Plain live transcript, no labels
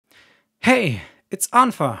Hey, it's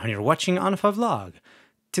Unfa, and you're watching Unfa Vlog.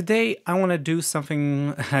 Today I want to do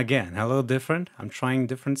something, again, a little different. I'm trying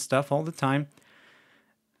different stuff all the time.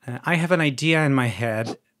 I have an idea in my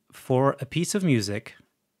head for a piece of music,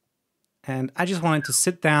 and I just wanted to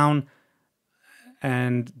sit down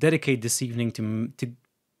and dedicate this evening to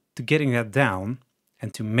getting that down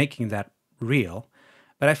and to making that real.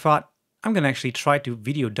 But I thought I'm going to actually try to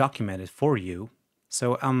video document it for you.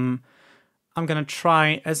 So I'm gonna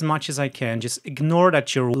try as much as I can. Just ignore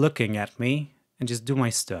that you're looking at me and just do my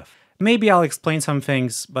stuff. Maybe I'll explain some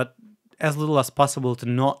things, but as little as possible to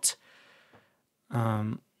not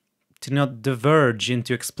diverge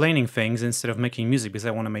into explaining things instead of making music, because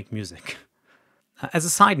I want to make music. As a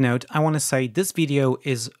side note, I want to say this video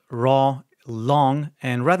is raw, long,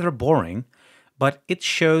 and rather boring, but it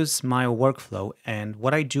shows my workflow and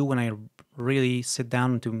what I do when I really sit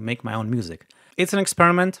down to make my own music. It's an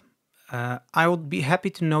experiment. I would be happy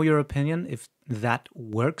to know your opinion if that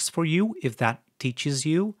works for you, if that teaches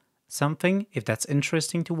you something, if that's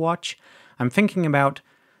interesting to watch. I'm thinking about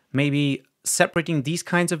maybe separating these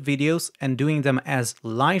kinds of videos and doing them as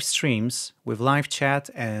live streams with live chat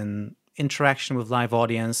and interaction with live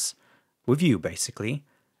audience, with you basically,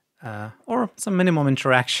 or some minimum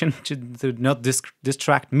interaction to not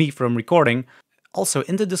distract me from recording. Also,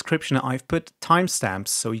 in the description I've put timestamps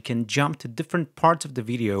so you can jump to different parts of the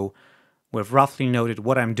video we've roughly noted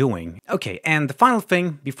what I'm doing. Okay, and the final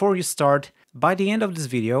thing, before you start, by the end of this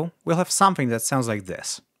video, we'll have something that sounds like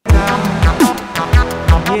this.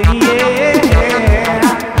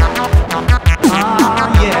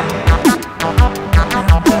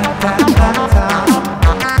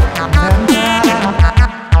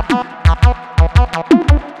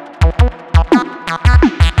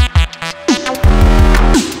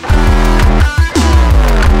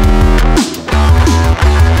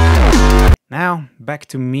 Now, back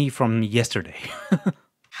to me from yesterday.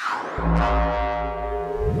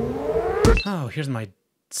 Oh, here's my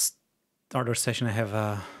Ardour session. I have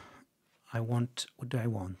what do I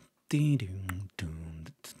want?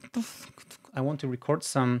 I want to record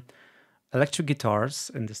some electric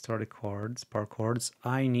guitars and distorted chords, power chords.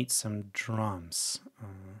 I need some drums.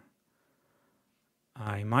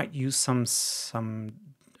 I might use some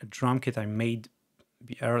drum kit I made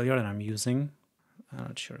earlier and I'm using. I'm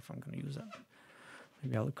not sure if I'm going to use that.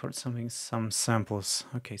 Maybe I'll record some samples.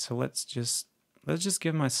 Okay, so let's just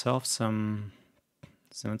give myself some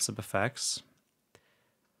synths of effects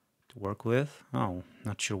to work with. Oh,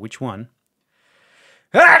 not sure which one.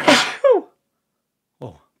 Oh,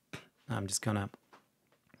 I'm just gonna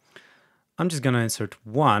insert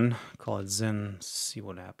one. Call it Zen. See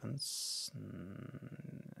what happens.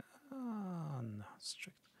 No,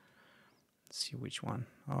 strict. Let's see which one.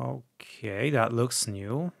 Okay, that looks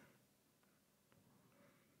new.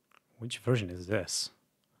 Which version is this?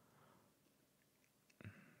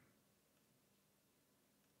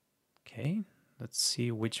 Okay, let's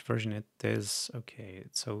see which version it is. Okay,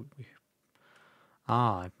 so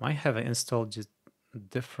I might have installed just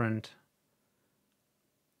different.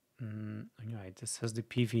 Right, this has the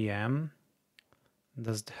PVM.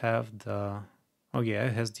 Does it have the? Oh yeah,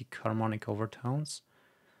 it has the harmonic overtones.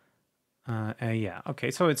 Yeah, okay,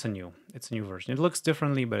 so it's a new version. It looks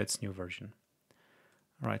differently, but it's a new version.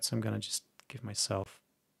 All right, so I'm gonna just give myself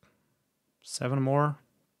 7 more.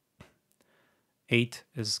 8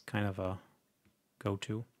 is kind of a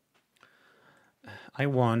go-to. I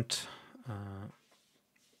want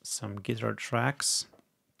some guitar tracks.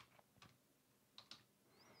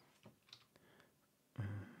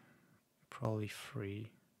 Probably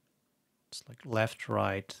 3. It's like left,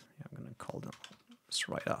 right. Yeah, I'm gonna call them just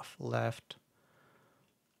right off. Left,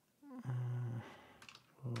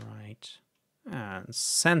 right, and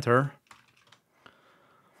center. I'm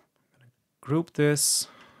gonna group this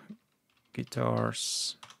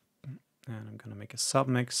guitars, and I'm gonna make a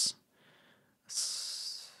submix.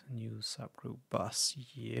 New subgroup bus.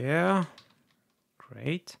 Yeah,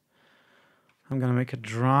 great. I'm gonna make a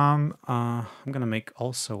drum. I'm gonna make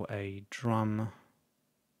also a drum.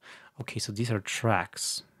 Okay, so these are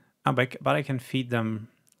tracks. But I can feed them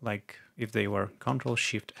like if they were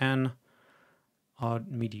Control-Shift-N, odd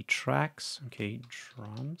MIDI tracks. Okay,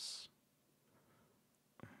 drums.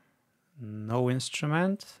 No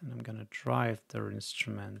instrument. And I'm gonna drive their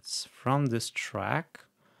instruments from this track.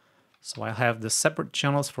 So I have the separate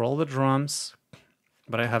channels for all the drums,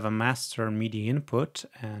 but I have a master MIDI input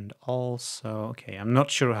and also, okay, I'm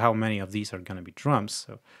not sure how many of these are gonna be drums,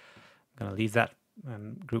 so I'm gonna leave that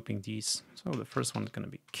and grouping these. So the first one is going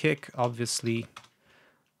to be kick, obviously.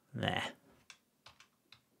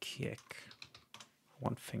 Kick. I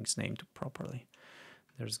want things named properly.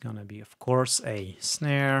 There's gonna be, of course, a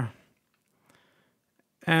snare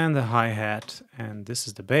and the hi-hat, and this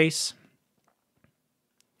is the bass.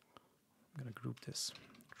 I'm gonna group this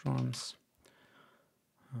drums.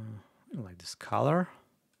 I like this color.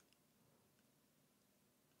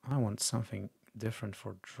 I want something different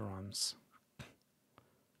for drums.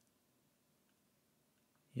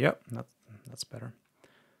 Yep, that's better.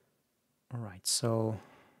 All right, so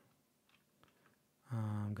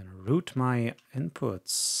I'm gonna route my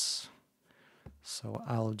inputs. So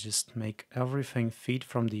I'll just make everything feed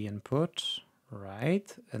from the input,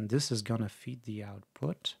 right? And this is gonna feed the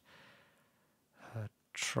output.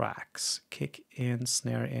 Tracks, kick in,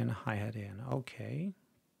 snare in, hi-hat in. Okay.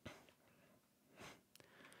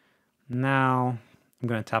 Now I'm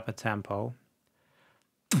gonna tap a tempo.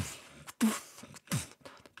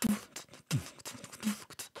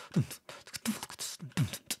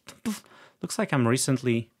 Looks like I'm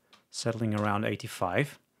recently settling around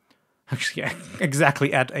 85. Actually,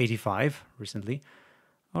 exactly at 85 recently.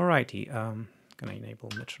 Alrighty, gonna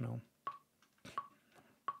enable metronome.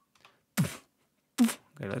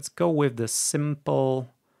 Okay, let's go with the simple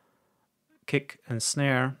kick and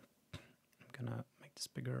snare. I'm gonna make this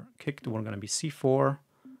bigger. Kick, we're gonna be C4.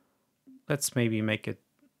 Let's maybe make it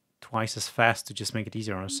twice as fast to just make it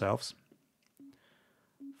easier on ourselves.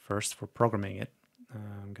 First, for programming it,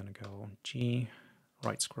 I'm gonna go G,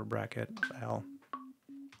 right square bracket, L.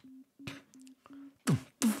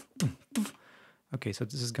 Okay, so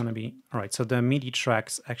this is gonna be, all right, so the MIDI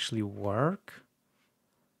tracks actually work.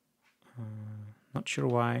 Not sure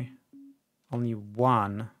why only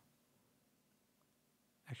one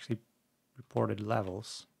actually reported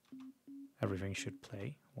levels. Everything should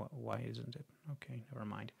play. Why isn't it? Okay, never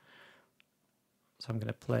mind. So I'm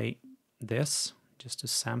gonna play this just to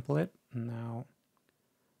sample it. Now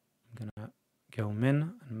I'm gonna go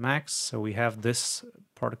min and max. So we have this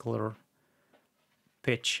particular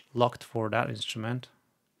pitch locked for that instrument.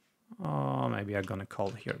 Oh, maybe I'm gonna call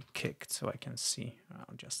here kicked so I can see.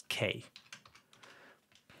 Oh, just K.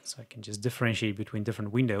 So I can just differentiate between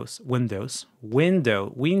different windows.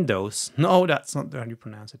 No, that's not how you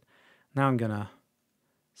pronounce it. Now I'm gonna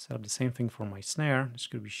set up the same thing for my snare. This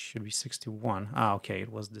should be 61. Ah, okay,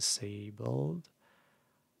 it was disabled.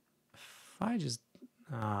 If I just,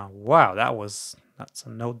 wow, that's a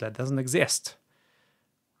note that doesn't exist.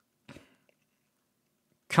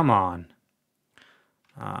 Come on.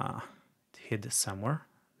 It hid somewhere.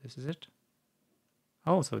 This is it.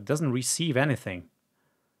 Oh, so it doesn't receive anything.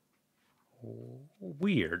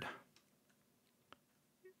 Weird.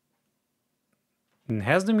 It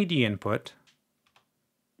has the MIDI input.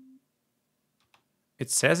 It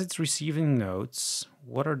says it's receiving notes.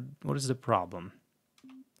 What is the problem?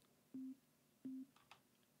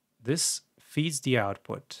 This feeds the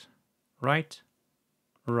output, right?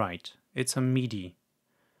 Right. It's a MIDI.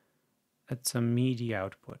 It's a MIDI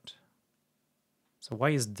output. So why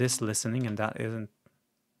is this listening and that isn't?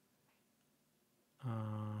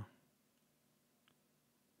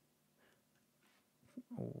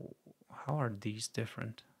 How are these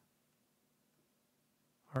different?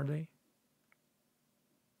 Are they?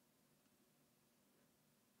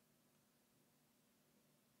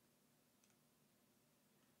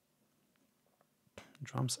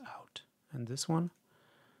 Drums out. And this one?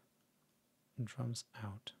 Drums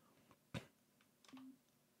out.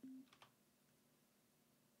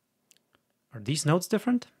 Are these notes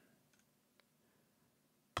different?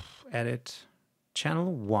 Edit.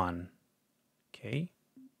 Channel 1. Okay.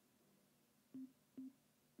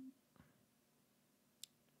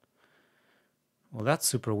 Well, that's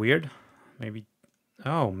super weird. Maybe,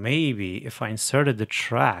 oh, maybe if I inserted the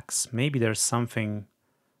tracks, maybe there's something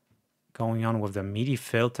going on with the MIDI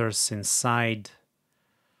filters inside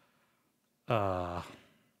Ardour.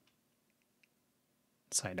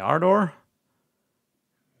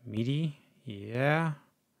 MIDI, yeah.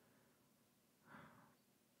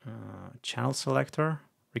 Channel selector.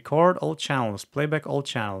 Record all channels. Playback all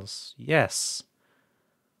channels. Yes.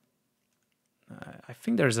 I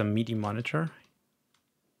think there's a MIDI monitor.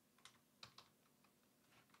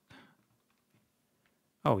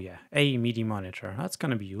 Oh yeah, a MIDI monitor. That's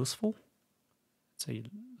gonna be useful. It's a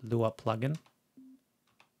Lua plugin.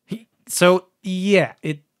 So yeah,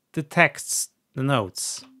 it detects the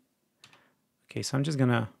notes. Okay, so I'm just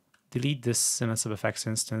gonna delete this SubFX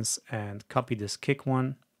instance and copy this kick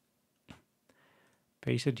one.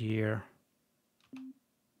 Paste it here.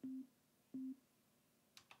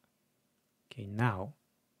 Okay, now,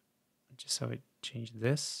 just so I change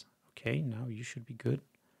this. Okay, now you should be good.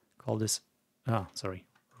 Call this,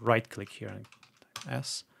 right click here and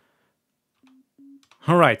S.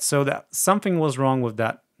 All right, so that something was wrong with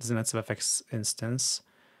that synths instance.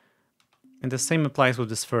 And the same applies with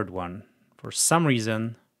this third one. For some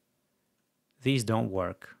reason, these don't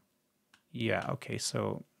work. Yeah, okay,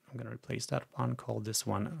 so I'm gonna replace that one, call this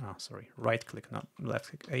one, oh, sorry, right click, not left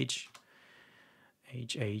click, H,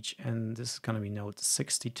 and this is gonna be note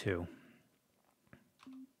 62.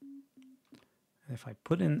 And if I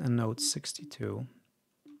put in a note 62,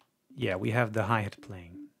 yeah, we have the hi-hat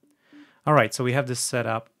playing. All right, so we have this set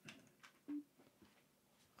up.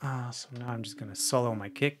 So now I'm just gonna solo my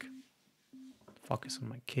kick, focus on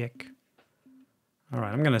my kick. All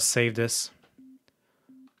right, I'm gonna save this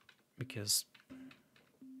because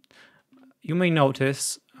you may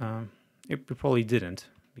notice, you probably didn't,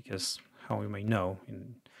 because how you may know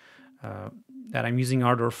that I'm using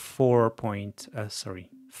Ardour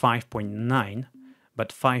 5.9, but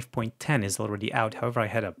 5.10 is already out. However, I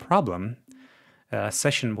had a problem.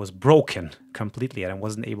 Session was broken completely, and I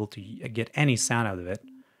wasn't able to get any sound out of it.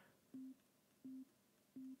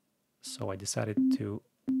 So I decided to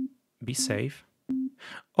be safe.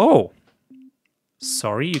 Oh,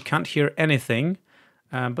 sorry, you can't hear anything.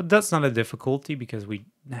 But that's not a difficulty because we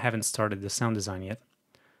haven't started the sound design yet.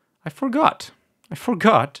 I forgot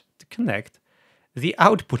to connect the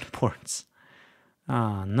output ports.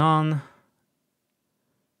 Non-DAW,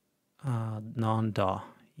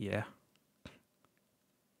 yeah.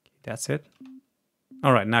 That's it.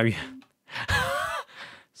 All right, now you...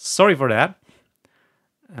 Sorry for that.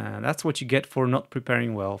 That's what you get for not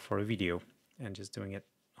preparing well for a video and just doing it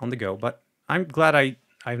on the go. But I'm glad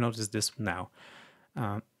I've noticed this now.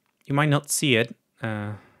 You might not see it.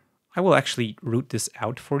 I will actually root this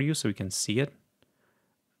out for you so you can see it.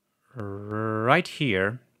 Right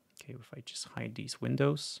here, okay, if I just hide these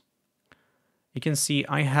windows, you can see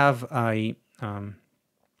I have a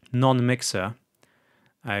non-mixer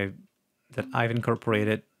that I've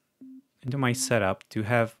incorporated into my setup to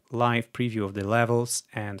have live preview of the levels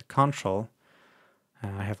and control.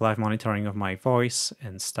 I have live monitoring of my voice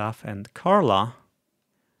and stuff, and Carla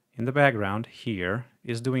in the background here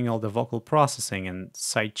is doing all the vocal processing and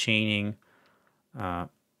side chaining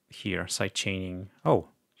here, side chaining. Oh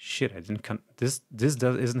shit, I didn't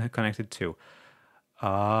isn't connected to.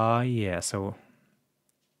 Yeah, so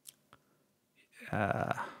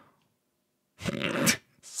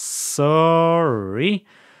sorry.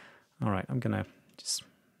 All right, I'm gonna just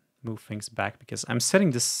move things back because I'm setting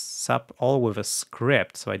this up all with a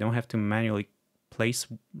script, so I don't have to manually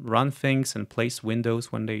run things and place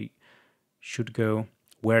windows when they should go,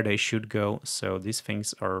 where they should go. So these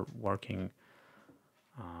things are working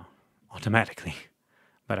automatically,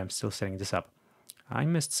 but I'm still setting this up. I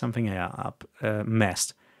messed something up,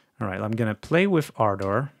 messed. All right, I'm gonna play with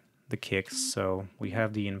Ardour, the kicks. So we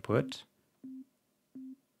have the input,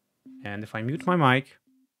 and if I mute my mic,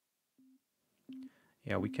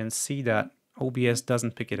 yeah, we can see that OBS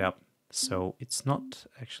doesn't pick it up. So it's not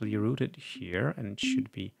actually rooted here, and it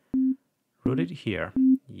should be rooted here.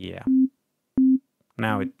 Yeah.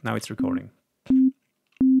 Now it's recording.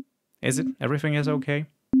 Is it? Everything is okay?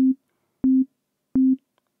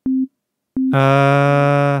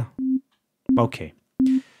 Okay.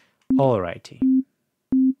 Alrighty.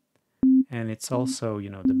 And it's also, you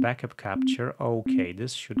know, the backup capture. Okay,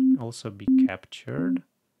 this should also be captured.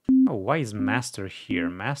 Oh, why is master here?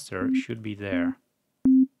 Master should be there.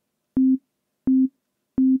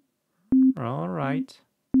 All right.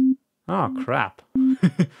 Oh, crap.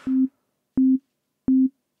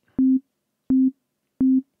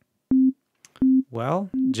 Well,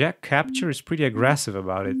 jack capture is pretty aggressive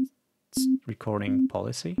about its recording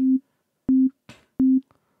policy.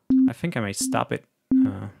 I think I may stop it.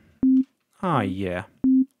 Yeah.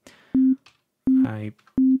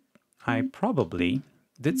 I probably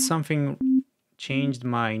did something, changed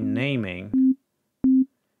my naming.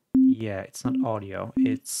 Yeah, it's not audio,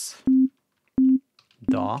 it's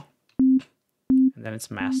DAW, and then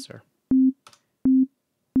it's master.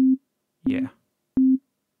 Yeah.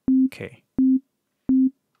 Okay.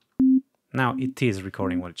 Now it is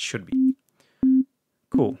recording what it should be.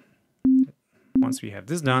 Cool. Once we have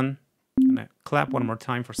this done, I'm gonna clap one more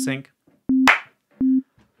time for sync.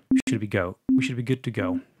 We should be good to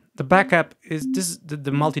go. The backup is this.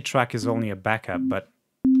 The multi-track is only a backup, but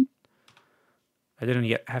I didn't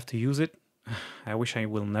yet have to use it. I wish I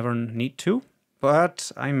will never need to,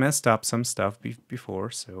 but I messed up some stuff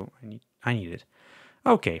before, so I need it.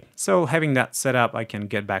 Okay, so having that set up, I can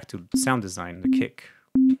get back to sound design, the kick.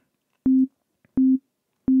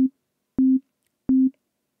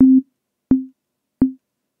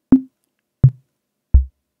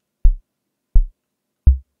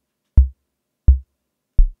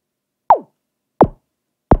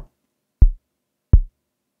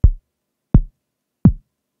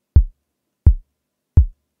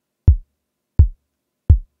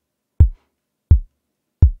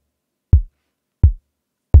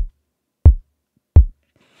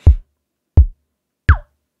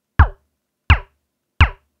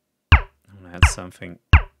 add something.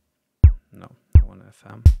 No, I want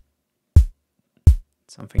FM.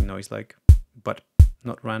 Something noise-like, but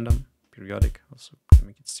not random, periodic. Also, can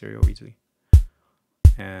make it stereo easily.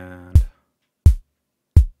 And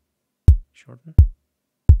shorten.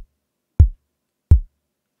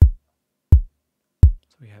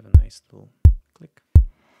 So we have a nice little click.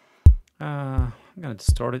 I'm gonna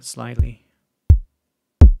distort it slightly.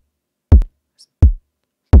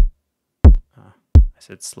 I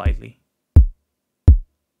said slightly.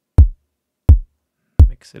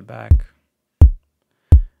 Mix it back.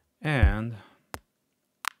 And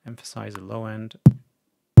emphasize the low end.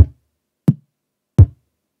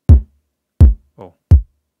 Oh.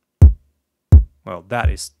 Well, that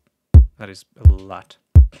is a lot.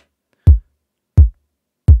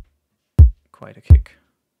 Quite a kick.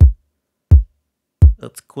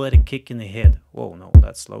 That's quite a kick in the head. Whoa, no,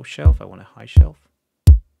 that's low shelf. I want a high shelf.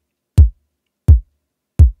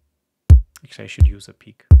 Actually, I should use a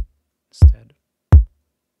peak instead.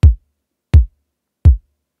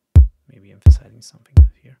 Maybe emphasizing something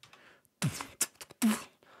here.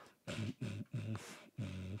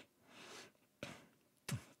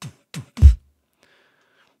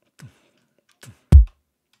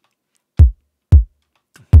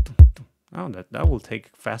 Oh, that will take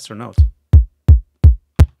faster notes.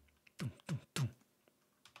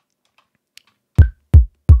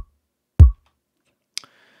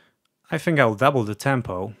 I think I'll double the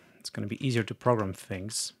tempo. It's going to be easier to program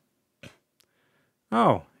things.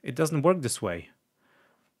 Oh, it doesn't work this way.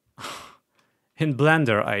 In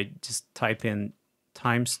Blender, I just type in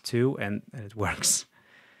 ×2 and it works.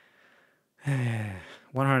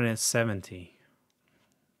 170.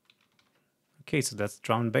 Okay, so that's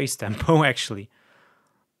drum and bass tempo actually.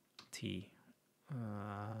 T.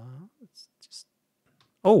 It's just.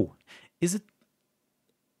 Oh, is it?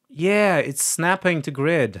 Yeah, it's snapping to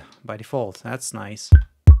grid by default. That's nice.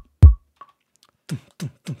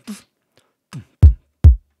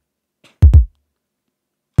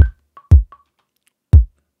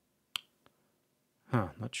 Huh,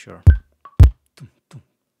 not sure.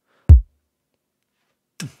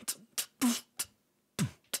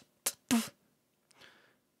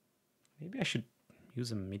 Maybe I should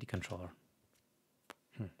use a MIDI controller.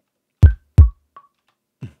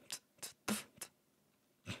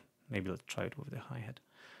 Maybe let's try it with the hi-hat.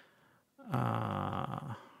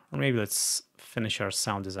 Or maybe let's finish our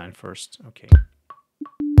sound design first. Okay.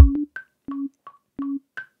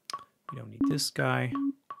 We don't need this guy.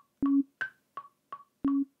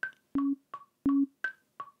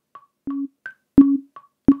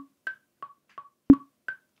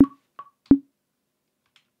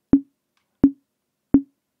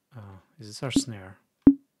 Is this our snare?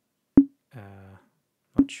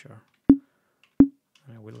 Not sure.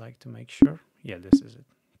 I would like to make sure. Yeah, this is it.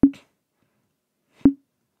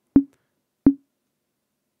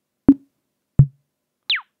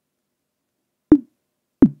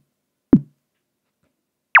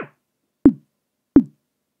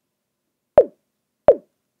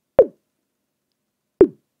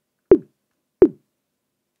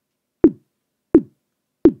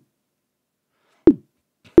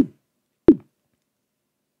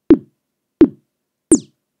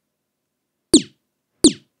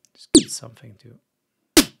 Just get something to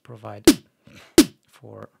provide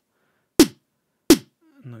for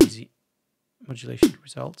noisy modulation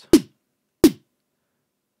result. Give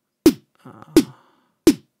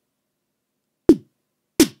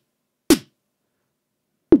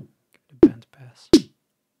it a band pass.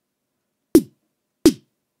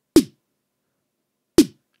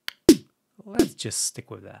 Let's just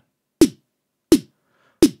stick with that.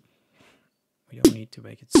 We don't need to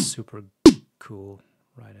make it super cool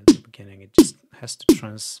right at the beginning. It just has to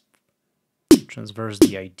transverse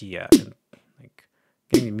the idea, and like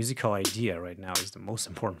getting the musical idea right now is the most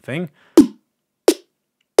important thing.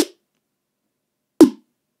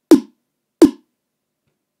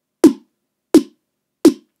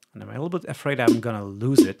 And I'm a little bit afraid I'm gonna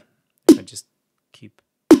lose it if I just keep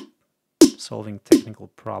solving technical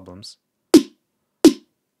problems.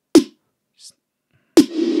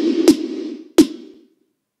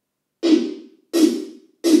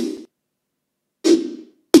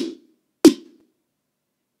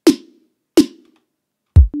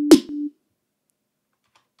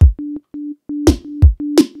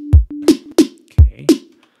 Okay.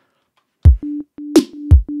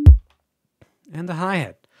 And the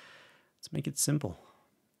hi-hat. Let's make it simple.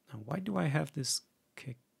 Now, why do I have this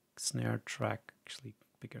kick snare track actually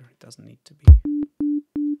bigger? It doesn't need to be.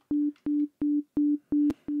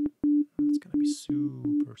 It's gonna be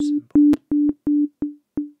super simple.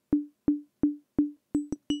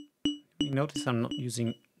 I mean, notice I'm not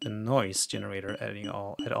using the noise generator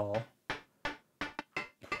at all.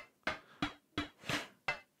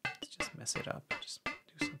 Let's just mess it up. Just do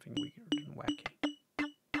something weird and wacky.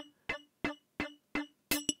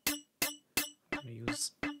 I'm gonna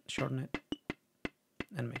shorten it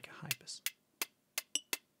and make a high pass.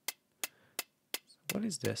 So what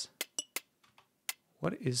is this?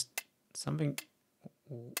 What is something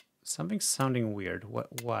sounding weird?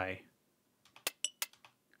 Why?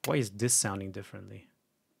 Why is this sounding differently?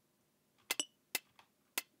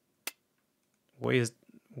 Why is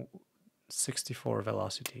 64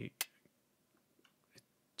 velocity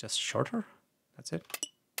just shorter? That's it.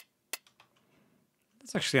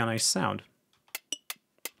 That's actually a nice sound.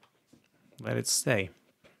 Let it stay.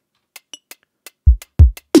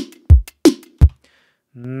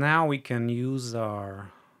 Now we can use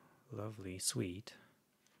our lovely, sweet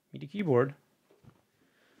MIDI keyboard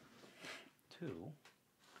to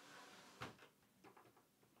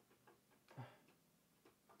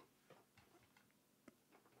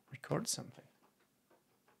record something.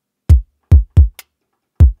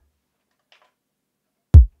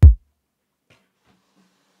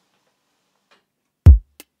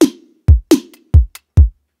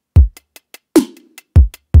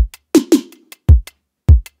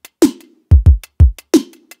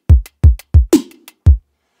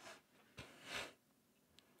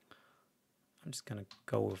 I'm just gonna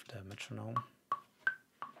go with the metronome.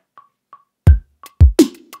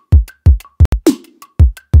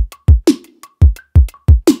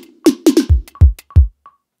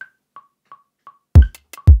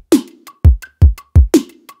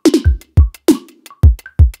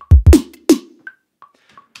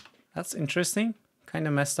 That's interesting. Kind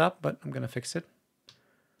of messed up, but I'm gonna fix it.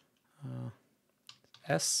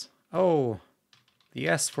 S. Oh, the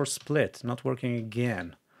S for split, not working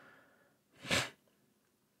again.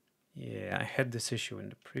 Yeah, I had this issue in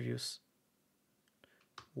the previous.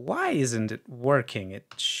 Why isn't it working?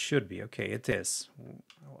 It should be. Okay, it is.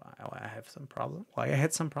 I have some problem. Why I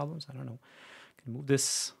had some problems? I don't know. I can move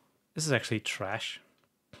this. This is actually trash.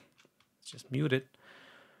 Let's just mute it.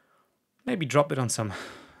 Maybe drop it on some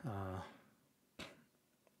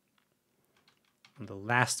on the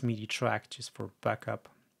last MIDI track just for backup.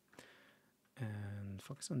 And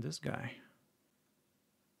focus on this guy.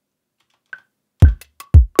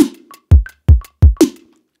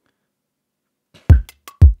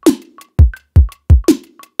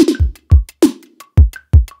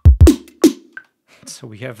 So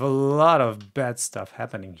we have a lot of bad stuff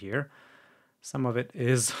happening here. Some of it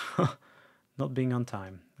is not being on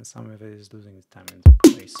time, and some of it is losing its time in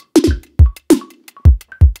place.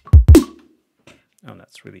 Oh,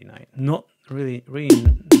 that's really nice. Not really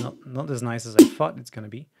not as nice as I thought it's gonna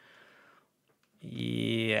be.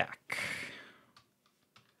 Yuck.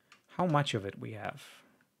 How much of it we have?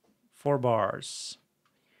 4 bars.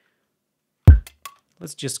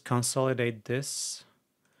 Let's just consolidate this.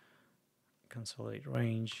 Consolidate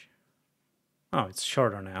range. Oh, it's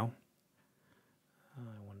shorter now. I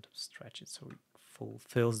want to stretch it so it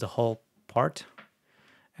fulfills the whole part.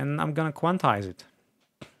 And I'm gonna quantize it.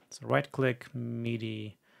 So right click,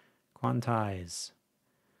 MIDI, quantize.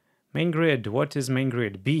 Main grid, what is main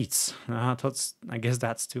grid? Beats. I guess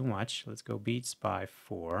that's too much. Let's go beats by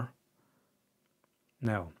 4.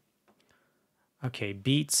 No. Okay,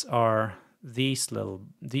 beats are this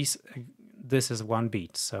is 1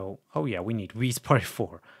 beat. So, oh yeah, we need beats by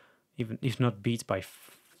 4. Even if not beats by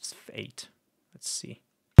 8. Let's see.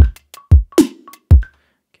 Okay,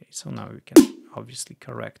 so now we can obviously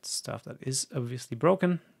correct stuff that is obviously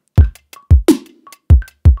broken.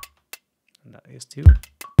 And that is 2.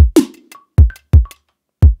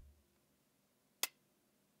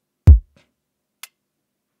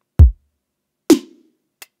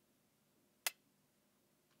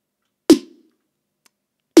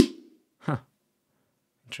 Huh.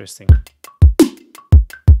 Interesting.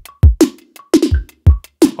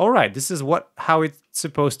 All right, this is how it's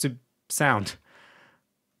supposed to sound.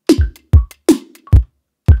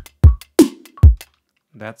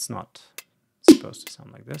 That's not supposed to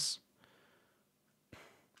sound like this.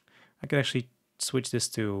 I could actually switch this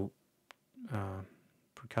to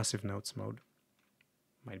percussive notes mode.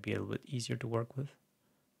 Might be a little bit easier to work with.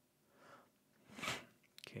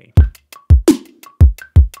 Okay.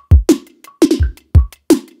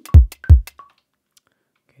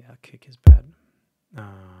 Okay, that kick is bad.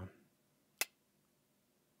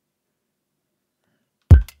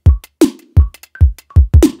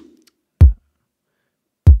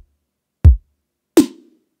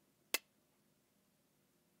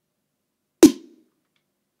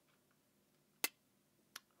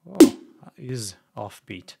 Oh, that is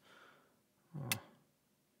offbeat. Oh.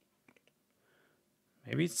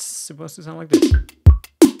 Maybe it's supposed to sound like this.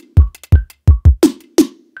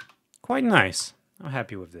 Quite nice. I'm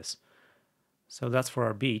happy with this. So that's for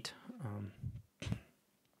our beat. I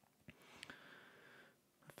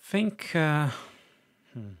think...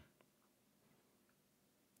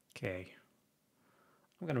 Okay.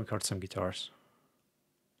 I'm gonna record some guitars.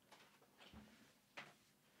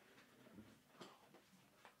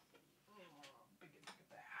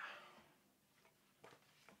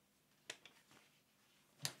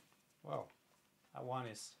 Wow, that one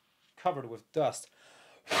is covered with dust.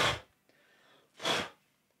 I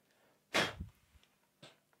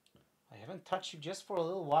haven't touched you just for a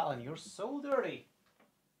little while and you're so dirty.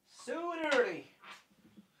 So dirty.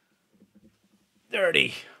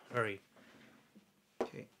 Dirty. Very.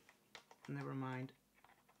 Okay. Never mind.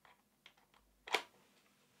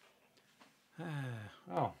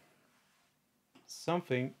 Oh.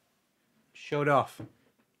 Something showed off.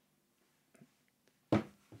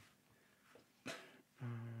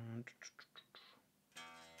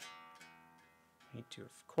 Need to,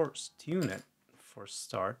 of course, tune it for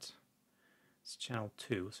start. It's channel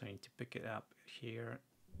 2, so I need to pick it up here.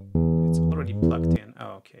 It's already plugged in.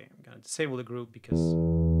 Oh, okay. I'm gonna disable the group because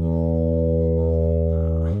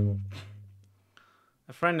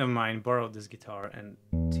a friend of mine borrowed this guitar and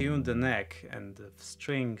tuned the neck, and the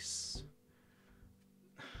strings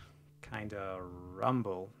kind of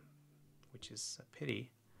rumble, which is a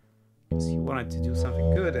pity because he wanted to do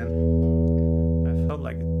something good, and I felt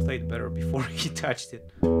like it played better before he touched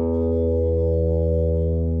it.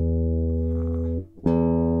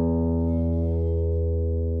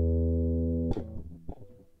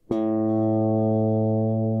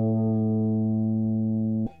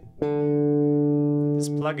 This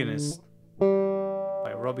plugin is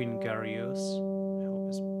by Robin Garrios. I hope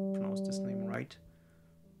I pronounced this name right.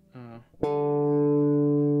 Crap.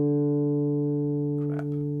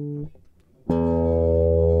 I'm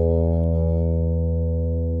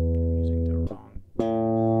using the wrong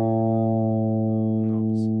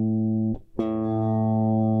knobs.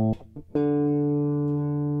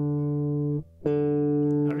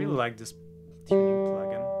 I really like this tuning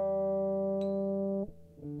plugin.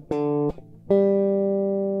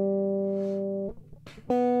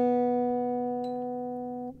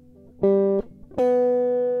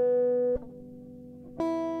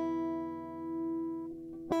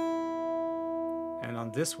 And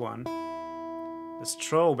on this one, the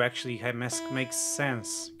strobe actually makes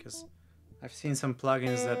sense, because I've seen some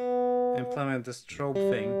plugins that implement the strobe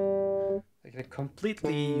thing like in a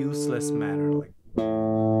completely useless manner. Like,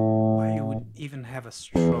 why you would even have a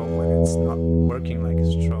strobe when it's not working like a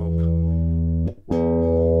strobe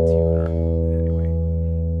tuner? Anyway,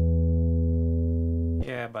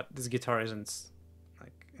 yeah, but this guitar isn't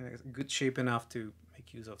like in a good shape enough to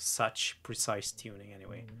make use of such precise tuning.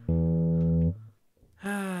 Anyway.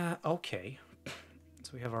 Okay,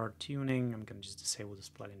 so we have our tuning. I'm gonna just disable this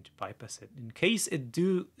plugin to bypass it in case it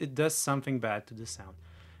does something bad to the sound.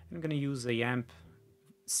 I'm gonna use a amp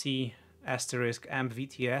C asterisk amp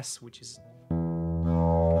VTS, which is kind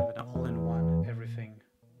of an all-in-one everything.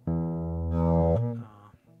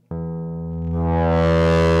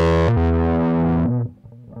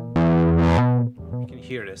 You can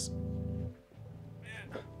hear this.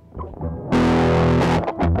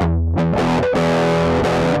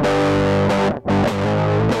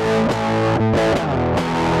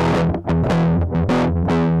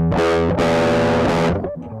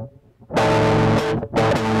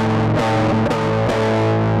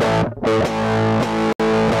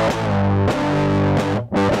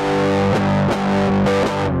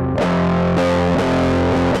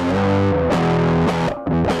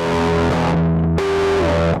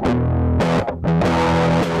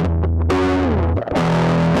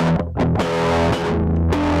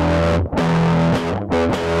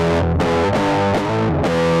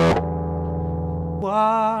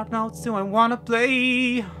 What notes do I want to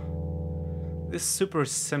play? This super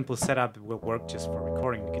simple setup will work just for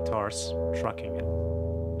recording the guitars, trucking it,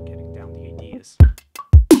 getting down the ideas.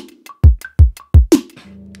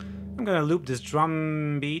 I'm gonna loop this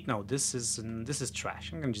drum beat. No, this is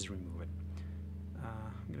trash. I'm gonna just remove it.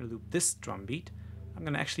 I'm gonna loop this drum beat. I'm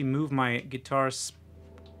gonna actually move my guitars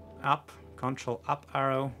up, Control up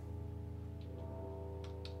arrow,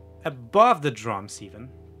 above the drums even,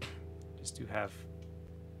 just to have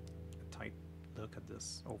a tight look at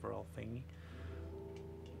this overall thing.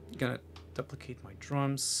 I'm gonna duplicate my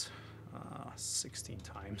drums 16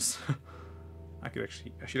 times. I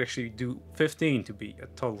should actually do 15 to be a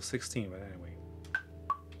total 16, but anyway.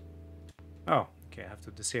 Oh, okay, I have to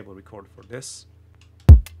disable record for this.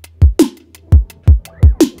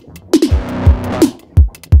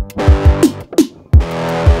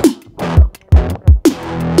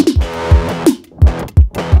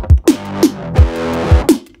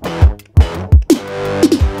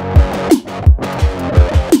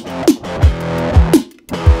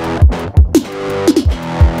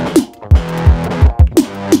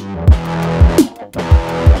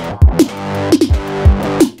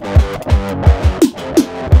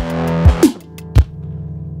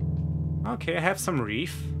 Okay, I have some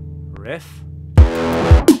riff.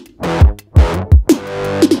 I'm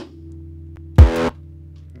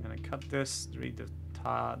gonna cut this, read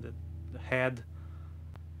the head,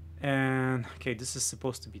 and okay, this is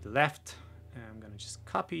supposed to be the left. And I'm gonna just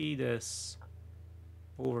copy this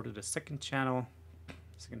over to the second channel,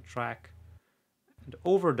 second track, and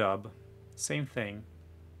overdub, same thing,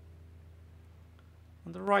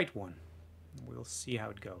 on the right one. We'll see how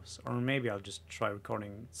it goes. Or maybe I'll just try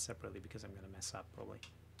recording separately because I'm gonna mess up probably.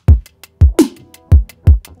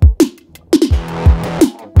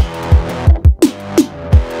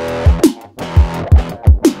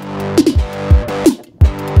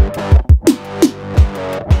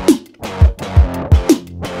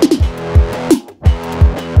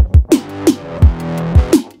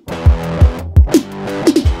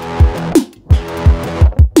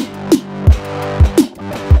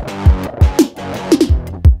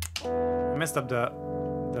 Messed up the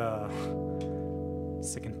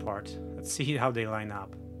second part. Let's see how they line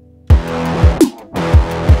up.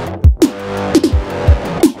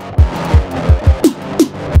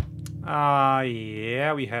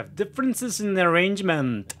 Yeah, we have differences in the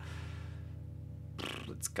arrangement.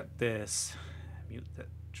 Let's cut this, mute the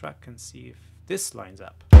track and see if this lines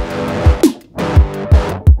up.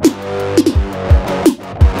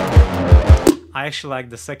 I actually like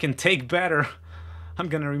the second take better. I'm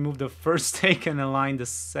gonna remove the first take and align the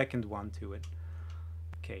second one to it.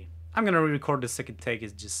 Okay, I'm gonna re-record the second take.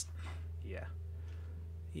 Is just, yeah.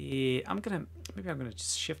 Maybe I'm gonna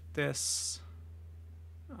just shift this.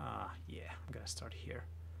 Yeah, I'm gonna start here.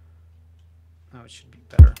 Now it should be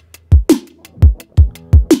better.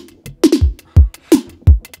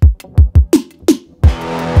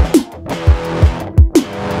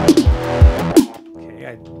 Okay,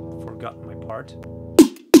 I forgot my part.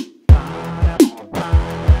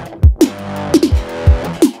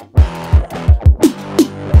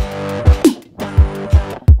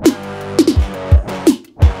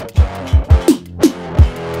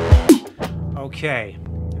 Okay.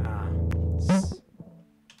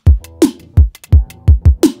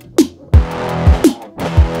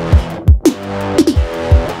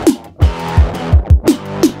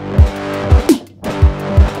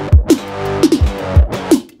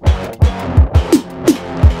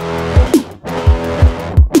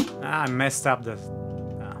 I messed up the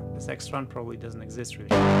this extra one probably doesn't exist really.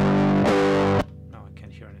 No, I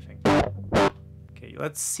can't hear anything. Okay,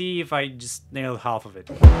 let's see if I just nailed half of it.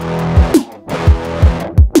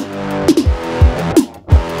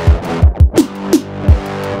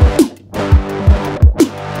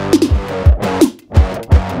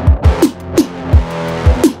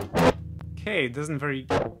 Okay, it doesn't very...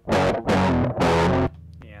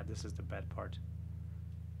 Yeah, this is the bad part.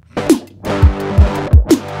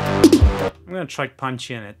 I'm gonna try to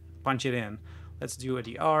punch it in. Let's do a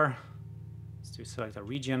DR. Let's do select a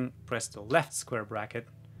region, press the left square bracket.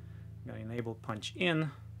 I'm gonna enable punch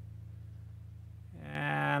in.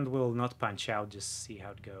 And we'll not punch out, just see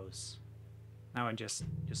how it goes. Now I just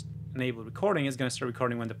enable recording. It's gonna start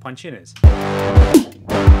recording when the punch in is.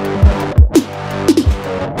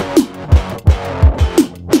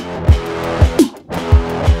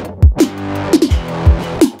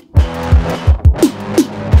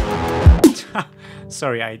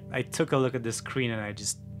 Sorry, I took a look at the screen and I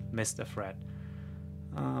just missed a fret.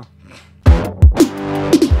 Alright,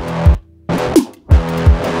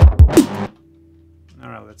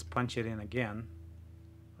 let's punch it in again.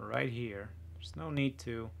 Right here. There's no need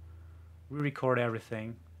to re-record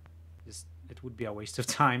everything. Just, it would be a waste of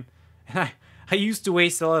time. And I used to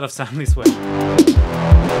waste a lot of time this way.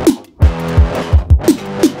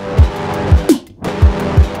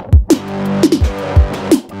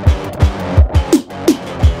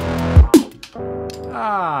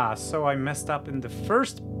 So I messed up in the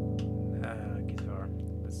first guitar.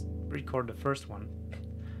 Let's record the first one.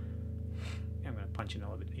 I'm gonna punch in a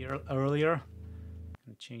little bit earlier. I'm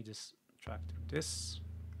gonna change this track to this.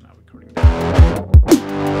 Now recording that.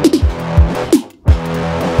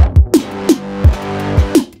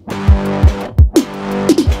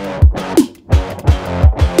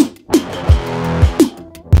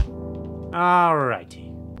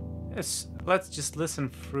 Alrighty. Let's just listen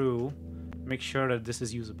through. make sure that this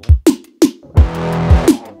is usable.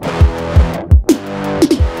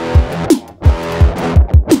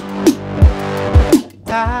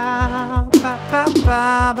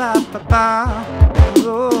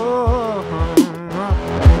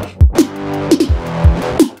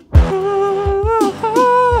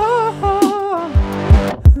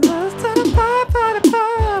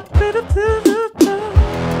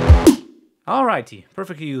 Alrighty,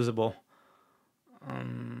 perfectly usable.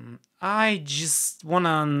 I just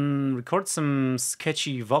wanna record some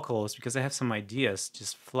sketchy vocals because I have some ideas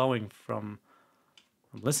just flowing from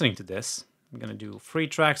listening to this. I'm gonna do 3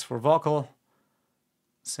 tracks for vocal.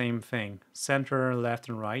 Same thing, center, left,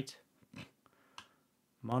 and right.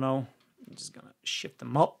 Mono. I'm just gonna shift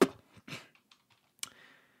them up.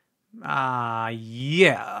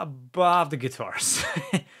 Yeah, above the guitars.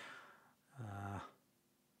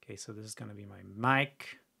 Okay, so this is gonna be my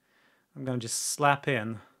mic. I'm gonna just slap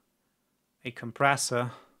in a compressor,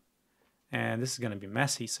 and this is gonna be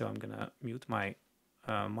messy, so I'm gonna mute my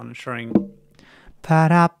monitoring.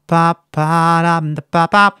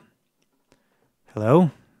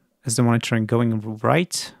 Hello? Is the monitoring going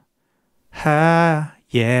right? Ha,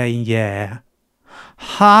 yeah, yeah.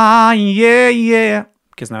 Ha, yeah, yeah.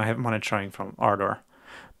 Because now I have monitoring from Ardour.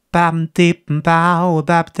 Bam deep bow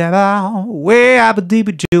bap bow way up deep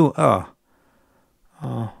do.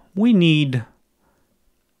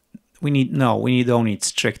 We don't need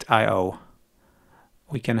strict IO.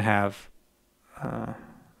 We can have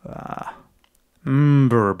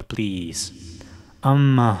verb, please.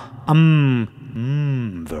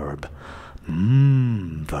 Verb.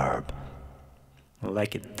 Verb. I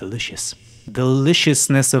like it. Delicious.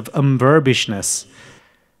 Deliciousness of verbishness.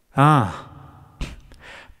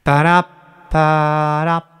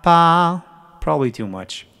 Pa-da-pa-da-pa. Probably too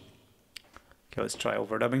much. Okay, let's try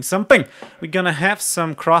overdubbing something. We're gonna have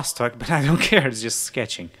some crosstalk, but I don't care. It's just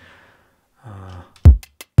sketching.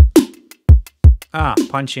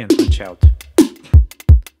 Punch in, punch out.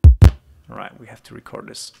 Alright, we have to record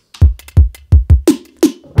this.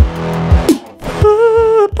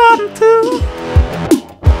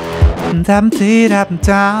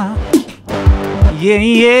 Yeah,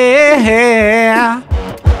 yeah.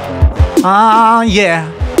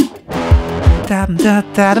 Yeah.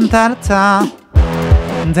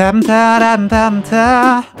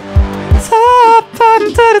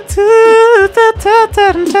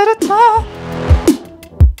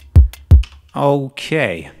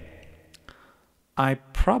 Okay. I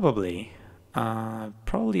probably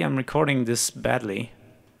I'm recording this badly.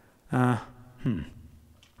 I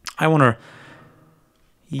wonder.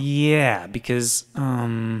 Yeah, because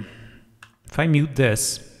if I mute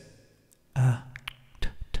this,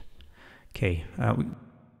 okay.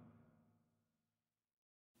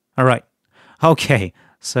 All right. Okay.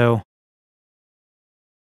 So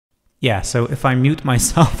yeah. So if I mute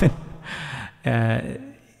myself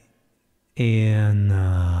in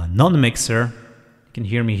non-mixer, you can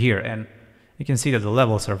hear me here, and you can see that the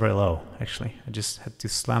levels are very low. Actually, I just had to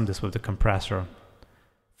slam this with the compressor.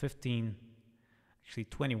 15. Actually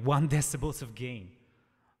 21 decibels of gain.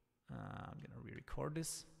 I'm gonna re-record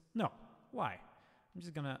this. No, why? I'm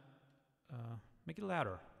just gonna make it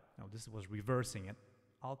louder. No, this was reversing it.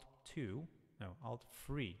 Alt 2, no, Alt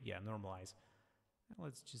 3. Yeah, normalize.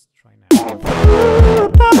 Let's just try now.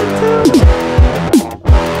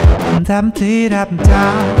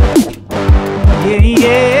 Yeah,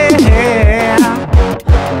 yeah.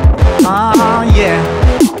 Yeah.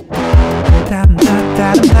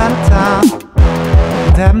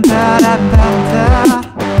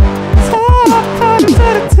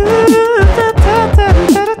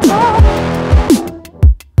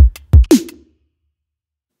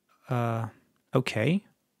 Okay.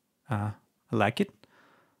 I like it.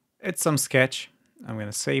 It's some sketch. I'm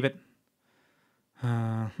gonna save it.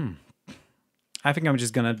 I think I'm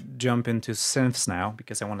just gonna jump into synths now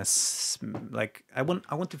because I want to I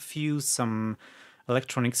want to fuse some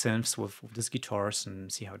electronic synths with these guitars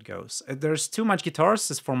and see how it goes. There's too much guitars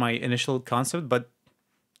as for my initial concept, but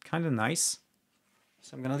kind of nice.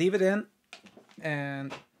 So I'm gonna leave it in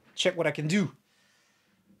and check what I can do.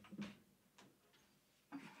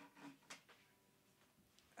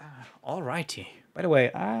 Alrighty. By the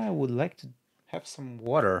way, I would like to have some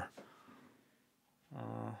water.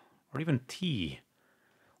 Or even tea.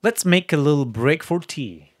 Let's make a little break for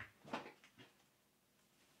tea.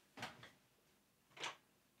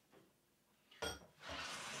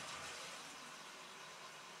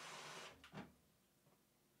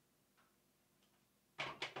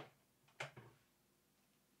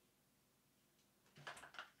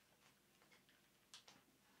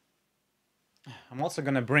 I'm also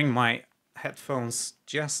gonna bring my headphones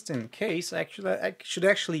just in case. Actually, I should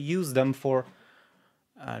actually use them for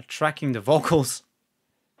tracking the vocals.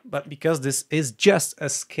 But because this is just a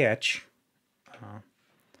sketch,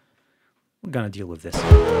 we're gonna deal with this.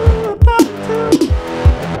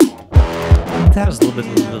 That was a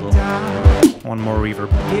little. One more reverb.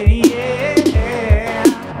 Oh yeah.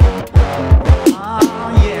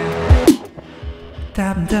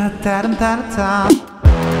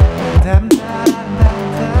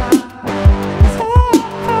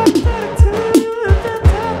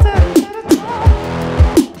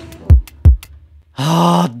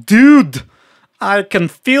 Ah, dude! I can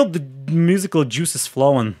feel the musical juices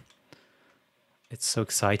flowing. It's so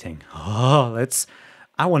exciting. Oh,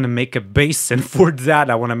 I want to make a bass synth for that.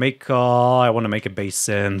 I want to make a bass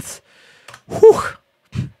synth. Whew.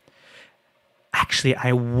 Actually,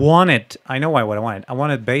 I know what I wanted. I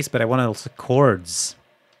wanted bass, but I wanted also chords.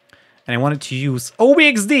 And I wanted to use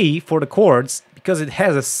OBXD for the chords because it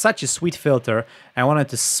has such a sweet filter. I wanted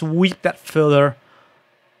to sweep that filter.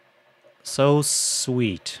 So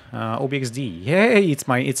sweet. OBXD. Yay,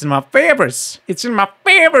 it's in my favorites. It's in my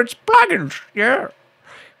favorites plugins. Yeah.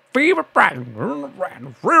 Favorite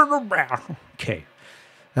plugin. Okay.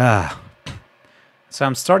 So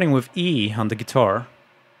I'm starting with E on the guitar.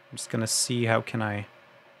 I'm just gonna see how can I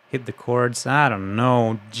hit the chords. I don't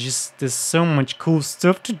know. Just there's so much cool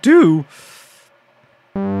stuff to do.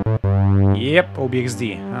 Yep,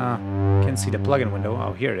 OBXD. Can't see the plugin window.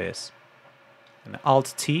 Oh, here it is. And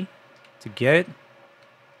Alt T to get it.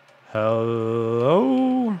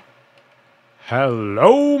 Hello?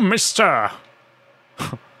 Hello, mister!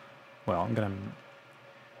 Well, I'm gonna...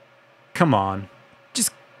 Come on.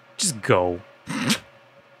 Just go.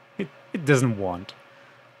 It doesn't want.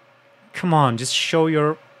 Come on, just show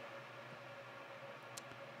your...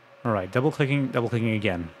 Alright, double-clicking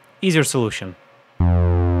again. Easier solution.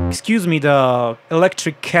 Excuse me, the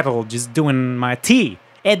electric kettle just doing my tea.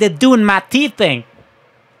 Hey, they're doing my tea thing!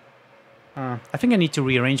 I think I need to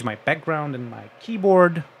rearrange my background and my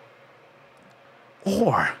keyboard.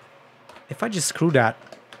 Or, if I just screw that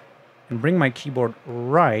and bring my keyboard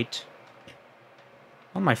right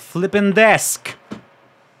on my flippin' desk.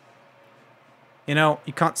 You know,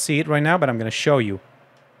 you can't see it right now, but I'm gonna show you.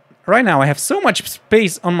 Right now, I have so much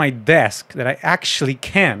space on my desk that I actually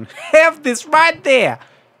can have this right there.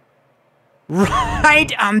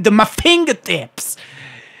 Right under my fingertips.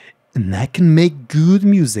 And I can make good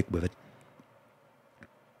music with it.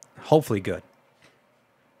 Hopefully good.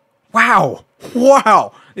 Wow!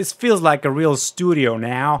 Wow! This feels like a real studio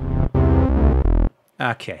now.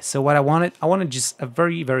 Okay, so what I wanted just a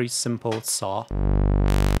very, very simple saw.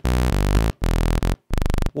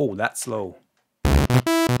 Whoa, that's slow.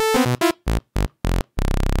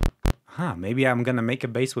 Huh, maybe I'm gonna make a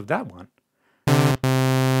bass with that one.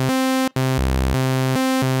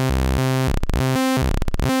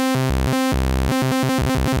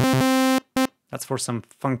 That's for some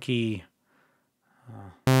funky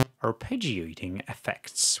arpeggiating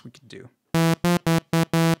effects we could do.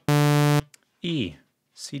 E,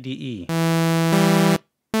 C, D, E.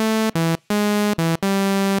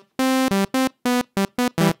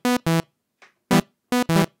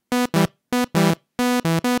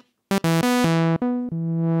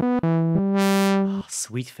 Oh,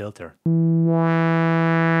 sweet filter.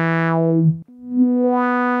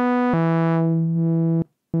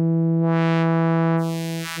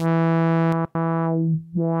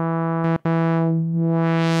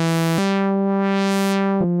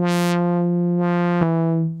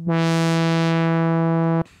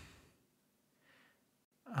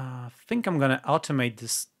 I think I'm gonna automate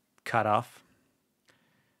this cutoff.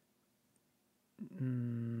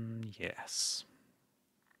 Yes.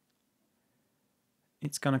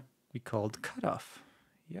 It's gonna be called cutoff.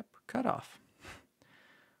 Yep, cutoff.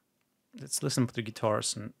 Let's listen to the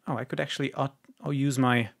guitars. And oh, I could actually I'll use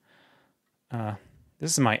my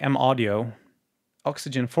this is my M Audio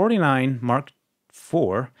Oxygen 49 Mark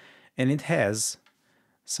IV, and it has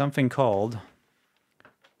something called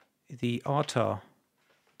the auto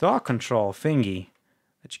DAW control thingy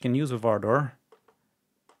that you can use with Ardour.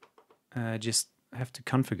 Just have to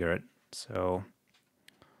configure it. So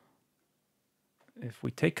if we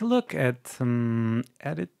take a look at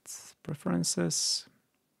edit preferences,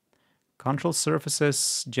 control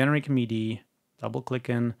surfaces, generic MIDI, double click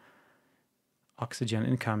in, Oxygen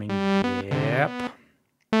incoming. Yep.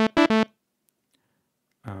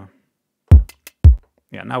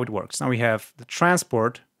 Yeah, now it works. Now we have the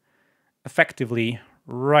transport effectively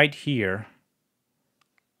right here.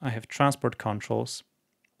 I have transport controls,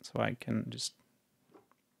 so I can just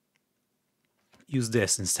use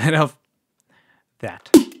this instead of that.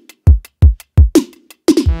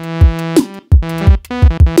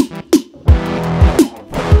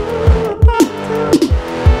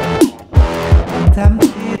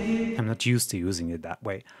 not used to using it that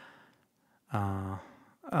way.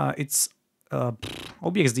 It's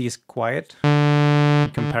OBXD is quiet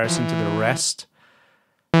in comparison to the rest.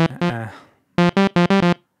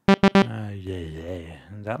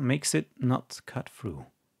 That makes it not cut through.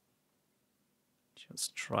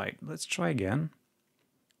 Just try it. Let's try again.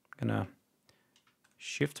 I'm gonna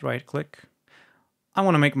shift right click. I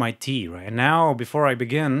want to make my tea right now before I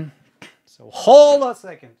begin. So hold a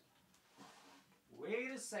second.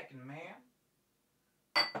 Wait a second, man.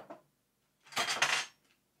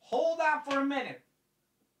 Hold on for a minute.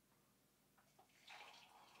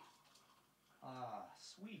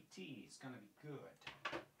 Sweet tea is gonna be good.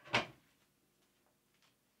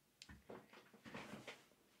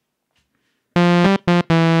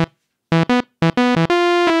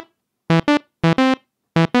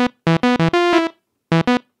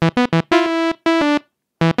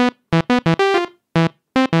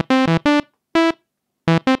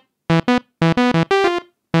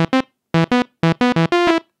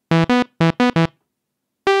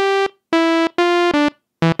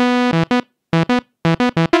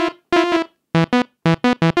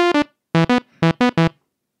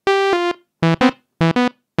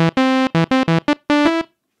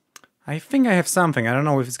 I think I have something. I don't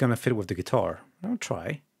know if it's gonna fit with the guitar. I'll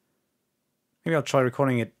try. Maybe I'll try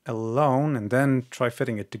recording it alone and then try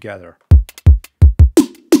fitting it together.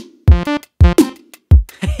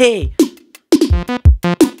 Hey!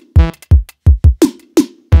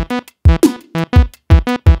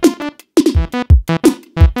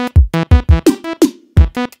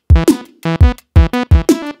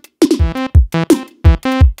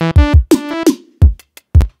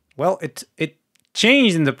 Well, it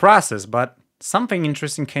changed in the process, but something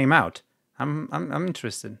interesting came out. I'm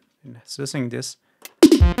interested in listening this.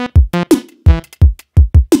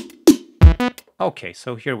 Okay,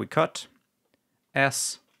 so here we cut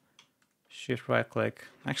S, shift right click.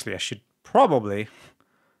 Actually, I should probably,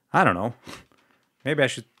 I don't know, maybe I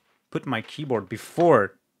should put my keyboard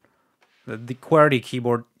before the QWERTY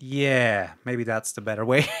keyboard. Yeah, maybe that's the better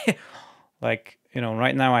way. Like, you know,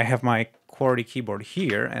 right now I have my QWERTY keyboard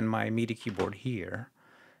here and my MIDI keyboard here.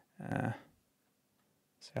 So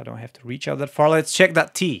I don't have to reach out that far. Let's check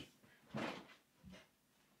that T.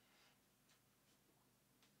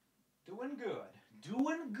 Doing good.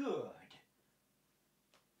 Doing good.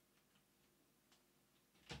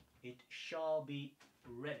 It shall be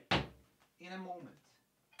ready in a moment.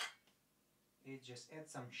 It just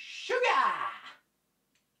adds some sugar.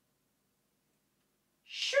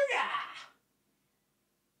 Sugar.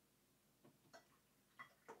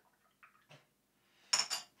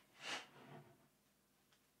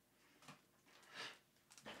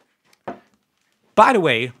 By the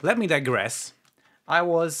way, let me digress. I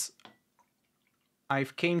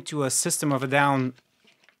came to a System of a Down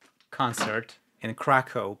concert in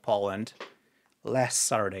Krakow, Poland, last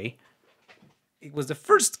Saturday. It was the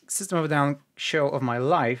first System of a Down show of my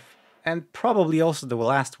life, and probably also the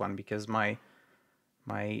last one, because my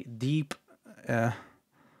deep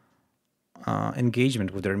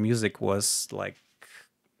engagement with their music was like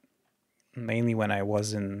mainly when I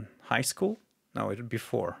was in high school. No, it was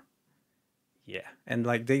before. Yeah, and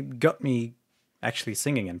like they got me actually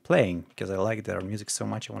singing and playing because I liked their music so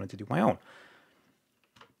much I wanted to do my own.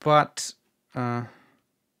 But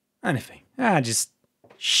anything, just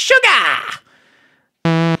sugar.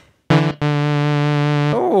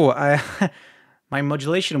 Oh, my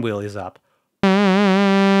modulation wheel is up.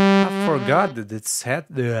 I forgot that it's had.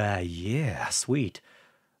 Yeah, sweet.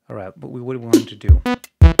 All right, what do we want to do?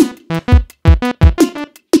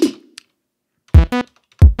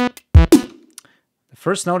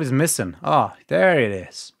 First note is missing. Oh, there it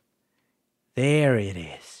is. There it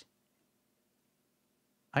is.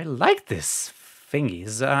 I like this thingy.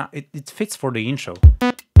 It fits for the intro.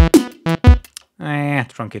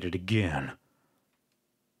 Truncate it again.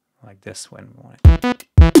 Like this when we want it.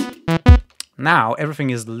 Now everything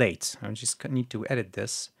is late. I just need to edit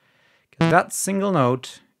this. Because that single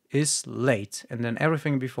note is late. And then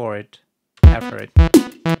everything before it, after it.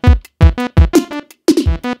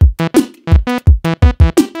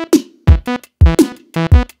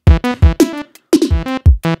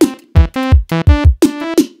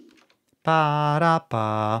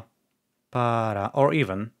 Pa-da-pa, pa-da, or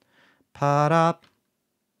even pa-da.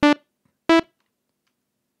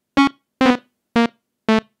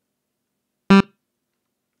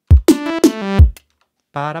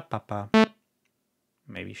 Pa-da-pa-pa.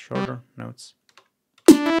 Maybe shorter notes.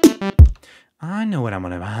 I know what I'm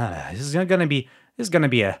gonna. This is gonna be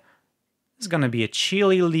a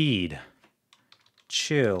chilly lead.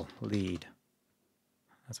 Chill lead.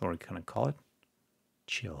 That's what we're gonna call it.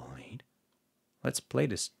 Chill lead. Let's play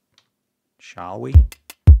this, shall we?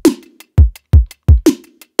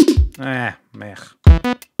 Meh.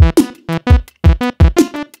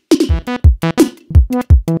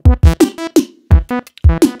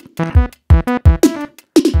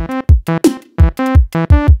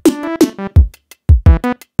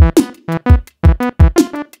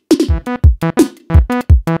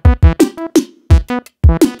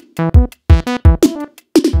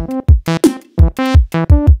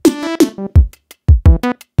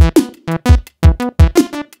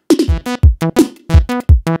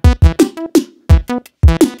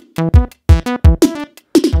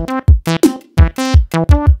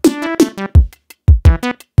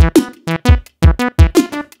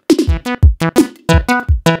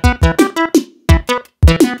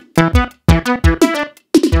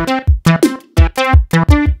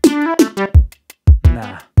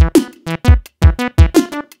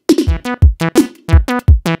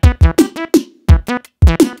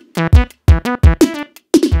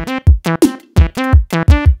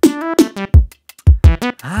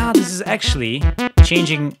 Actually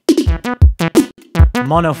changing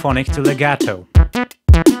monophonic to legato.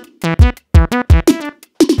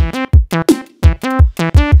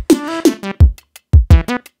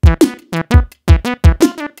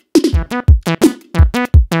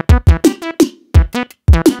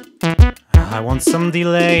 I want some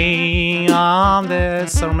delay on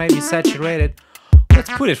this, or maybe saturated. Let's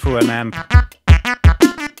put it through an amp.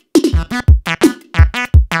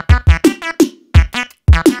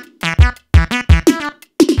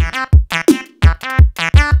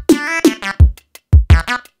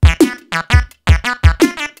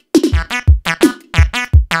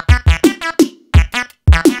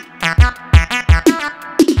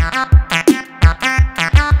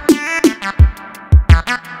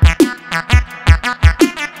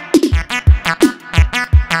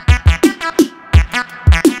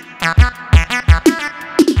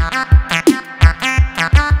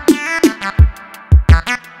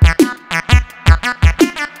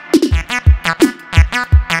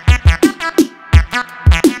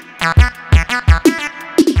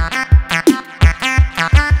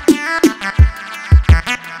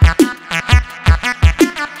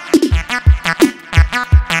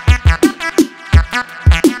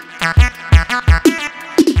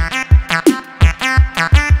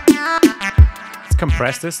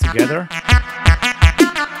 Compress this together.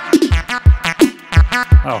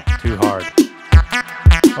 Oh, too hard.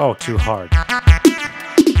 Oh, too hard.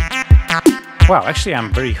 Wow, actually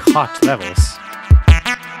I'm very hot levels.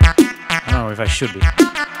 I don't know if I should be.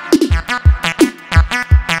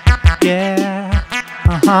 Yeah.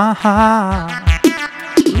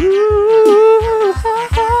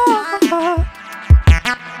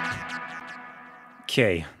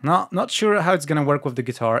 Okay, not sure how it's gonna work with the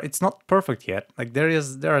guitar. It's not perfect yet. Like there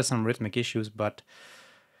are some rhythmic issues, but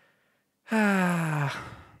do I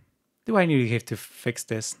really have to fix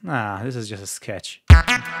this? Nah, this is just a sketch.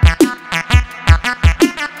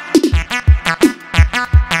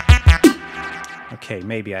 Okay,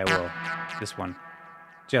 maybe I will. This one,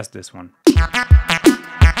 just this one.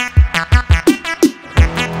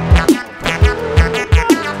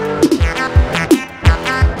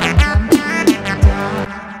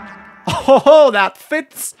 Oh, that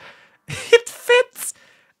fits! It fits!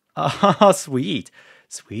 Oh, sweet.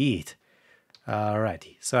 Sweet.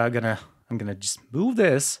 Alrighty. So I'm gonna just move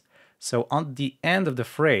this. So on the end of the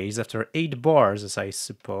phrase, after 8 bars, as I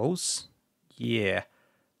suppose. Yeah.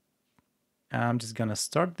 I'm just gonna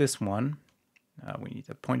start this one. We need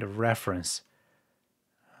a point of reference.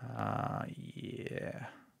 Yeah.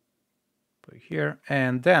 Put it here.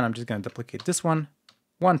 And then I'm just gonna duplicate this one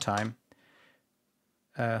 1 time.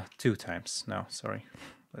 2 times. No, sorry.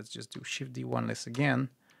 Let's just do Shift D1 this again.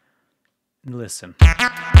 And listen.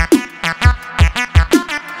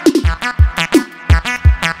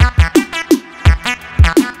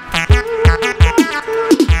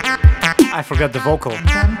 I forgot the vocal.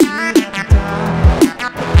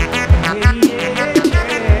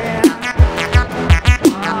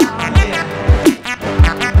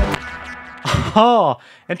 Oh,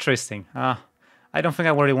 interesting. I don't think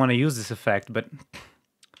I really want to use this effect, but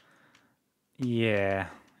yeah,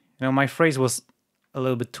 you know, my phrase was a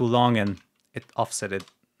little bit too long and it offset it,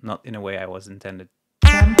 not in a way I was intended.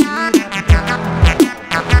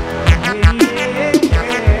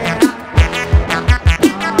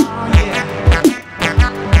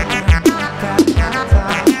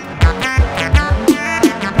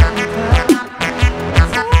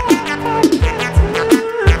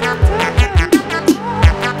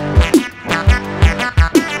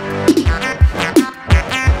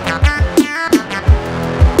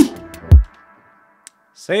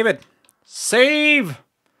 Save it. Save.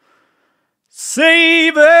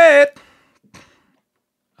 Save it.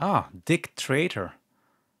 Ah, Dick Traitor.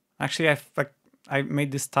 Actually, I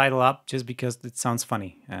made this title up just because it sounds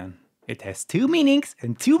funny, and it has two meanings,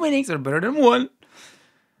 and two meanings are better than one.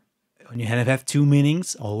 When you have two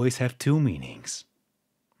meanings, always have two meanings.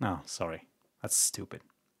 Oh, sorry. That's stupid.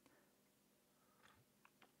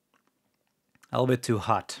 A little bit too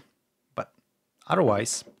hot. But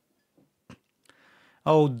otherwise...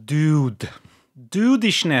 Oh, dude.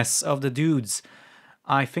 Dudishness of the dudes.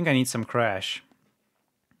 I think I need some crash.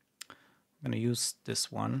 I'm gonna use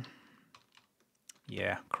this one.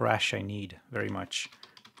 Yeah, crash I need very much.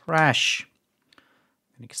 Crash.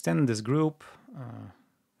 And extend this group.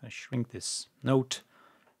 I shrink this note.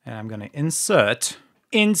 And I'm gonna insert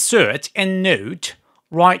a note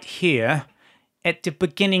right here at the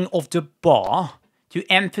beginning of the bar to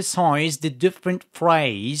emphasize the different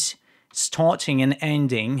phrase starting and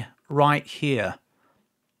ending right here.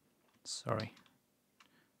 Sorry,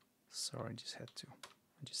 I just had to.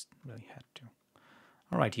 I just really had to.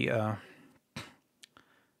 Alrighty,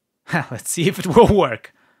 let's see if it will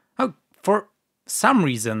work. Oh, for some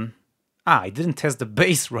reason... I didn't test the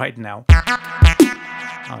bass right now.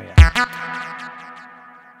 Oh, yeah.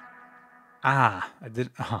 I did...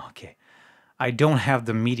 Oh, okay. I don't have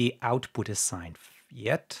the MIDI output assigned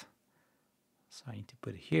yet. So I need to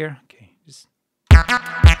put it here. Okay, just...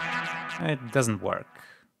 It doesn't work.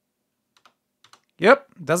 Yep,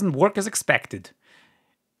 doesn't work as expected.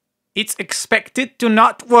 It's expected to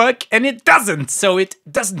not work, and it doesn't. So it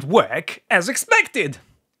doesn't work as expected.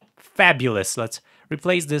 Fabulous. Let's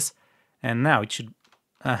replace this. And now it should...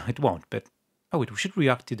 it won't, but... Oh, it should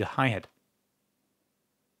react to the hi-hat.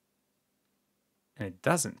 And it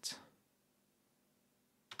doesn't.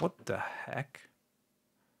 What the heck?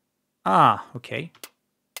 Ah, okay.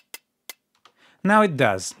 Now it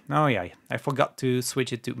does. Oh yeah, I forgot to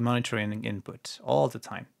switch it to monitoring input all the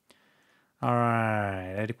time.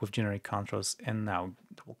 Alright, edit with generic controls, and now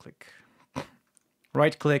double click.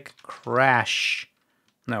 Right click, crash.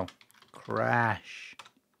 No, crash.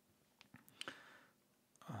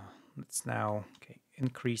 Let's now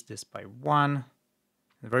increase this by 1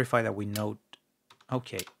 and verify that we note.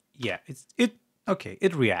 Okay, yeah,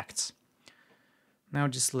 it reacts. Now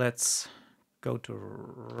just let's go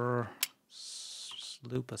to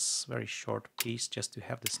loop a very short piece just to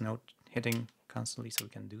have this note hitting constantly so we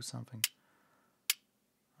can do something.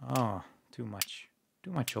 Oh, too much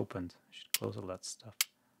opened. I should close all that stuff.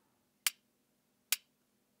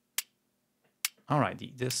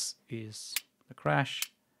 Alrighty, this is the crash.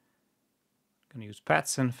 I'm gonna use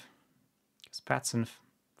PatSynth, because PatSynth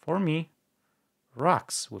for me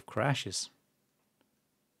rocks with crashes.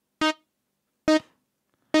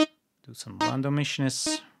 Do some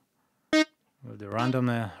randomishness with the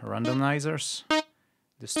randomizers,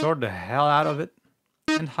 distort the hell out of it,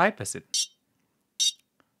 and high-pass it.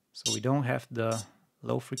 So we don't have the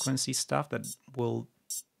low frequency stuff that will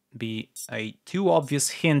be a too obvious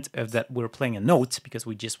hint of that we're playing a note, because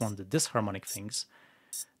we just want the disharmonic things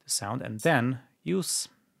to sound, and then use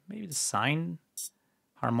maybe the sine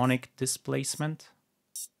harmonic displacement.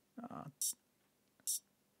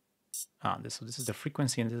 This is the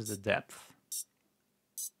frequency and this is the depth.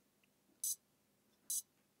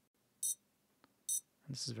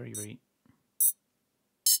 And this is very, very...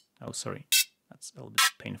 Oh, sorry. That's a little bit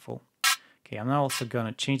painful. Okay, I'm now also going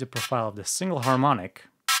to change the profile of the single harmonic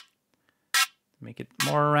to make it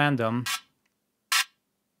more random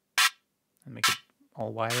and make it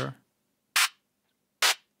all wider.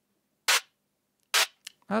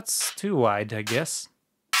 That's too wide, I guess.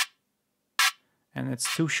 And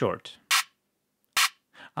it's too short.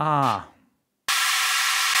 Ah.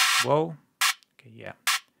 Whoa. Okay, yeah.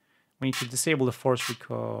 We need to disable the force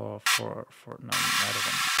recall for no, not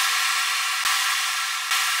even.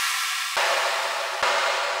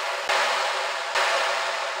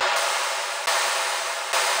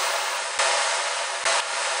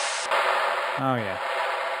 Oh yeah.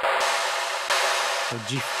 So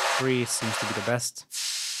G3 seems to be the best.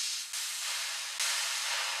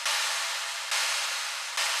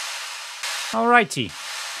 Alrighty.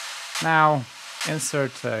 Now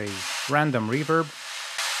insert a random reverb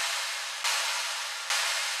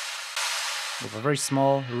with a very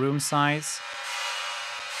small room size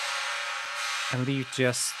and leave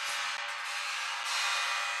just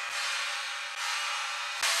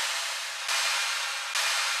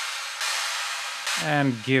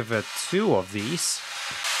and give it 2 of these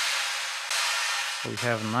so we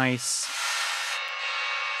have nice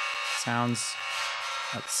sounds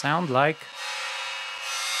that sound like...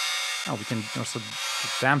 Oh, we can also do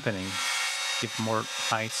dampening give more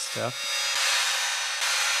high stuff.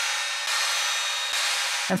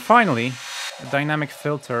 And finally, a dynamic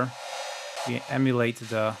filter. We emulate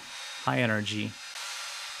the high energy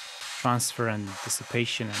transfer and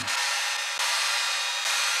dissipation. And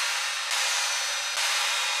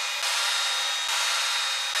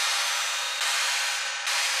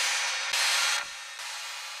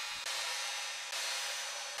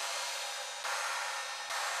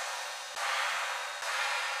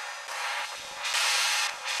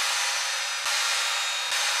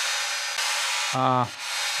yeah,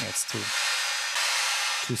 it's too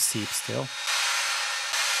steep still.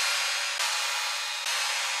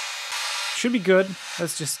 Should be good.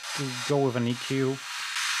 Let's just go with an EQ.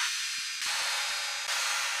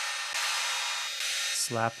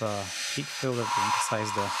 Slap a peak filter to emphasize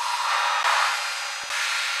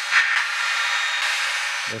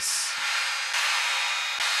this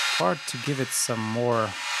part to give it some more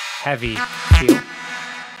heavy feel.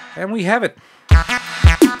 And we have it.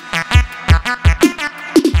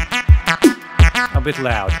 A bit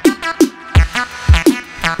loud.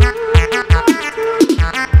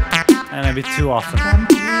 And a bit too often.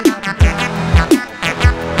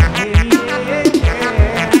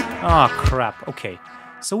 Oh crap, okay.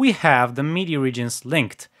 So we have the MIDI regions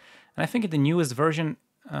linked. And I think in the newest version,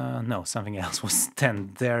 no, something else was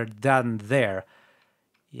done there.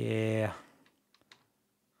 Yeah.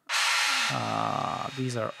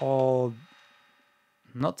 These are all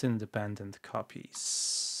not independent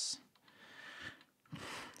copies.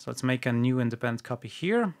 So let's make a new independent copy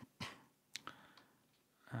here.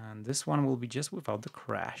 And this one will be just without the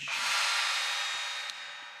crash.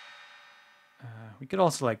 We could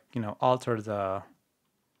also, like, you know, alter the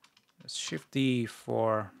Shift D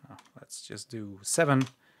for, let's just do 7.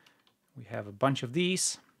 We have a bunch of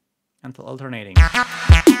these until alternating.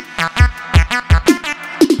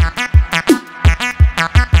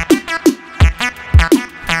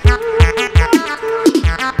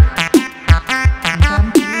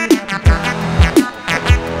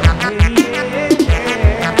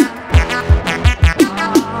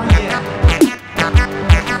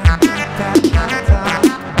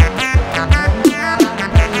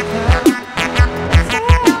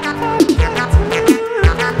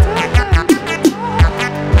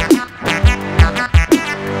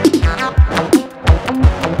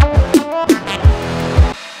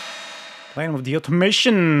 Playing with the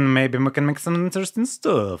automation, maybe we can make some interesting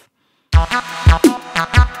stuff.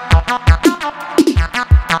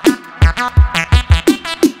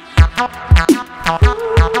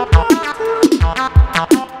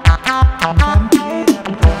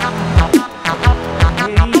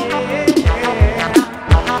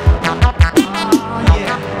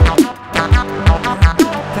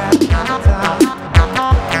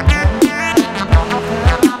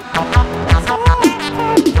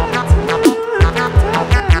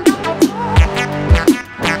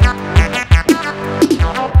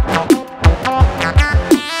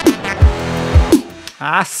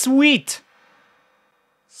 Ah, sweet!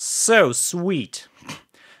 So sweet.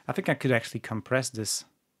 I think I could actually compress this.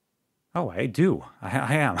 Oh, I do.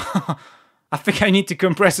 I am. I think I need to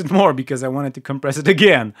compress it more because I wanted to compress it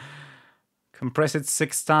again. Compress it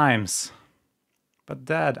 6 times. But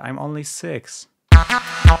Dad, I'm only 6.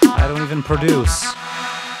 I don't even produce.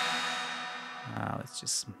 Let's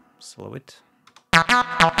just slow it.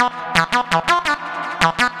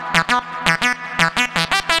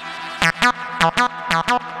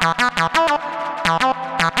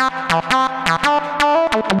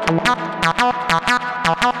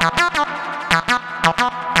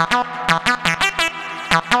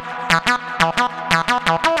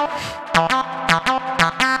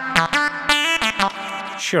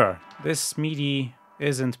 Sure, this MIDI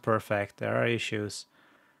isn't perfect, there are issues,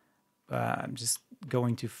 but I'm just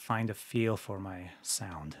going to find a feel for my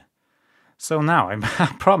sound. So now I'm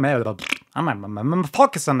focused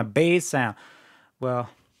on the bass sound. Well,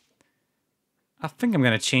 I think I'm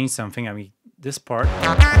gonna change something. I mean, this part.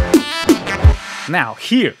 Now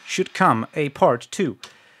here should come a part 2.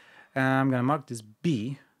 I'm gonna mark this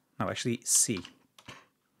B. No, actually C,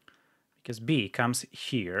 because B comes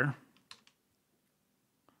here.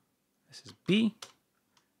 This is B,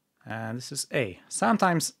 and this is A.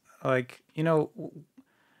 Sometimes, like, you know,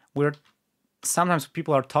 sometimes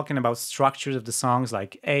people are talking about structures of the songs,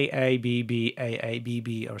 like A, B, B, A, B,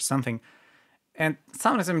 B, or something. And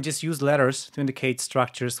sometimes I just use letters to indicate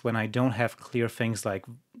structures when I don't have clear things like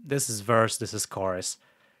this is verse, this is chorus.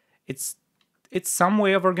 It's some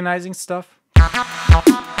way of organizing stuff. This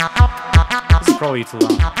is probably too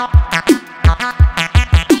long.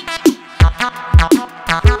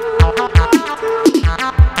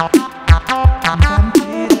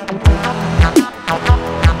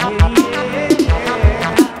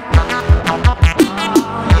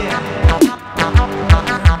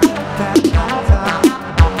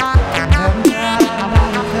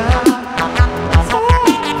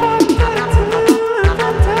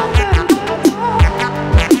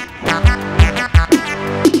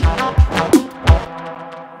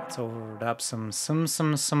 up some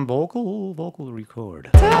vocal record.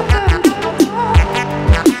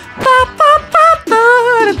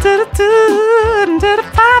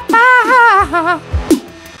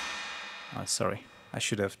 Oh, sorry, I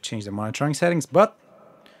should have changed the monitoring settings, but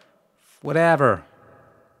whatever.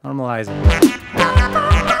 Normalize it.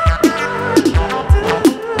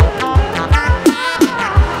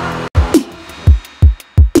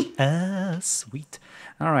 Sweet.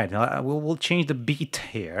 All right, we'll change the beat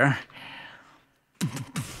here.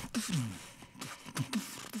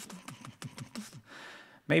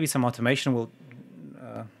 Maybe some automation will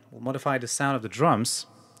modify the sound of the drums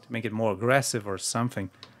to make it more aggressive or something.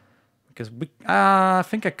 Because I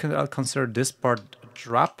think I'll consider this part a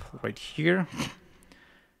drop right here.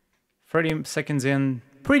 30 seconds in,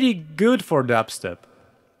 pretty good for dubstep.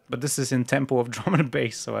 But this is in tempo of drum and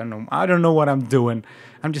bass, so I don't know what I'm doing.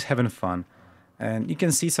 I'm just having fun. And you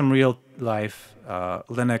can see some real life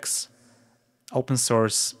Linux open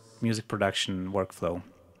source music production workflow.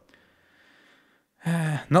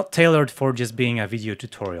 Not tailored for just being a video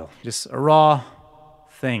tutorial. Just a raw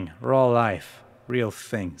thing, raw life, real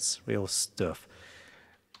things, real stuff.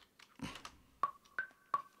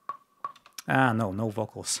 No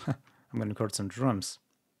vocals. I'm gonna record some drums.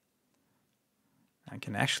 I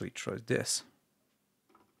can actually try this.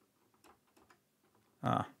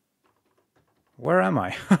 Where am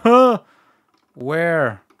I?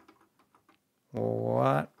 Where?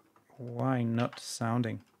 What? Why not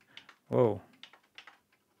sounding? Whoa.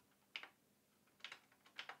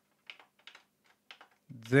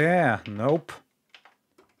 There. Nope.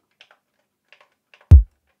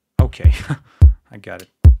 Okay. I got it.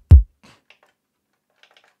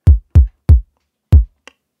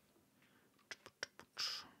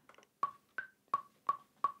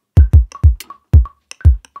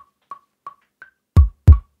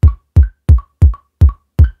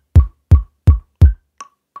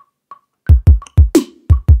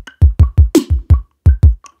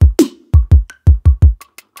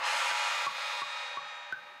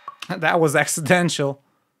 That was accidental.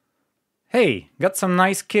 Hey, got some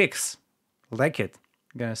nice kicks. Like it.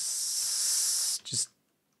 I'm gonna just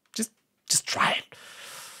try it.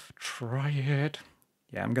 Try it.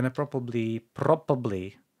 Yeah, I'm gonna probably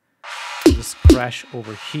just crash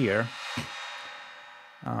over here.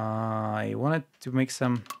 I wanted to make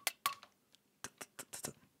some.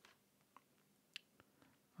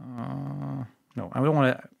 No, I don't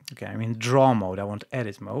want to. Okay, I'm in draw mode. I want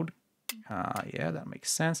edit mode. Yeah, that makes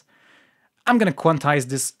sense. I'm gonna quantize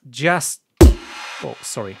this just. Oh,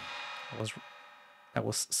 sorry. I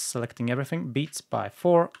was selecting everything. Beats by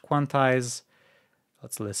 4. Quantize.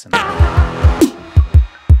 Let's listen.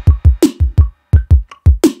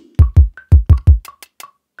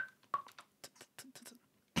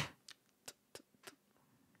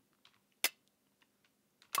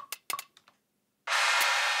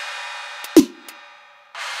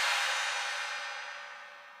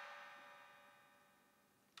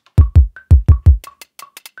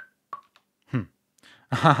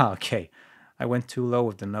 Okay, I went too low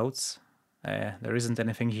with the notes. There isn't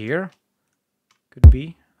anything here. Could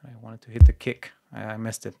be. I wanted to hit the kick. I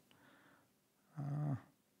missed it. I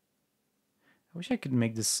wish I could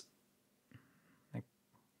make this, like,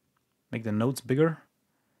 make the notes bigger.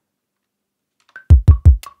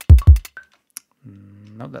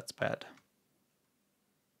 No, that's bad.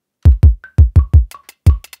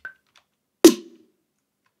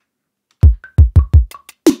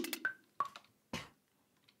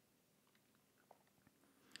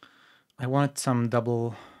 I wanted some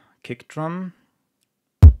double kick drum.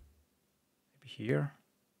 Maybe here.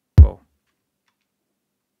 Whoa.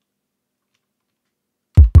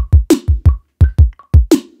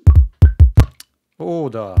 Oh,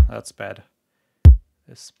 that's bad.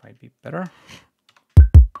 This might be better.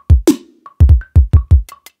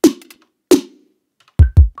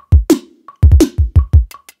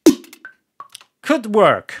 Could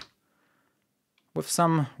work. With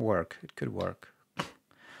some work, it could work.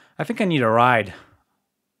 I think I need a ride.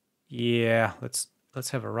 Yeah, let's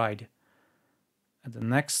have a ride. At the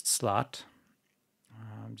next slot,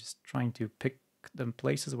 I'm just trying to pick the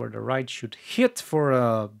places where the ride should hit for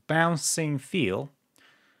a bouncing feel.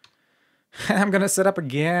 I'm gonna set up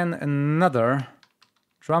again another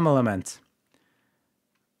drum element.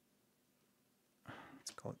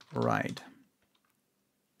 Let's call it ride.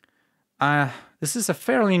 This is a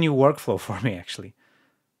fairly new workflow for me, actually.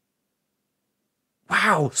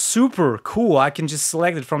 Wow, super cool. I can just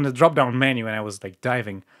select it from the drop-down menu and I was like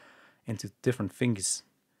diving into different things.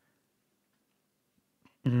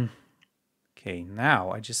 Okay,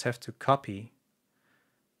 now I just have to copy,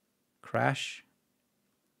 crash,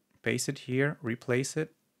 paste it here, replace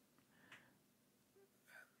it,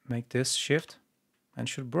 make this shift, and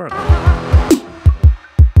should work.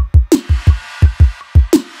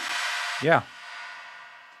 Yeah,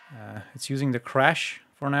 it's using the crash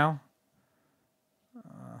for now,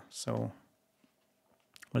 so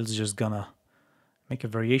we're just gonna make a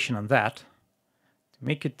variation on that to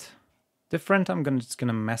make it different. I'm just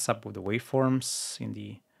gonna mess up with the waveforms in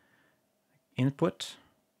the input.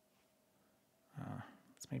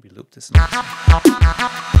 Let's maybe loop this.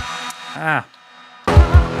 Ah.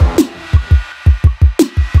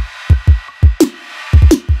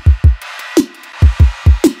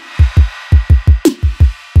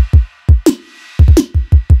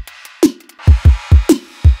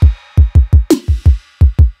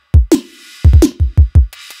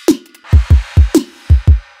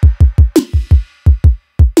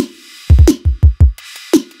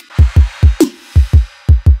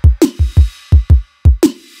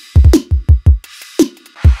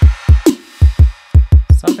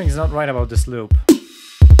 Something's not right about this loop.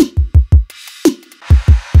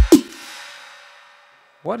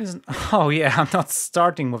 What is... Oh yeah, I'm not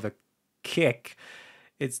starting with a kick.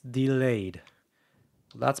 It's delayed.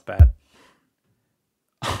 That's bad.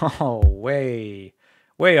 Oh, way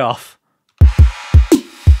off.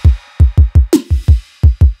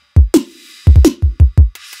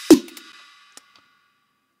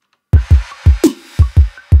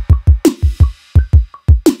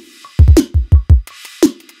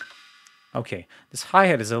 Okay, this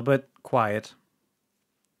hi-hat is a little bit quiet.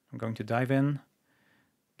 I'm going to dive in,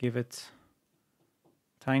 give it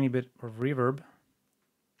a tiny bit of reverb.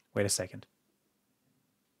 Wait a second.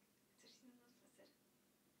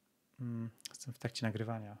 Jestem w trakcie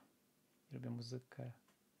nagrywania. Robię muzykę.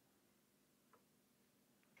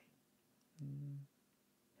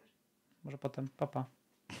 Może potem, papa.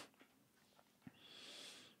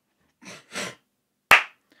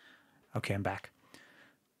 Okay, I'm back.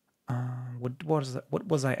 What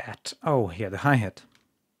was I at? Oh, yeah, the hi-hat.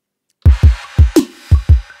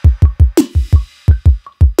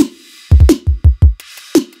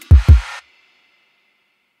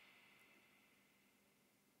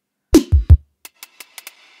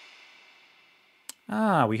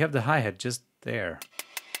 Ah, we have the hi-hat just there.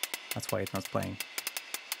 That's why it's not playing.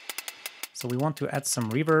 So we want to add some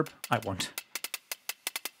reverb. I want.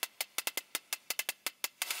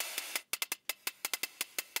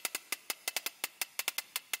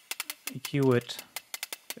 EQ it,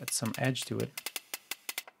 add some edge to it.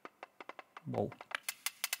 Whoa.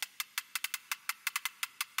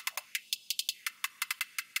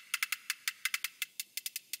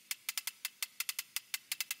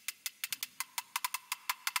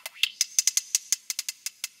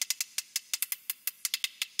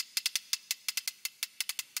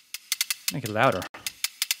 Make it louder.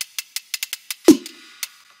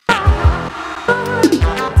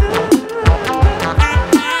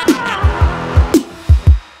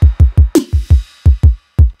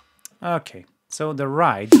 Okay, so the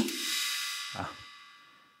ride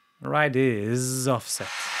is offset.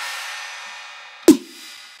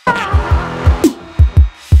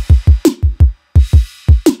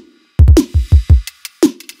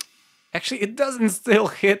 Actually, it doesn't still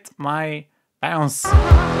hit my bounce.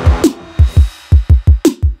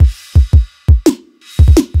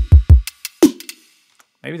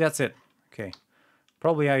 Maybe that's it. Okay,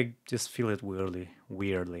 probably I just feel it weirdly.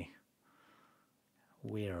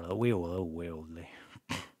 I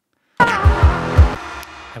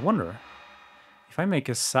wonder if I make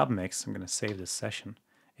a submix. I'm gonna save this session.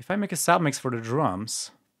 If I make a submix for the drums,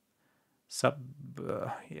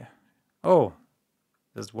 yeah. Oh,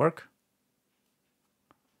 does it work?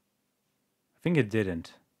 I think it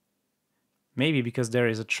didn't. Maybe because there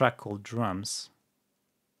is a track called drums.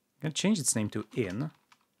 I'm gonna change its name to in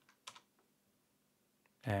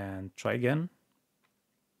and try again.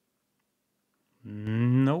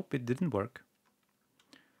 Nope, it didn't work.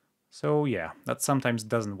 So yeah, that sometimes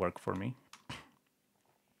doesn't work for me.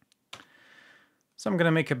 So I'm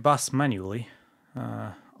gonna make a bus manually.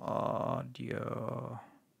 Audio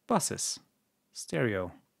buses,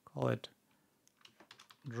 stereo, call it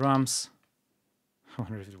drums. I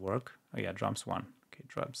wonder if it work. Oh yeah, drums 1. Okay,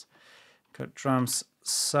 drums. Cut drums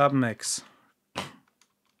submix.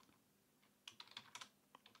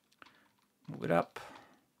 Move it up.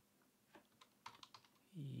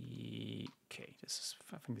 Okay,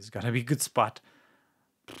 I think this is gonna be a good spot.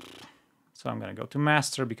 So I'm gonna go to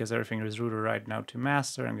master because everything is routed right now to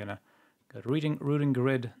master. I'm gonna go routing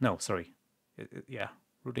grid. No, sorry. Yeah,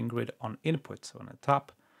 routing grid on input. So on the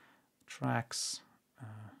top, tracks,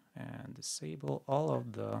 and disable all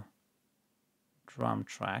of the drum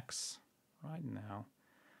tracks right now,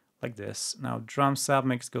 like this. Now drum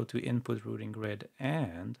submix, go to input routing grid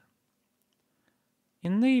and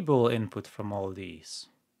enable input from all these.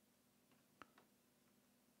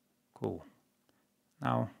 Cool.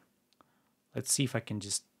 Now let's see if I can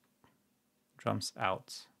just drums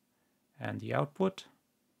out and the output.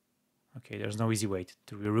 Okay, there's no easy way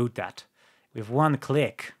to reroute that with one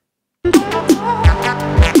click. I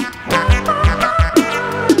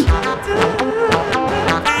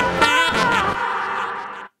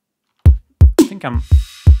think I'm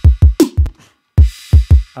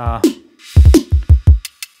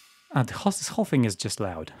this whole thing is just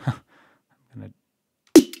loud.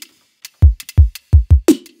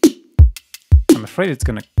 I'm afraid it's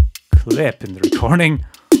gonna clip in the recording.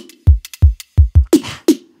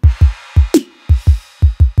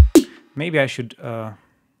 Maybe I should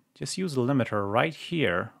just use the limiter right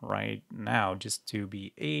here, right now, just to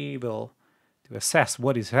be able to assess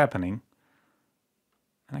what is happening.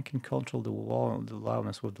 And I can control the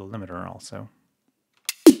loudness with the limiter also.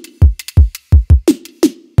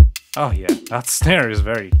 Oh yeah, that snare is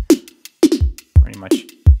very much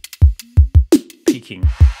peaking.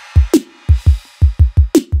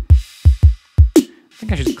 I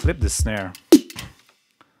think I should clip the snare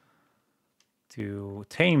to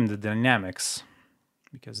tame the dynamics,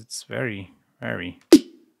 because it's very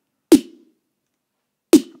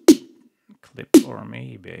clip, or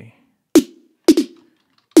maybe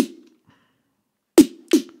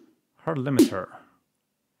hard limiter.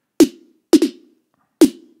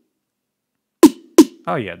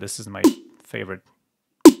 Oh yeah, this is my favorite,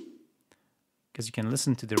 because you can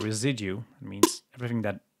listen to the residue. It means everything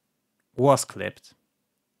that was clipped.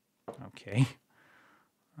 Okay.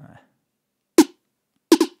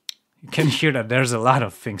 You can hear that there's a lot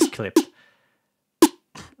of things clipped.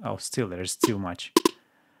 Oh, still there's too much.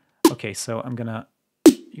 Okay, so I'm gonna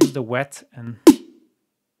use the wet and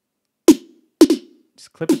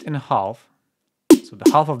just clip it in half. So the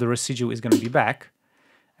half of the residue is gonna be back.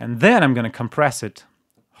 And then I'm gonna compress it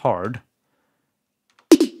hard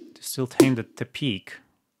to still tame the peak.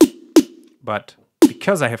 But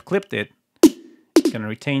because I have clipped it, it's gonna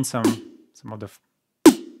retain some of the...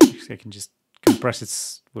 Actually, I can just compress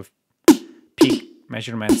it with peak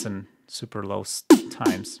measurements and super low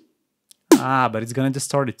times. But it's gonna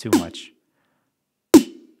distort it too much.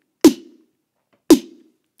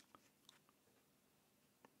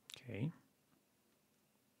 Okay.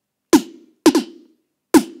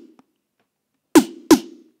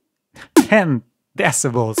 10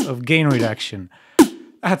 decibels of gain reduction.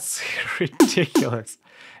 That's ridiculous.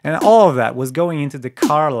 And all of that was going into the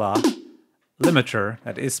Carla limiter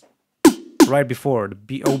that is right before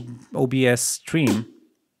the OBS stream.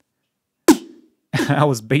 I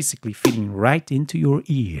was basically feeding right into your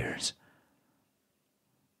ears.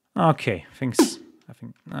 Okay, I think.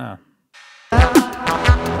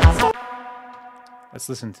 Let's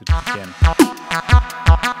listen to it again.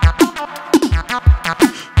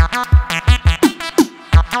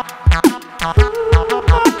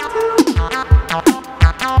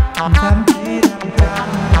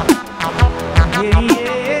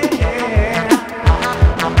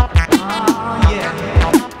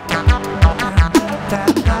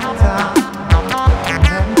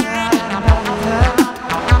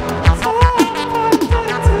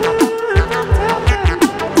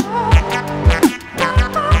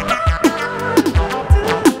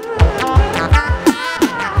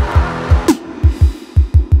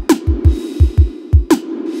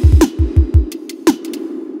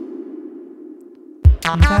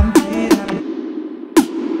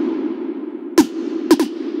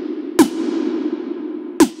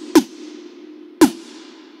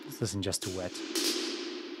 This isn't just too wet.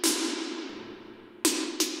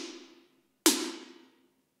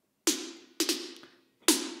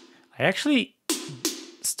 I actually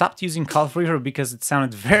stopped using Calf Reverb because it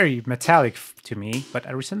sounded very metallic to me, but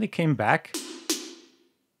I recently came back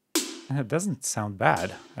and it doesn't sound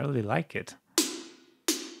bad. I really like it.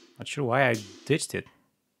 Not sure why I ditched it.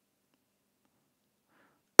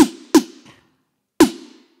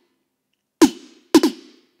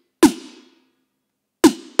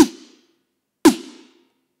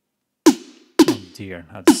 Dear,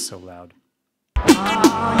 that's so loud. Oh,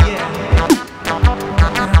 yeah.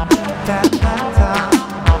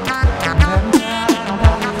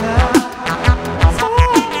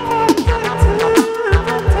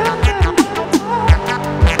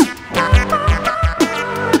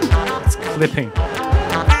 It's clipping.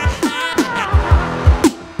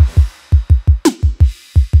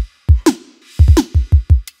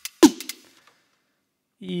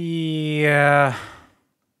 Yeah.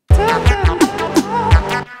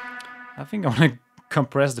 I think I want to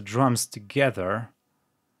compress the drums together.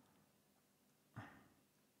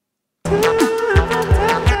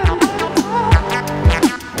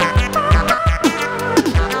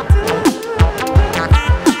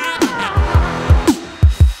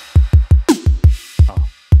 Oh,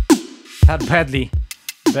 that badly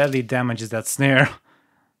damages that snare.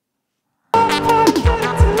 And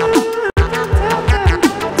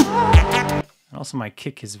also my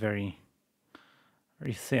kick is very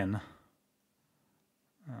thin.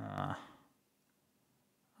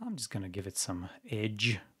 I'm just gonna give it some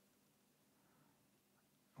edge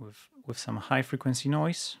with some high frequency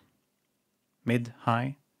noise, mid,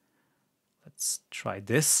 high. Let's try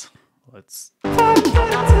this. Let's need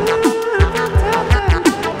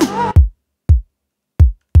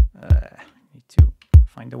to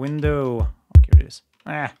find the window. Oh, here it is.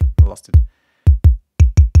 I lost it.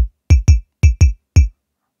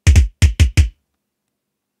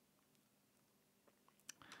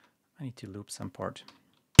 I need to loop some part.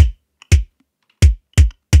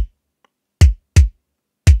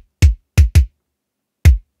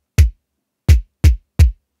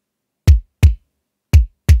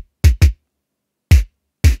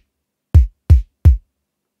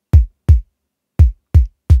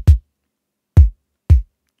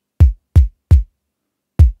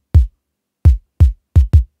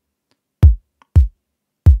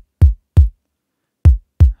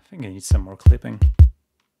 I think I need some more clipping.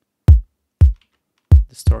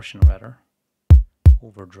 Distortion rather.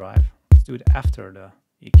 Overdrive. Let's do it after the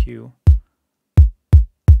EQ.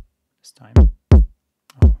 This time.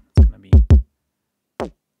 Oh, it's gonna be.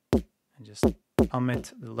 And just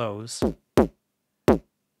omit the lows.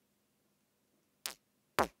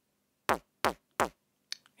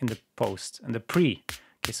 In the post and the pre.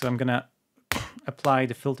 Okay, so I'm gonna apply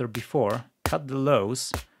the filter before, cut the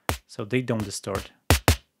lows so they don't distort.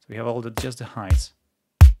 So we have all just the highs.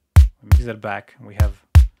 We mix that back and we have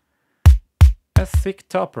a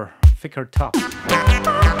thicker top. I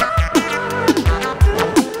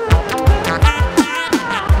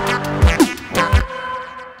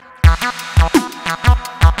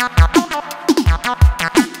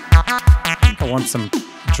think I want some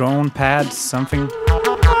drone pads, something.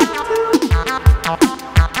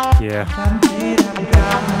 Yeah.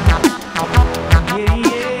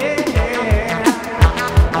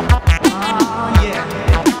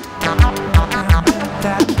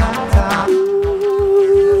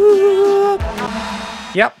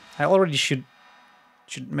 Yep, I already should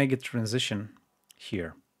make a transition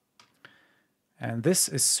here. And this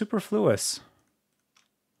is superfluous.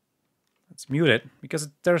 Let's mute it because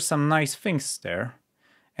there's some nice things there.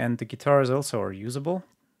 And the guitars also are usable.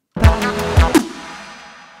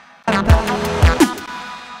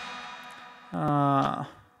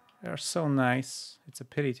 They're so nice. It's a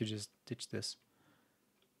pity to just ditch this.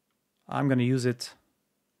 I'm gonna use it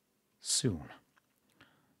soon.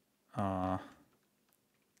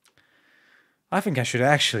 I think I should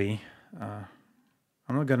actually, I'm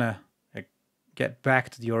not gonna get back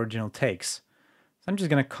to the original takes. So I'm just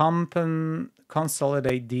gonna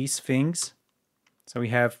consolidate these things. So we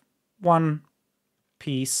have one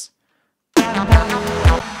piece.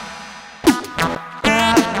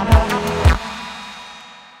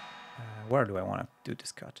 Where do I want to do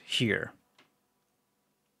this cut? Here.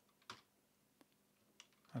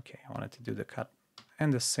 Okay, I wanted to do the cut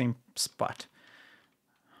in the same spot.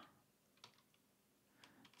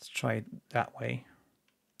 Let's try it that way.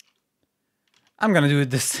 I'm gonna do it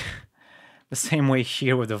the same way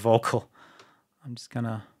here with the vocal. I'm just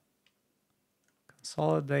gonna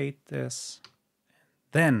consolidate this.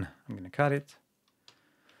 Then I'm gonna cut it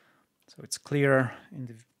so it's clearer in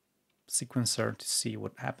the sequencer to see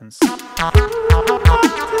what happens. Okay,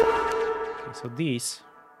 so these,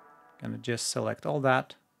 I'm gonna just select all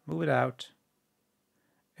that, move it out,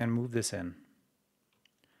 and move this in,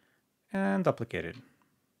 and duplicate it.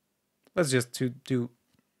 Let's just do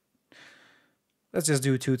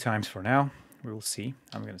 2 times for now. We will see.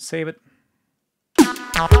 I'm gonna save it.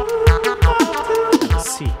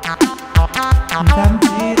 Let's see.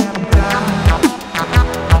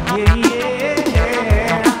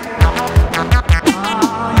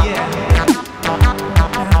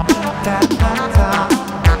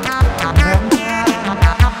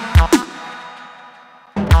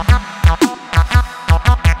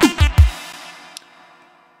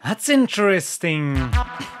 That's interesting.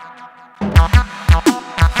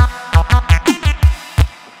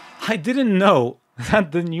 I didn't know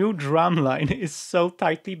that the new drum line is so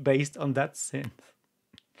tightly based on that synth.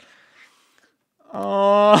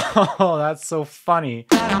 Oh, that's so funny.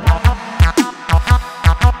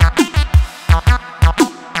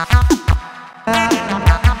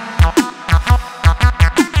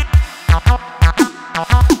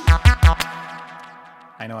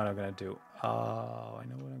 do? Oh, I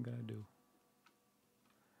know what I'm gonna do.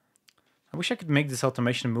 I wish I could make this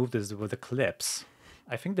automation move this with the clips.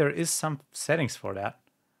 I think there is some settings for that.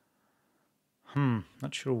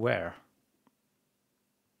 Not sure where.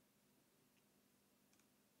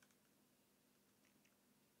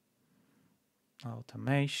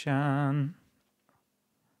 Automation.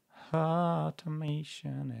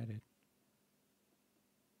 Automation edit.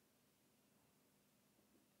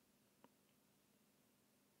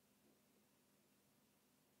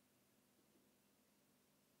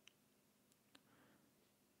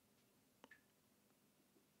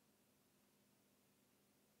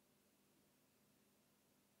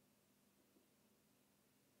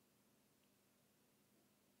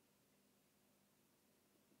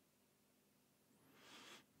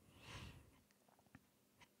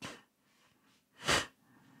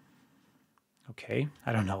 Okay,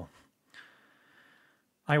 I don't know.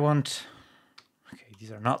 I want... Okay,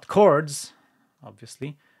 these are not chords,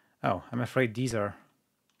 obviously. Oh, I'm afraid these are...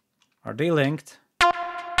 Are they linked?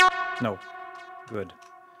 No. Good.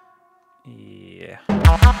 Yeah.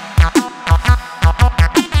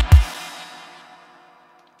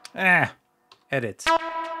 Edit.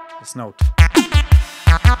 This note.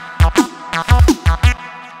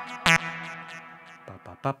 Pa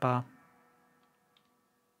pa pa pa.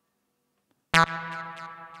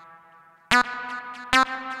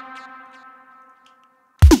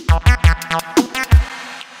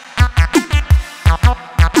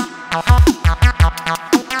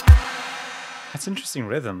 That's interesting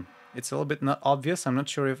rhythm. It's a little bit not obvious. I'm not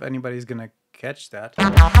sure if anybody's gonna catch that.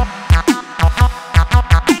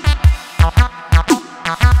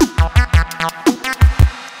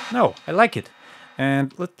 No, I like it.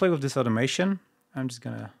 And let's play with this automation. I'm just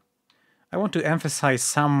gonna... I want to emphasize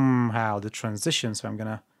somehow the transition, so I'm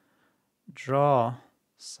gonna draw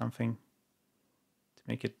something to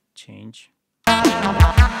make it change.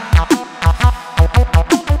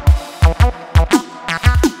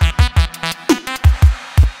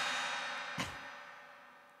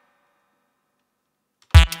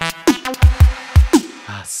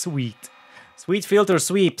 Ah, sweet. Sweet filter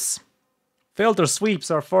sweeps. Filter sweeps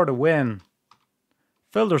are for the win.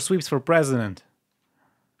 Filter sweeps for president.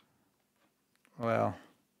 Well,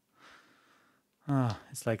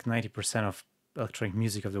 it's like 90% of electronic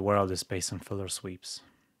music of the world is based on filter sweeps.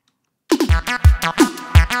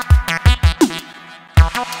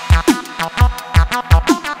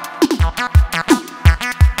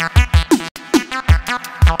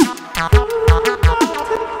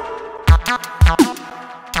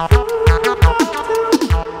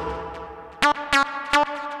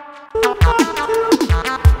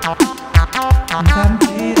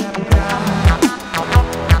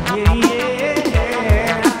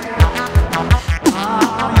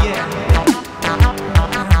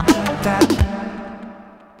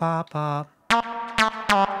 Pop.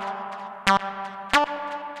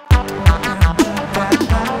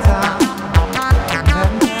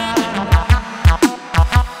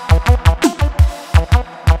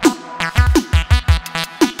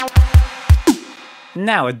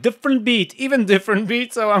 Now a different beat, even different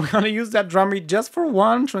beat, so I'm gonna use that drum beat just for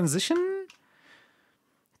one transition.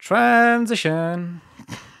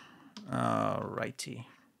 Alrighty.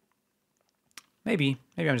 Maybe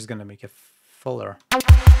I'm just gonna make it fuller.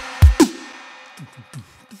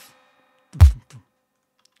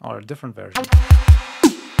 Or a different version.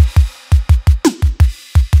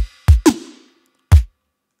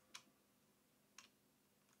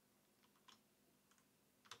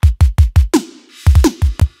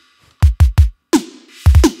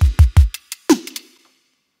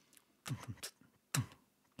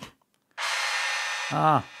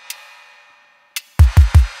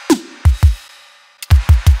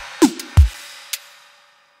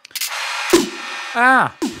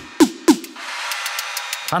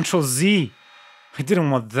 Control Z. I didn't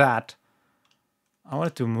want that. I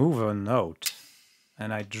wanted to move a note.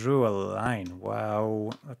 And I drew a line.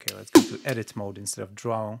 Wow. Okay, let's go to edit mode instead of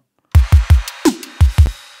draw.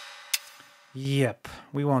 Yep.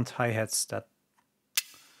 We want hi-hats that...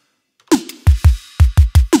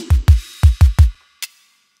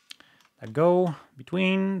 that go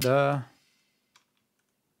between the...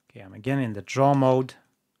 Okay, I'm again in the draw mode,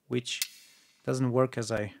 which doesn't work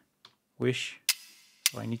as I wish.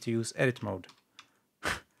 So I need to use edit mode.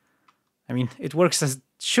 I mean, it works as it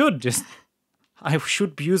should, just I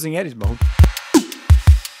should be using edit mode.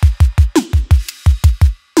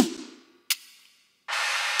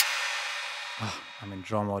 Oh, I'm in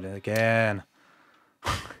draw mode again.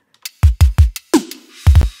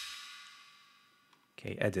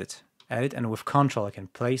 Okay, edit. Edit, and with control I can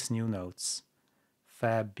place new notes.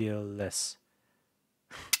 Fabulous.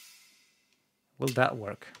 Will that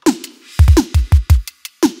work?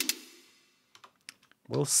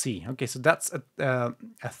 We'll see. Okay, so that's a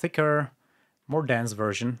thicker, more dense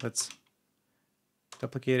version. Let's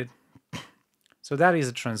duplicate it. So that is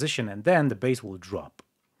a transition, and then the bass will drop.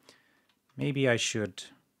 Maybe I should...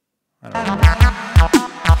 I don't know.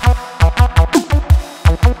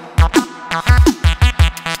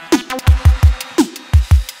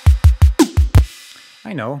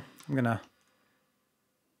 I know. I'm gonna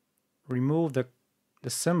remove the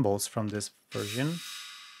cymbals from this version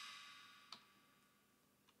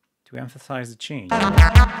to emphasize the change.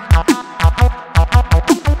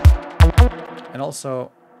 And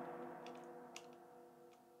also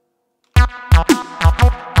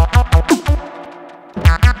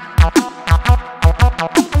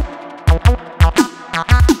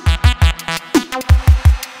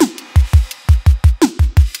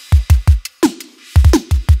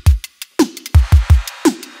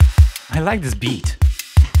I like this beat.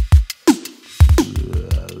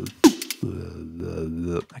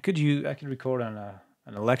 I could record on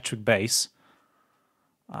an electric bass.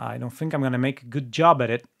 I don't think I'm gonna make a good job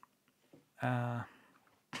at it. I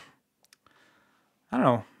don't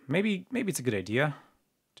know. Maybe it's a good idea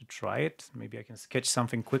to try it. Maybe I can sketch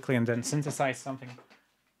something quickly and then synthesize something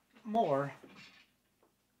more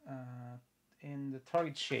in the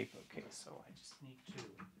target shape. Okay, so I just need to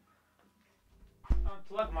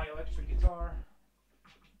unplug my electric guitar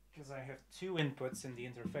because I have two inputs in the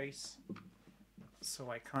interface,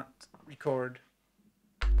 so I can't record.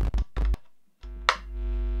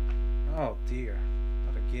 Oh dear,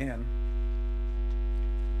 not again.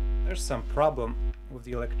 There's some problem with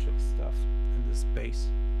the electric stuff in this bass.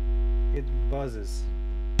 It buzzes.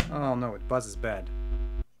 Oh no, it buzzes bad.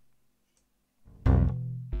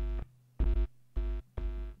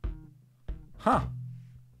 Huh.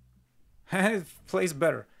 It plays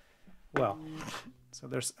better. Well, so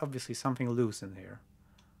there's obviously something loose in here.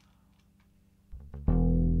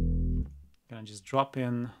 Gonna just drop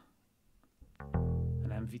in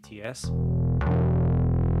an MVTS.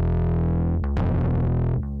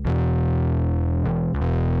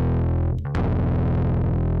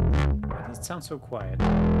 It sounds so quiet.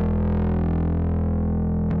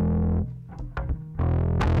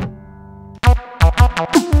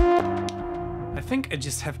 I think I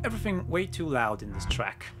just have everything way too loud in this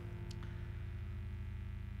track.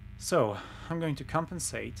 So I'm going to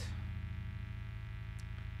compensate.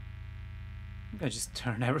 I'm gonna just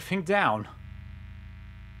turn everything down.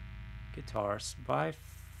 Guitars by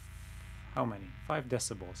how many? 5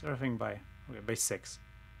 decibels. Everything by 6.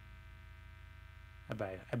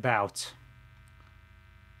 About.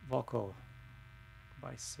 Vocal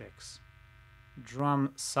by 6.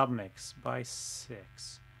 Drum submix by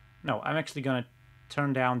 6. No, I'm actually gonna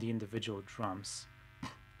turn down the individual drums.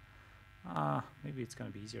 Maybe it's gonna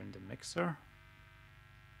be easier in the mixer.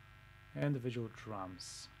 Individual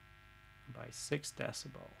drums by 6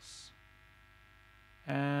 decibels.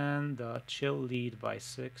 And the chill lead by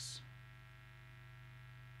 6.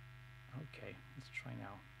 Okay, let's try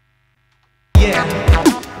now. Yeah.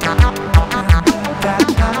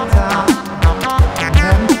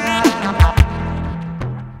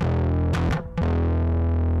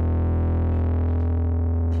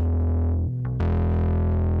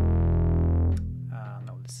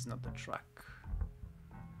 No, this is not the track.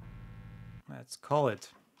 Let's call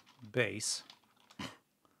it bass.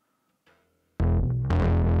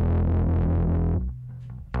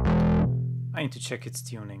 I need to check its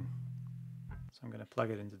tuning. So I'm gonna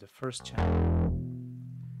plug it into the first channel.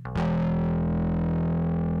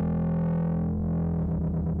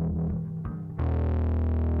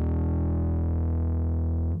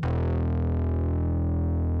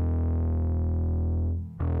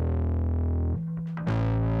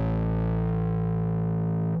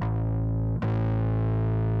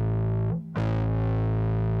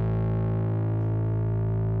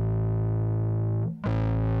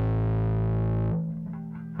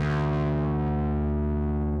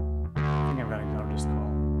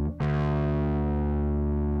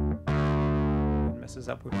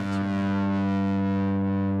 Up with my tune.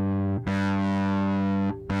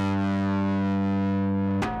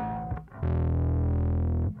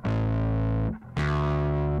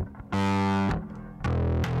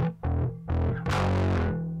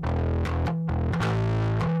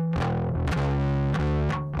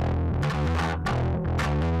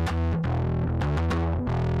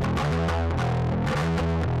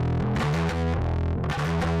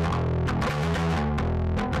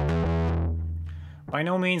 By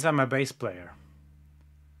no means I'm a bass player.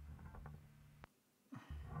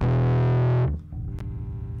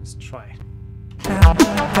 Let's try it.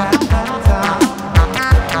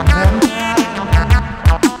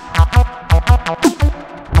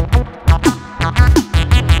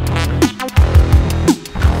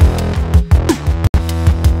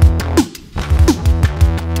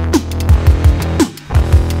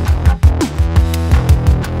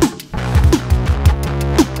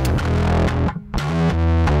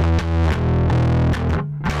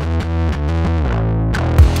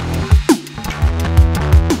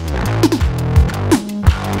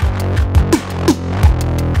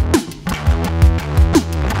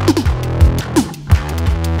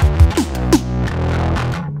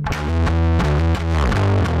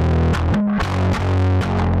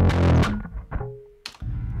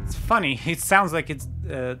 Funny, it sounds like it's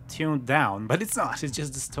tuned down, but it's not, it's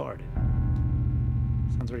just distorted.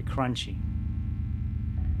 Sounds very crunchy.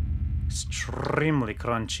 Extremely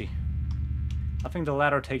crunchy. I think the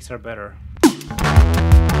latter takes are better.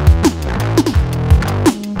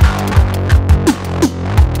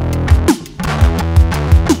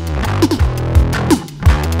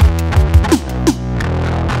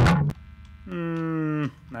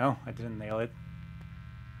 No, I didn't nail it.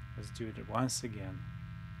 Let's do it once again.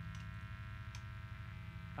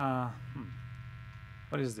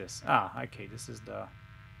 What is this? Ah, okay, this is the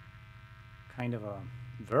kind of a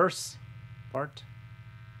verse part.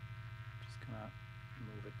 Just gonna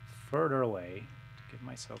move it further away to give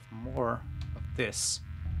myself more of this.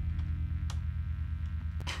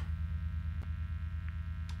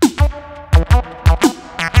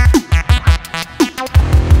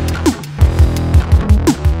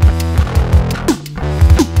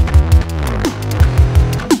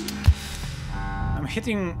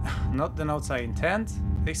 Hitting not the notes I intend.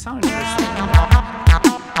 They sound interesting.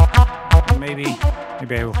 Maybe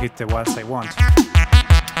I will hit the ones I want.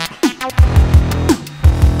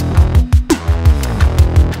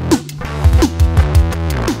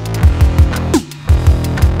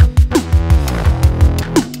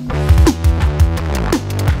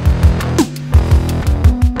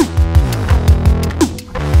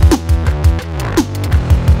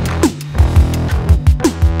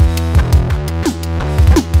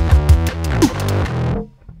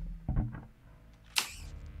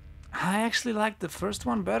 I actually like the first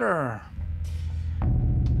one better,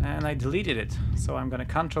 and I deleted it, so I'm gonna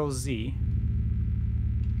Control Z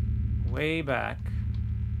way back.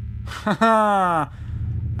 I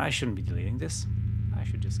shouldn't be deleting this. I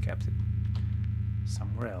should just kept it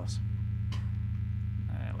somewhere else.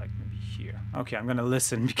 Like maybe here. Okay, I'm gonna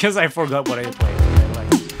listen because I forgot what I played. I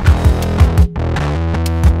like it.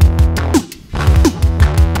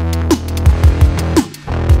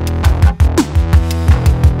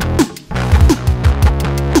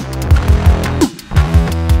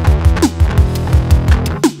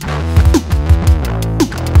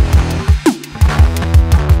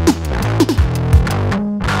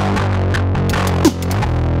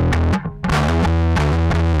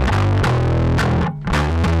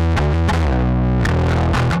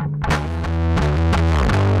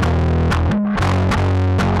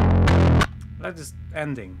 This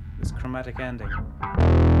ending, this chromatic ending.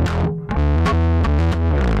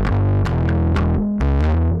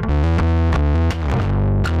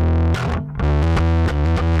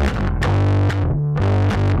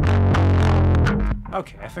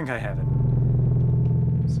 Okay, I think I have it.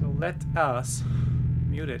 So let us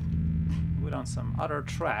mute it, put on some other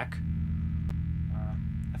track.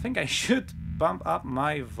 I think I should bump up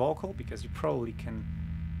my vocal because you probably can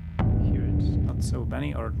hear it not so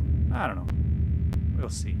many, or I don't know. We'll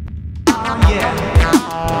see.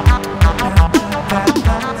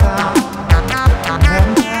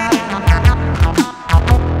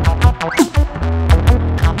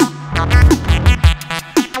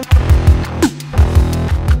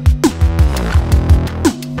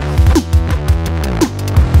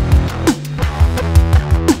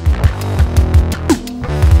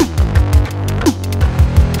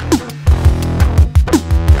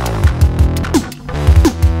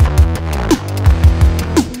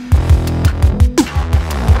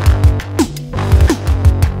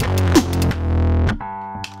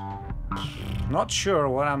 Not sure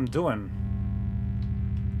what I'm doing.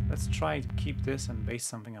 Let's try to keep this and base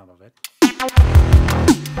something out of it.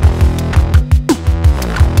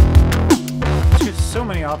 There's so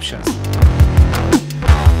many options.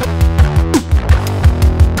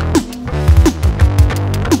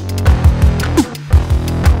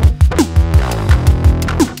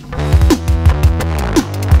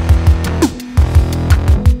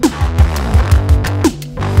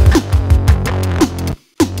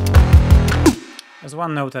 There's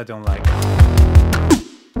one note I don't like.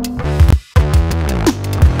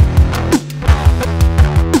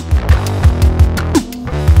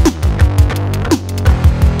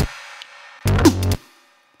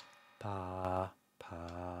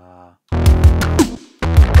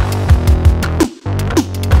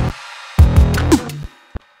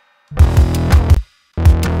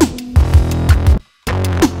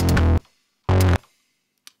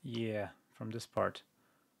 from this part.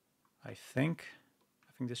 I think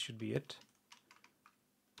this should be it.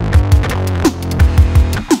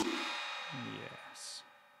 Yes.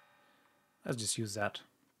 Let's just use that.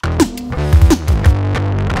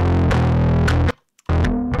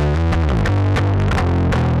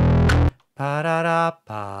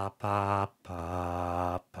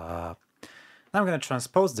 Pa-da-da-pa-pa-pa-pa. Now I'm going to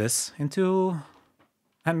transpose this into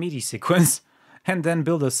a MIDI sequence and then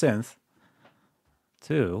build a synth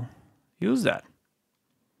to use that.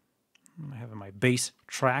 I have my bass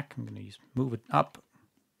track. I'm going to move it up.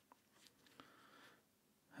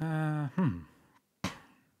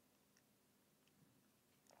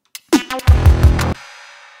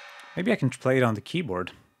 Maybe I can play it on the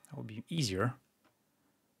keyboard. That would be easier.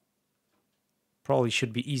 Probably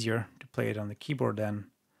should be easier to play it on the keyboard then.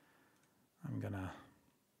 I'm gonna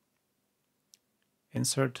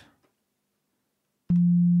insert.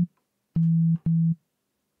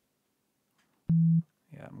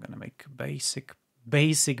 Yeah, I'm gonna make a basic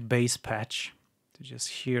bass patch to just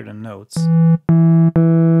hear the notes.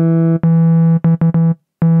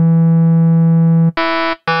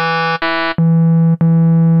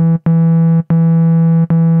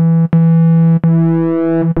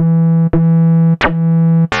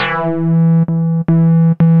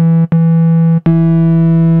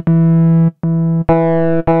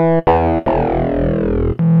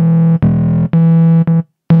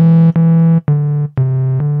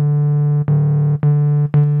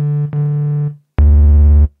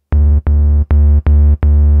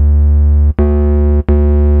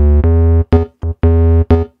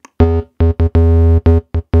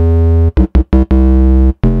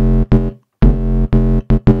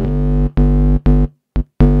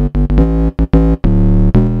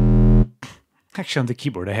 Actually, on the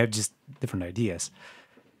keyboard, I have just different ideas.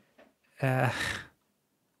 Yeah.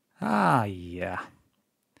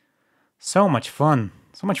 So much fun.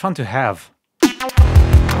 So much fun to have.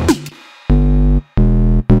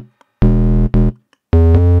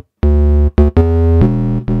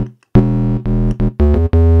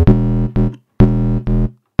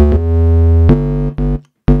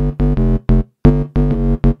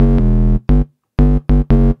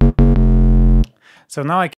 So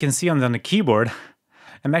now I can see on the keyboard,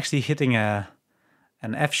 I'm actually hitting an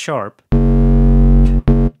F sharp.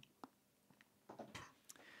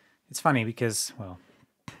 It's funny because, well,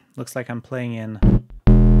 looks like I'm playing in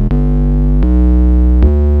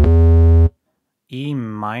E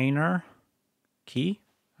minor key.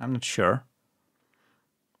 I'm not sure.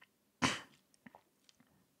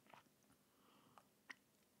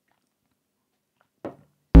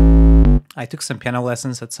 I took some piano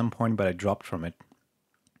lessons at some point, but I dropped from it.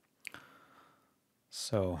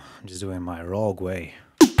 So I'm just doing my rogue way.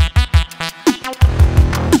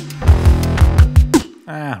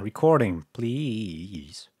 Recording,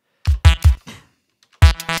 please.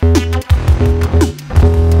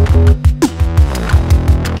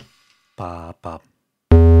 Pop, pop.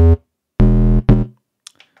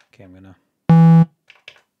 Okay, I'm gonna.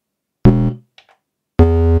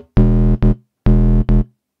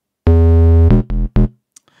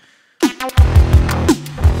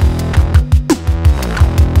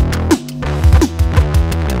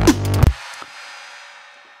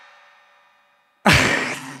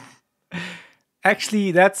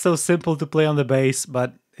 Actually, that's so simple to play on the bass,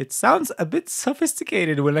 but it sounds a bit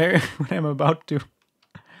sophisticated when I'm about to.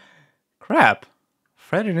 Crap.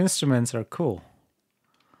 Fretted instruments are cool.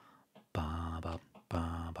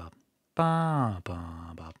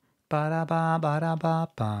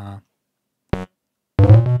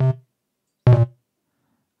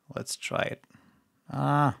 Let's try it.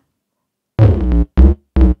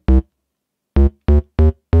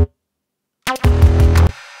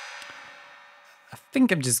 I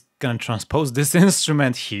think I'm just gonna transpose this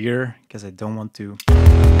instrument here because I don't want to.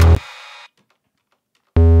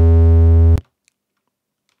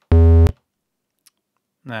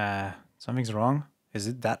 Nah, something's wrong. Is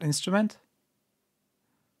it that instrument?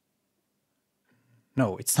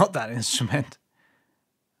 No, it's not that instrument.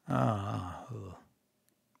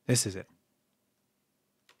 This is it.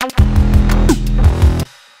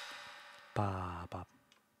 Ba ba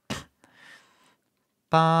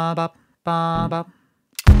ba ba ba ba.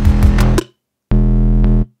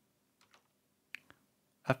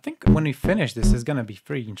 I think when we finish this, is gonna be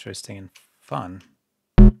pretty interesting and fun.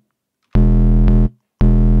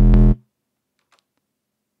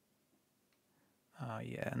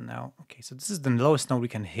 Yeah, now, okay, so this is the lowest note we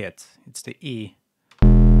can hit. It's the E.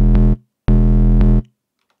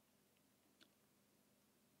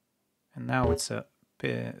 And now it's a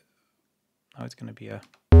bit, now it's gonna be a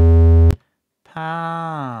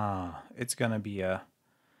Ah, it's gonna be a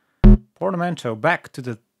portamento back to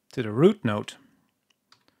the root note.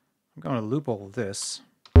 I'm gonna loop all of this.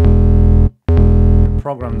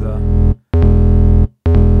 Program the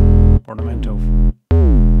portamento.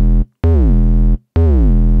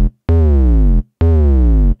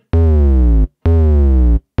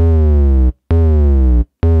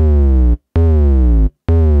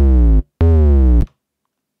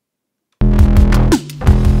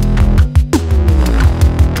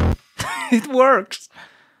 It works!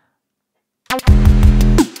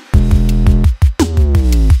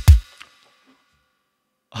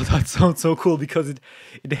 Oh, that sounds so cool because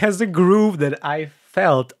it has the groove that I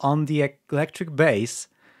felt on the electric bass,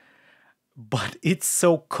 but it's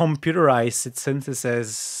so computerized. It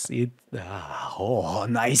synthesizes it. Oh,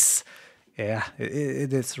 nice! Yeah,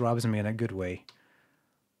 it just rubs me in a good way.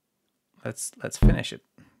 Let's finish it.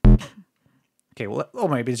 Okay, well, or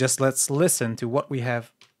maybe just let's listen to what we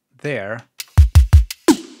have there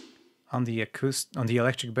on the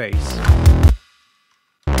electric bass.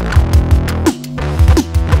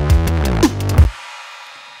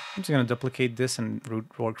 I'm just gonna duplicate this and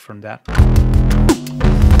root work from that.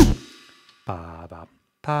 Pa ba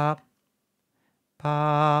pa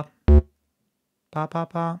pa pa pa pa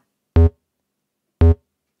pa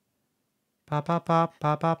pa pa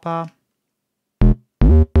pa pa pa.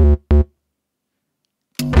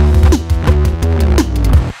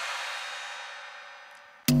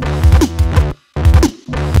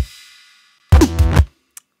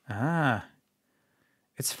 Ah,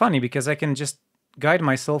 it's funny because I can just guide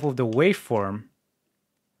myself with the waveform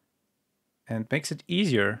and it makes it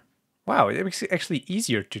easier. Wow, it makes it actually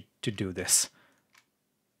easier to do this.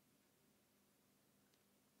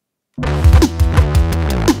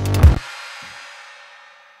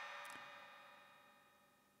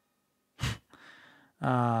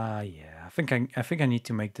 Yeah, I think I need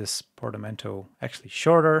to make this portamento actually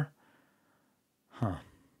shorter. Huh.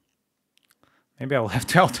 Maybe I will have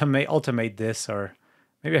to automate this, or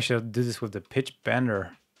maybe I should do this with the pitch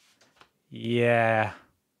bender. Yeah,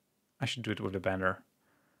 I should do it with the bender.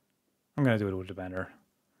 I'm gonna do it with the bender.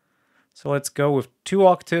 So let's go with 2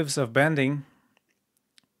 octaves of bending.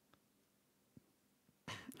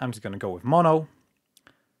 I'm just gonna go with mono.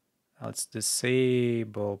 Let's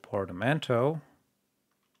disable portamento.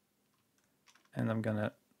 And I'm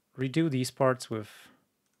gonna redo these parts with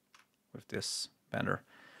this bender.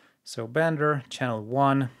 So bender, channel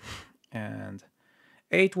 1, and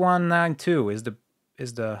 8192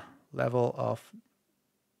 is the level of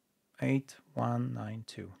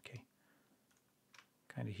 8192. Okay,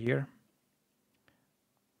 kind of here.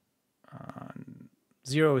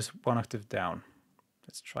 0 is 1 octave down.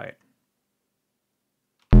 Let's try it.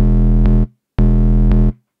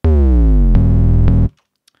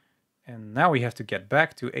 And now we have to get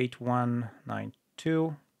back to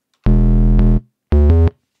 8192.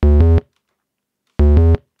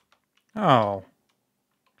 Oh.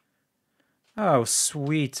 Oh,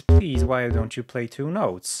 sweet. Please, why don't you play 2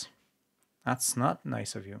 notes? That's not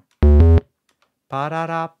nice of you.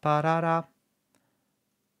 Pa-da-da, pa-da-da.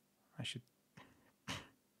 I should...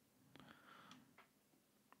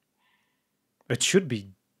 It should be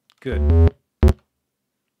good. I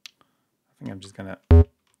think I'm just gonna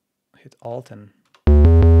hit Alt and...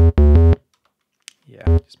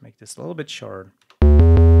 Yeah, just make this a little bit short.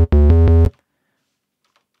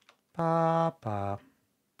 Pa, pa,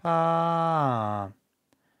 pa.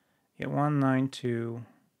 Get 192,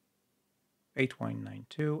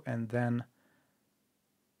 8192, and then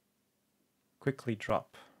quickly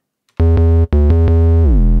drop.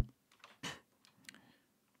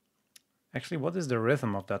 Actually, what is the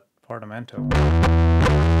rhythm of that portamento?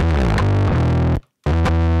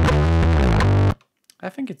 I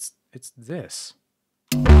think it's this.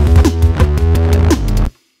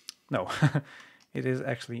 No, it is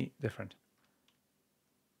actually different.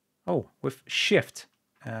 Oh, with shift.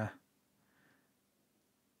 Yeah,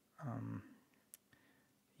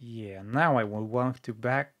 now I will want to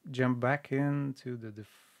jump back into the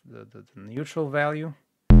neutral value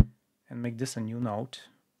and make this a new note.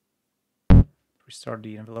 Restart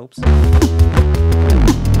the envelopes. I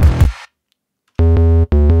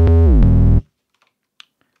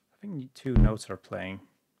think 2 notes are playing.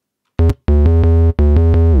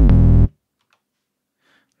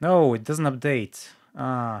 No, it doesn't update.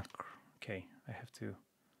 Ah, okay. I have to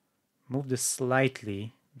move this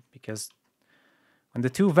slightly because when the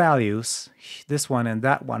 2 values, this one and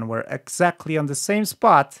that one, were exactly on the same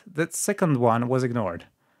spot, that second one was ignored.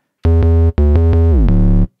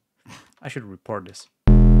 I should report this.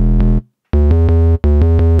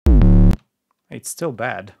 It's still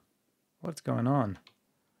bad. What's going on?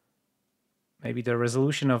 Maybe the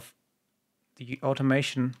resolution of the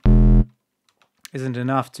automation isn't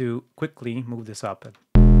enough to quickly move this up.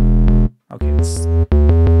 Okay,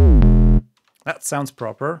 that sounds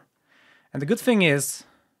proper. And the good thing is,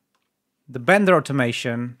 the bender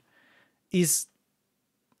automation is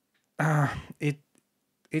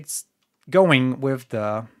it's going with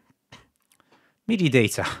the MIDI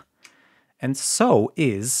data, and so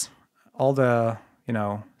is all the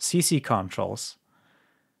CC controls.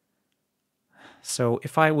 So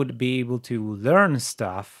if I would be able to learn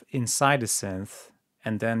stuff inside the synth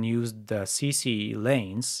and then use the CC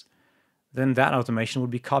lanes, then that automation would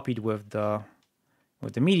be copied with the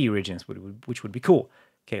MIDI regions, which would be cool.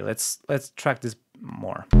 Okay, let's track this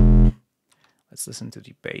more. Let's listen to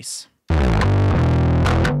the bass.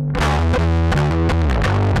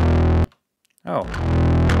 Oh.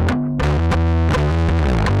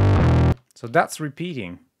 So that's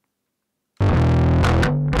repeating.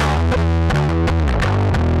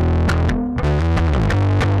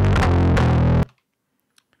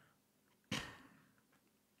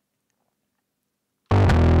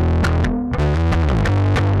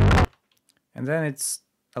 And then it's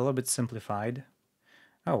a little bit simplified.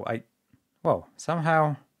 Oh, whoa,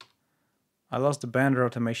 somehow I lost the bender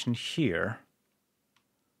automation here.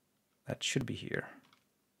 That should be here.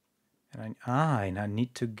 And I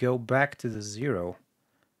need to go back to the 0.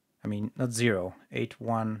 I mean, not 0,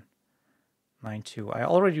 8192. I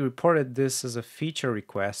already reported this as a feature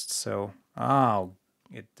request, so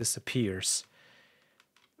it disappears.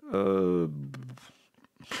 Well,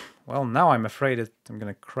 now I'm afraid that I'm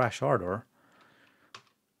gonna crash Ardour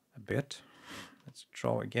a bit. Let's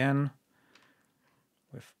draw again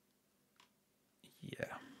with,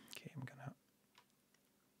 yeah, okay, I'm gonna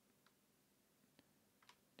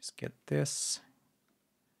just get this,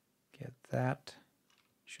 get that,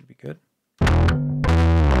 should be good.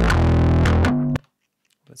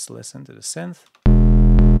 Let's listen to the synth.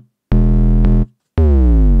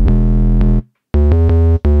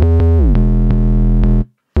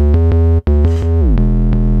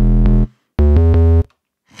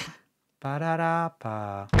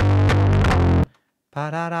 Pa-da-da-pa.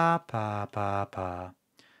 Pa-da-da-pa-pa-pa.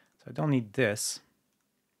 So I don't need this.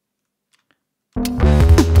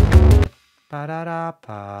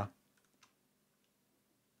 Pa-da-da-pa.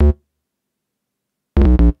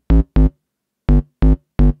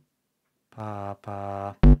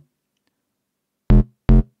 Pa-pa.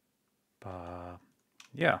 Pa.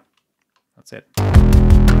 Yeah, that's it.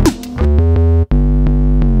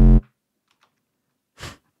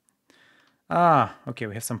 Okay,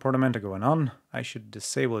 we have some portamento going on. I should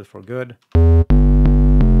disable it for good.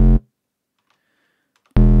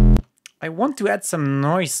 I want to add some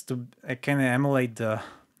noise to kind of emulate the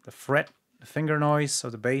fret, the finger noise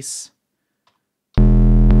of the bass.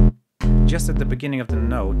 Just at the beginning of the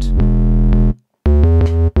note.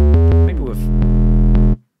 Maybe with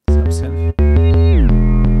some synth.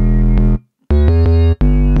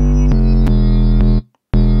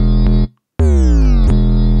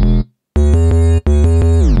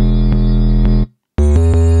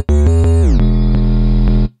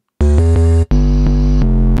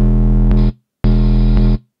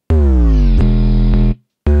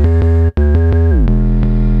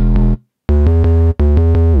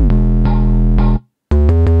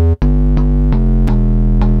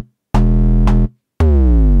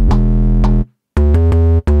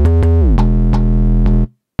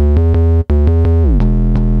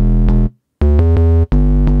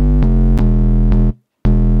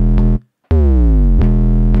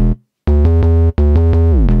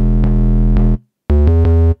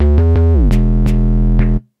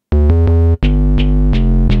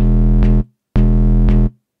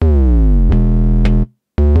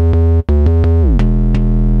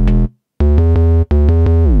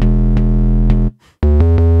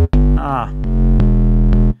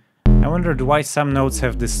 Why some notes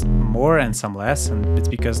have this more and some less, and it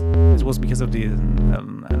was because of the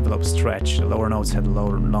envelope stretch. The lower notes had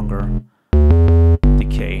longer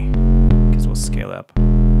decay because it was scale up.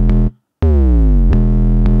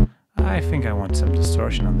 I think I want some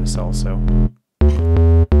distortion on this also.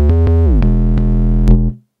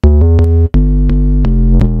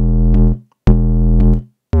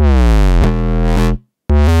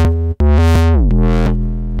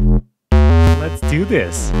 Let's do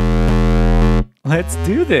this. Let's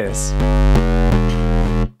do this.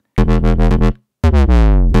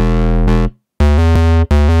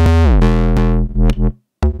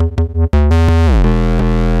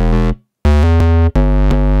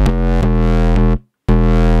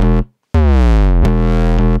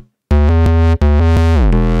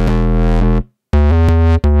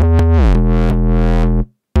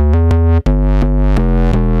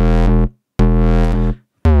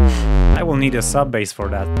 need a sub bass for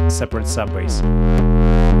that, separate sub bass.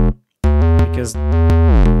 Because,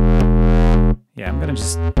 yeah, I'm gonna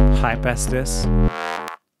just high pass this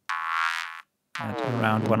at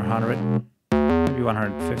around 100, maybe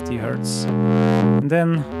 150 hertz. And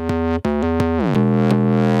then,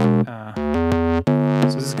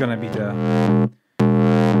 so this is gonna be the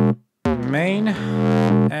main,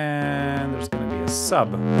 and there's gonna be a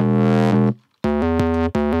sub.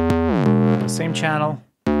 The same channel.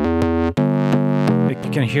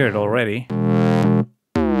 You can hear it already.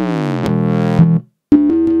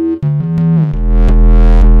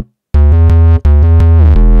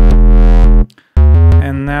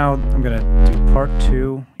 And now I'm gonna do part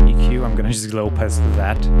 2 EQ. I'm gonna just low pass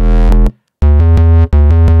that.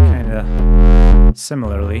 Kinda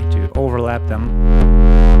similarly to overlap them.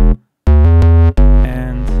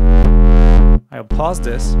 And I'll pause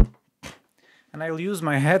this. And I'll use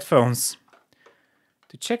my headphones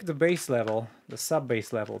to check the bass level, the sub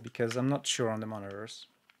bass level, because I'm not sure on the monitors.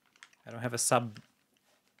 I don't have a subwoofer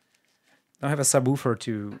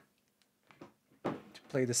to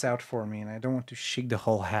play this out for me, and I don't want to shake the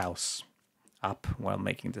whole house up while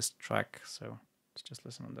making this track. So let's just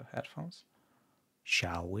listen on the headphones,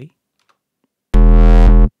 shall we?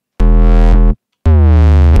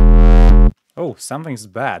 Oh, something's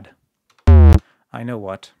bad. I know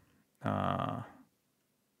what.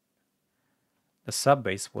 The sub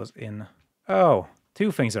bass was in... Oh,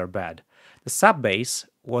 two things are bad. The sub bass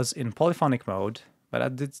was in polyphonic mode,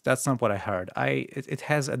 but that's not what I heard. It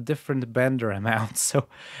has a different bender amount, so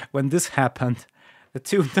when this happened, the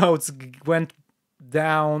two notes went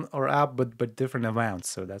down or up, but different amounts,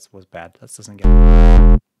 so that was bad. That doesn't get...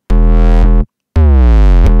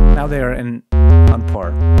 Now they are on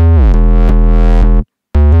par.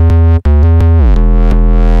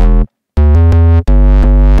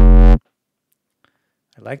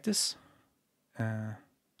 I like this. I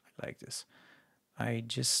like this. I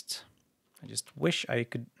just wish I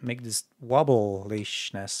could make this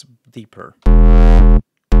wobblishness deeper.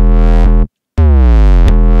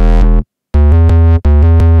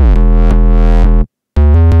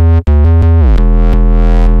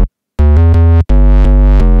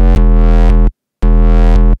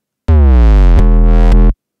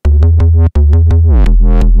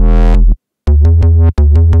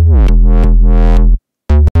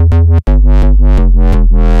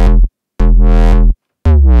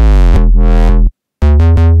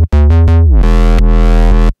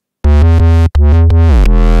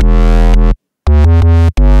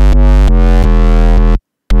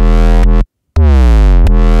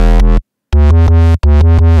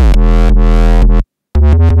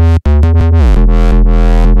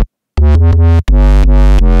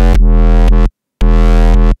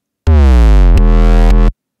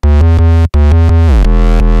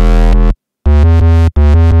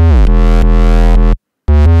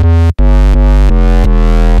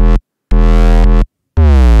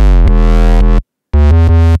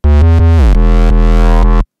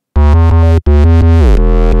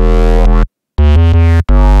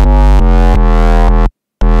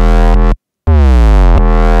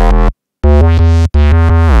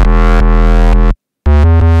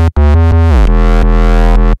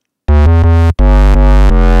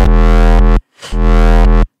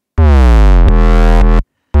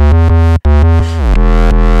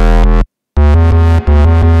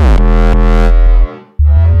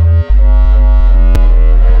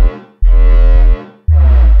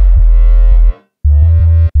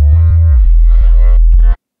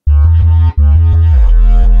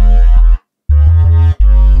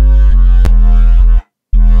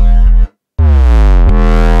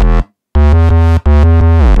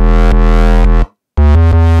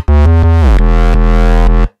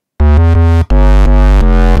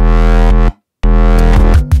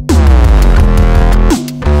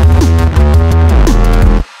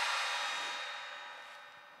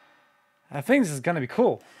 I think this is gonna be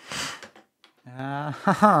cool.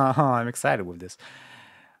 I'm excited with this.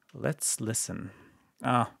 Let's listen.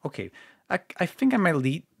 Okay, I think I might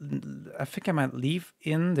leave. I think I might leave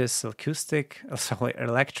in this acoustic,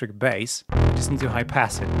 electric bass. I just need to high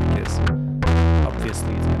pass it because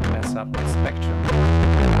obviously it's gonna mess up my spectrum.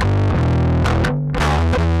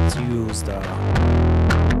 Let's use the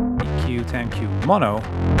EQ 10Q mono.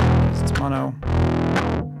 It's mono.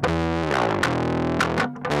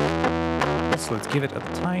 So let's give it a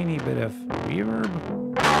tiny bit of reverb.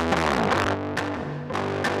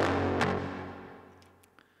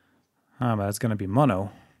 But it's gonna be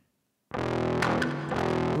mono.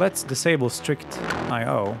 Let's disable strict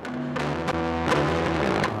I/O.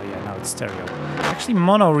 Oh yeah, now with stereo. Actually,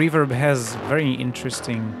 mono reverb has very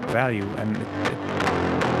interesting value, and it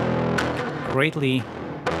greatly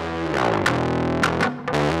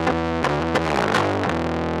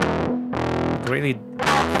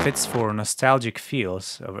fits for nostalgic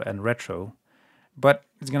feels and retro, but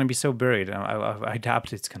it's gonna be so buried. I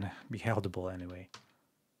doubt it's gonna be heldable anyway.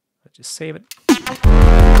 Let's just save it.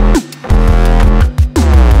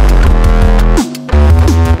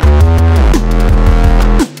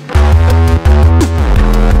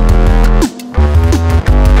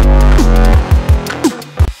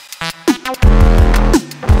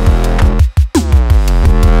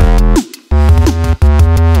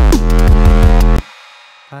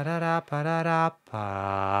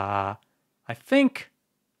 I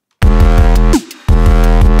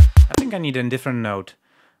think I need a different note.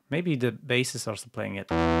 Maybe the bass is also playing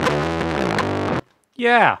it.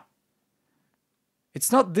 Yeah!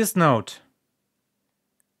 It's not this note.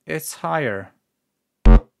 It's higher.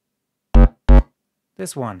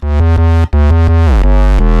 This one.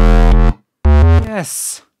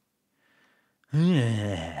 Yes!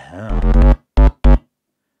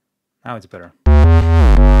 Now it's better.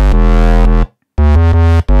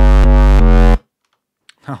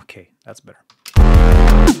 Okay, that's better.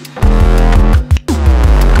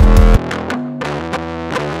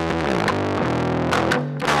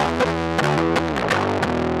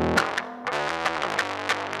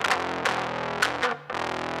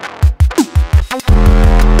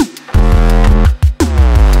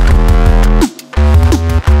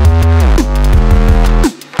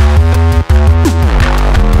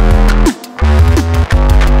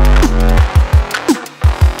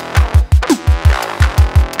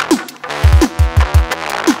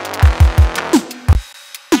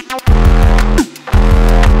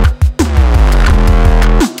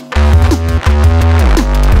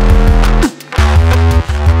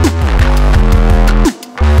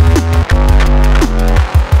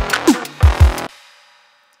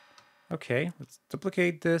 Okay, let's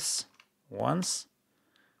duplicate this once.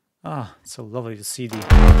 Ah, it's so lovely to see the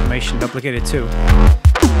information duplicated too. I'm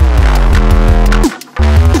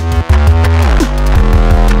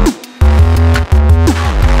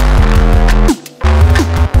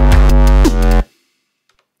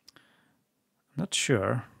not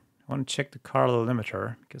sure. I want to check the Carl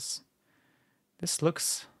limiter because this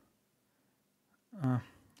looks a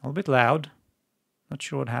little bit loud. Not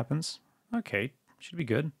sure what happens. Okay, should be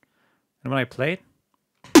good. And when I play it,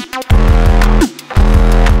 oh,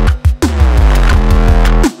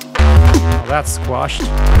 that's squashed.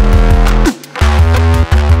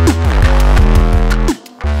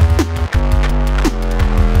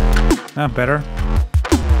 Ah, better.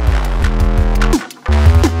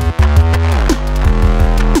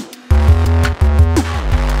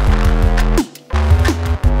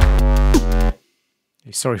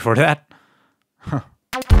 Sorry for that.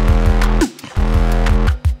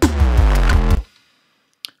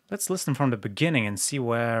 Let's listen from the beginning and see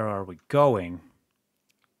where are we going.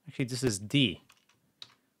 Actually, this is D.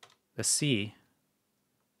 The C.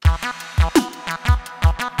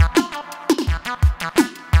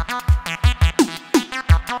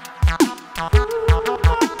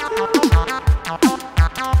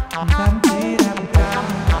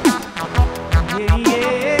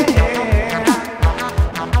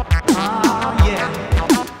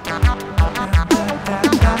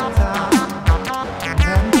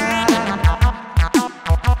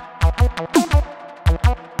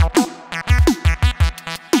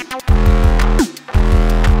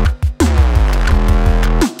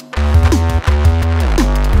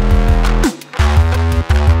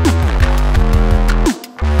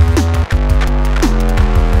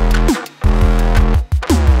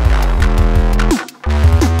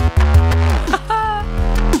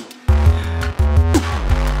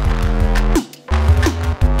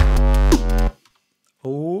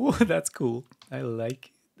 That's cool. I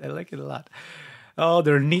like it a lot. Oh,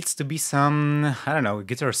 there needs to be some, I don't know,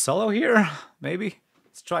 guitar solo here? Maybe?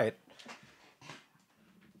 Let's try it.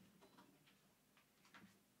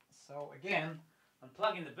 So again,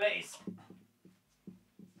 unplugging the bass.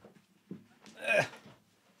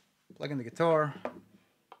 Plug in the guitar.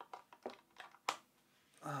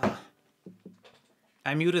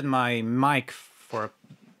 I muted my mic for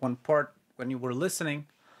one part when you were listening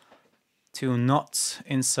to not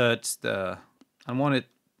insert the unwanted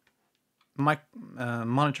mic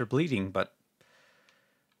monitor bleeding, but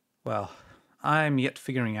well, I'm yet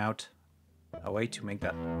figuring out a way to make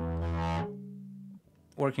that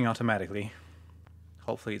working automatically.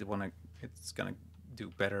 Hopefully it's gonna do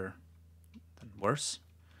better than worse.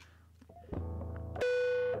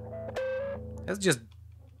 Let's just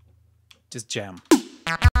just jam.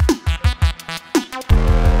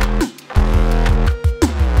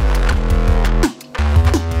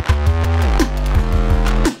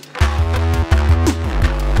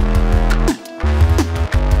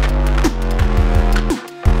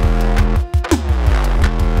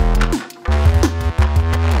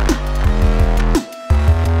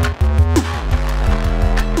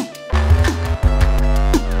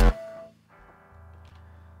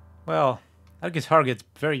 Well, that guitar gets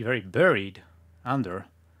very, very buried under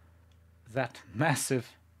that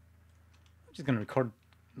massive. I'm just gonna record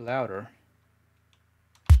louder.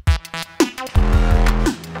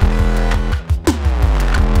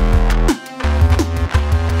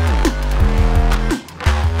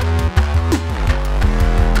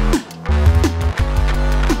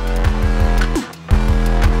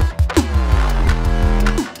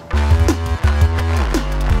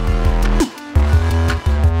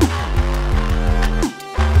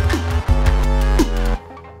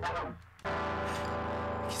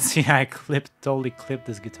 See, I totally clipped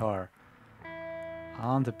this guitar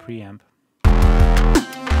on the preamp.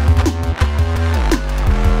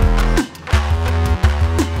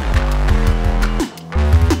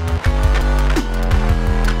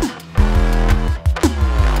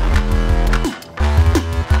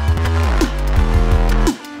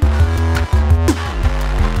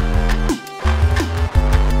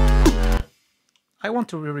 I want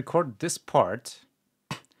to re-record this part.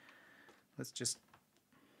 Let's just...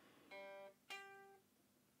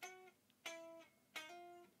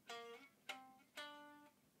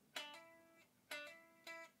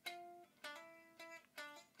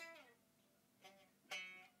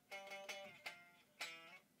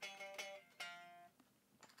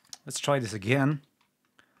 Let's try this again.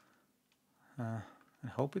 I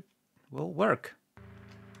hope it will work.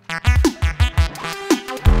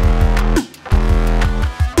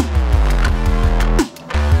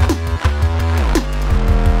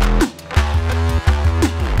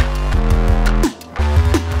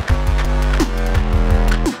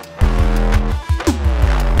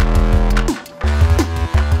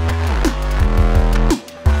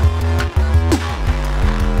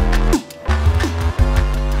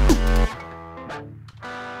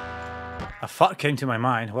 A thought came to my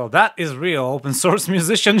mind. Well, that is real open source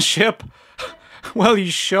musicianship. Well, you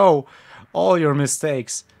show all your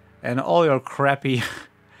mistakes and all your crappy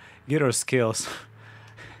guitar skills.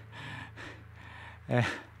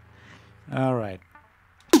 All right.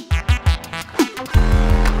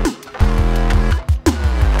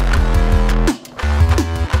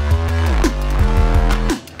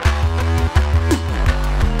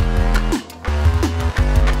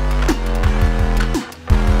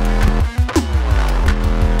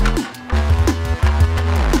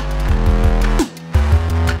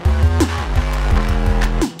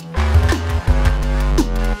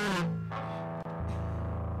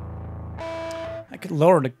 I could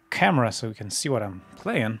lower the camera so we can see what I'm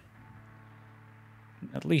playing.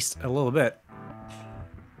 At least a little bit.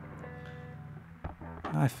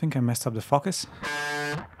 I think I messed up the focus.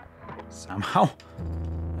 Somehow.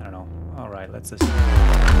 I don't know. Alright, let's just...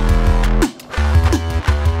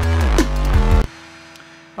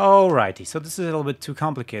 Alrighty, so this is a little bit too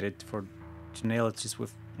complicated to nail it just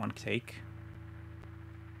with one take.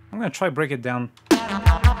 I'm gonna try break it down. So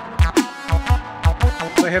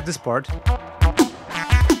I have this part.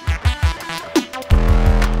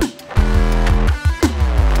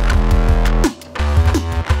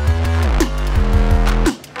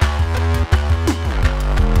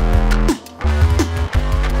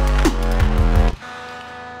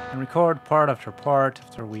 Record part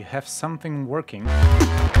after we have something working.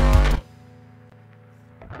 I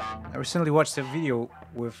recently watched a video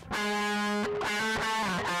with...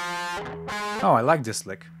 Oh, I like this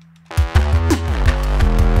lick.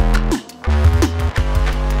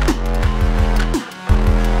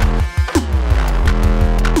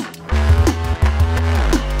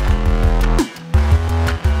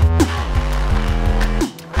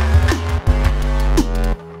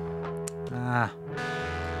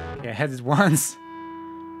 I had it once.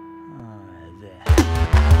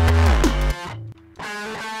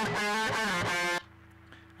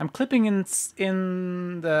 I'm clipping in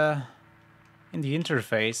the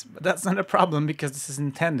interface, but that's not a problem because this is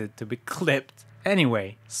intended to be clipped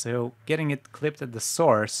anyway. So getting it clipped at the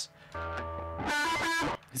source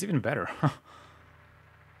is even better.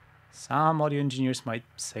 Some audio engineers might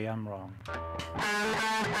say I'm wrong.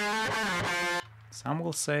 Some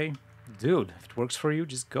will say, dude, if it works for you,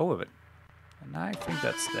 just go with it. And I think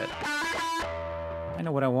that's that. I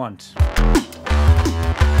know what I want.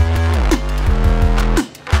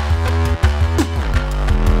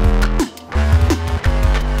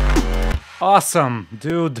 Awesome,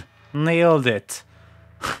 dude. Nailed it.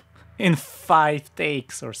 In 5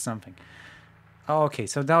 takes or something. Okay,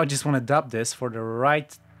 so now I just want to dub this for the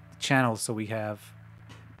right channel, so we have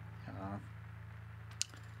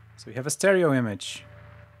a stereo image,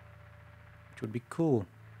 which would be cool.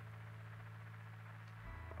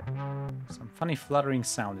 Some funny fluttering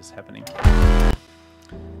sound is happening.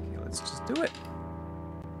 Okay, let's just do it.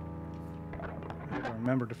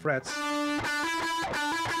 Remember the frets.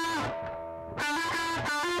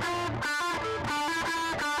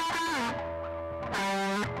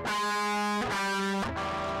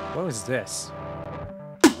 What is this?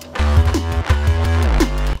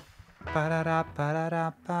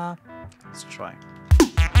 Ba-da-da-ba-da-da-ba. Let's try.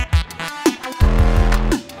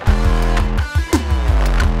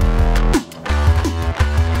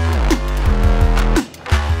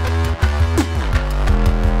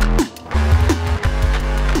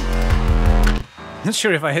 Not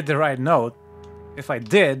sure if I hit the right note. If I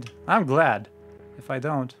did, I'm glad. If I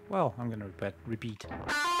don't, well, I'm gonna repeat.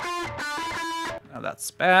 Now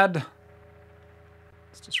that's bad.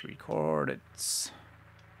 Let's just record it.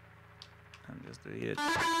 And just delete it.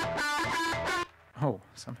 Oh,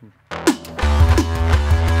 something.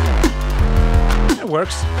 It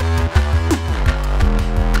works.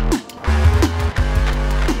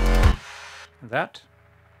 That.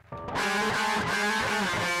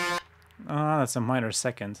 That's a minor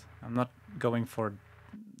second. I'm not going for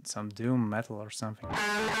some doom metal or something.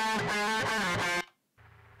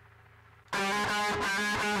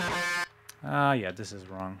 Yeah, this is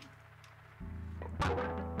wrong.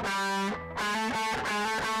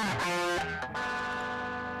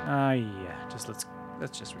 Yeah,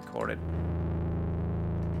 let's just record it.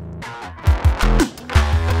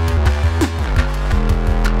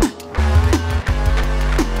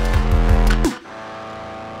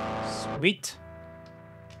 Sweet.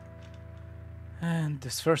 And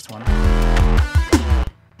this first one.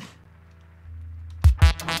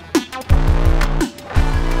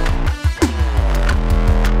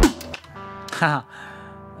 Haha.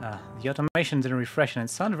 The automation didn't refresh, and it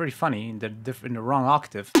sounded very funny in the wrong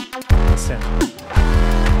octave.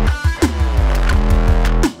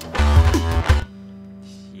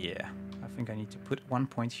 Yeah, I think I need to put 1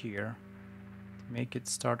 point here to make it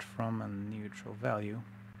start from a neutral value.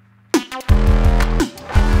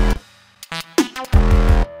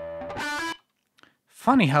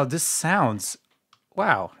 Funny how this sounds.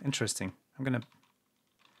 Wow, interesting. I'm gonna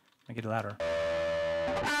make it louder.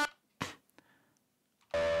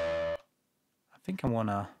 I think I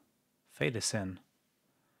wanna fade this in.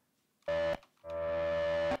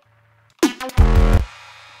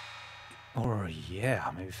 Or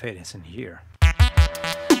yeah, maybe fade this in here.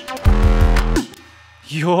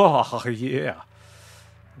 Yeah.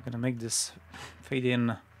 I'm gonna make this fade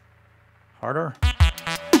in harder.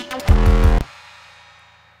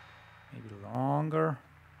 Maybe longer.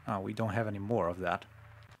 Oh, we don't have any more of that.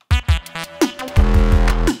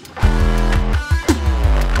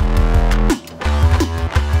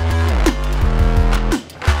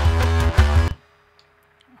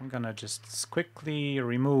 I'm gonna just quickly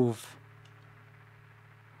remove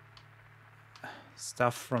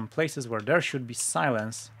stuff from places where there should be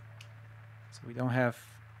silence, so we don't have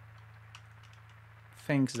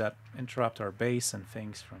things that interrupt our bass and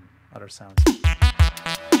things from other sounds.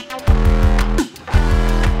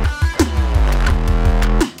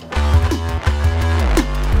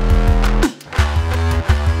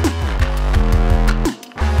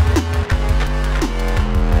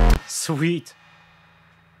 Sweet.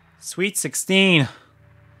 Sweet 16.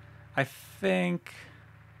 I think...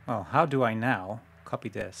 Well, how do I now copy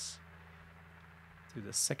this to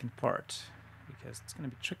the second part? Because it's going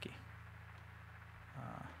to be tricky.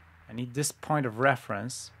 I need this point of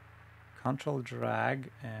reference. Control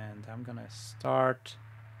drag, and I'm going to start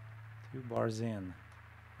 2 bars in.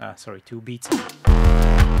 Sorry, 2 beats in.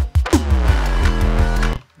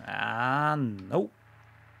 Nope.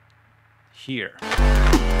 Here.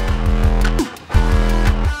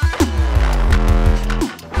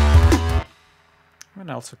 I'm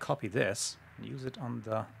gonna also copy this and use it on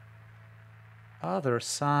the other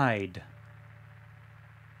side,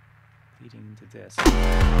 leading into this.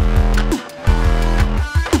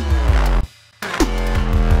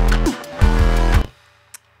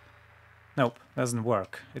 Nope, doesn't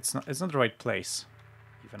work. It's not the right place,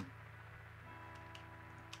 even.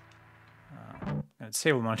 I'd say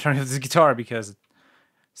I'm turning off this guitar because it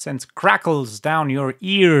sends crackles down your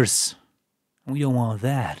ears. We don't want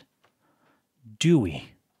that, do we?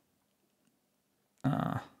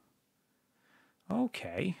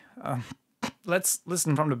 Okay. Let's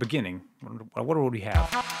listen from the beginning. What do we have?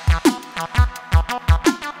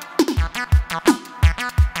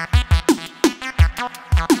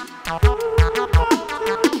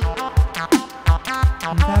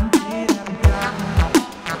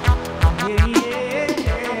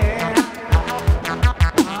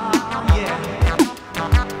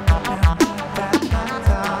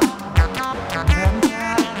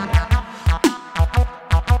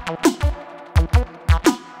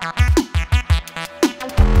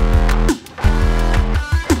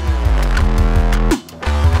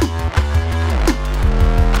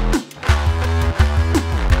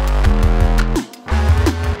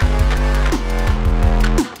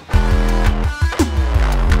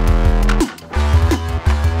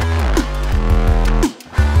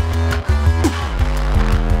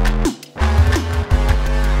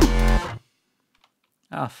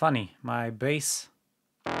 Ah, funny, my bass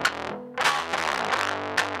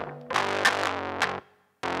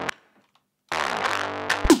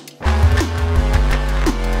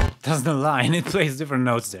doesn't align, it plays different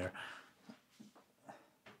notes there.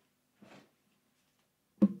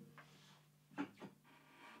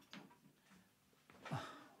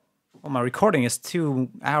 Well, my recording is 2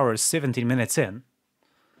 hours, 17 minutes in.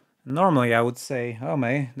 Normally I would say, oh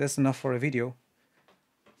May, that's enough for a video.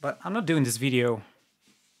 But I'm not doing this video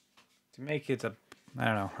to make it a, I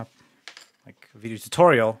don't know, like a video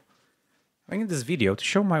tutorial. I'm making this video to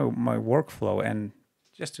show my workflow and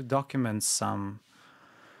just to document some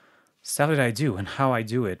stuff that I do and how I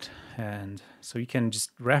do it. And so you can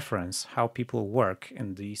just reference how people work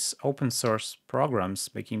in these open source programs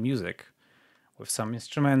making music with some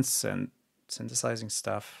instruments and synthesizing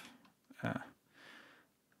stuff.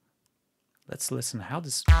 Let's listen how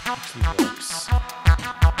this actually works.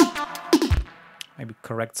 Maybe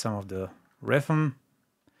correct some of the rhythm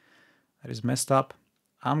that is messed up.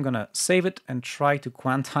 I'm gonna save it and try to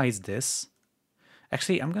quantize this.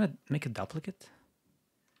 Actually, I'm gonna make a duplicate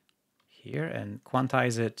here and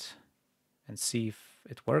quantize it and see if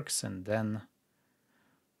it works, and then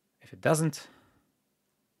if it doesn't,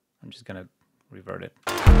 I'm just gonna revert it.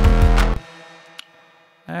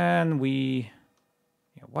 And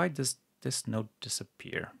why does this note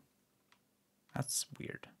disappear? That's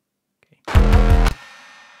weird. Okay.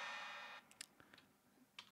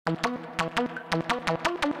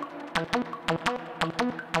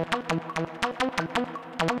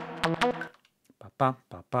 Pa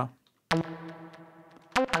pa pa.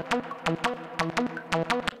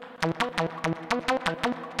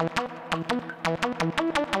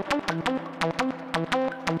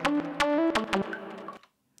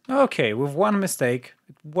 Okay, with one mistake,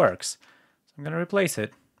 it works. So I'm gonna replace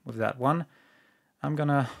it with that one. I'm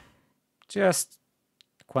gonna just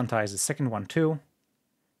quantize the second one too.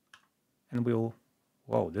 And we'll...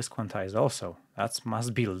 Whoa, this quantized also. That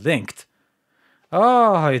must be linked.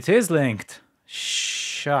 Oh, it is linked.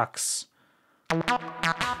 Shucks.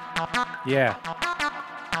 Yeah.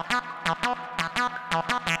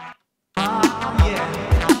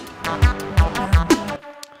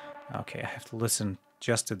 Okay, I have to listen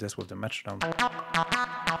just to this with the metronome.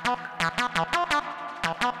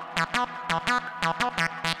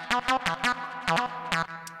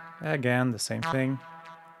 Again, the same thing.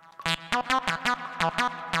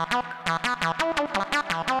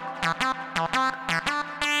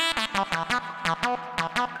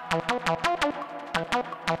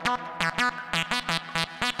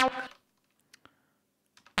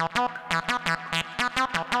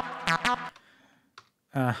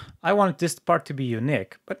 I wanted this part to be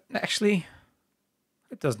unique, but actually,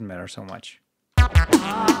 it doesn't matter so much.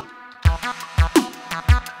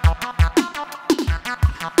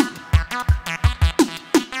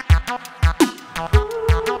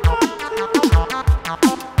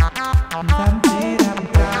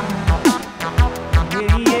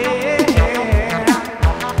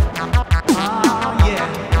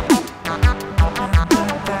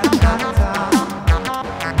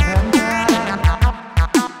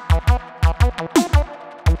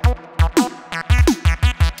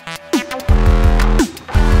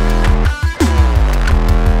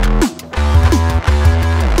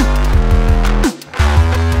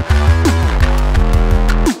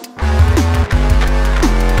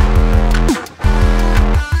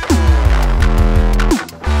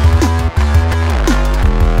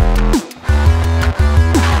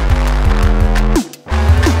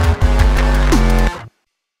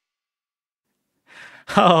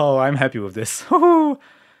 Oh, I'm happy with this. I'm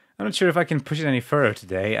not sure if I can push it any further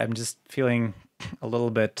today. I'm just feeling a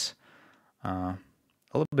little bit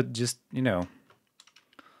just, you know,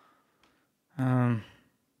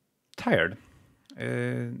 tired.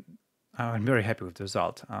 I'm very happy with the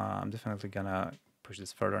result. I'm definitely gonna push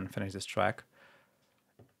this further and finish this track.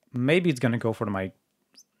 Maybe it's gonna go for my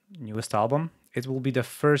newest album. It will be the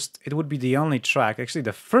first, it would be the only track, actually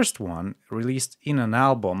the first one released in an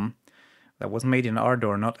album that was made in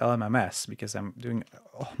Ardour, not LMMS, because I'm doing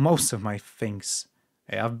most of my things.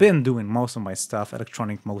 I've been doing most of my stuff,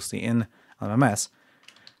 electronic mostly, in LMMS.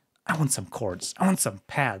 I want some chords. I want some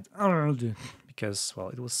pad. Because, well,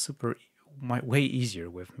 it was way easier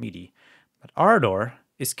with MIDI. But Ardour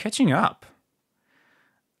is catching up.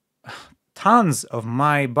 Tons of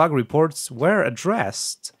my bug reports were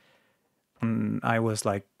addressed when I was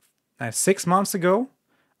like 6 months ago.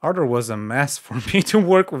 Ardour was a mess for me to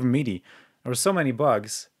work with MIDI. There were so many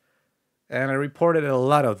bugs, and I reported a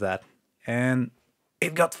lot of that, and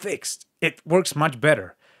it got fixed. It works much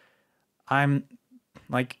better.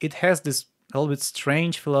 It has this a little bit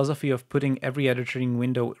strange philosophy of putting every editing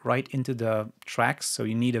window right into the tracks, so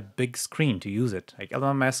you need a big screen to use it. Like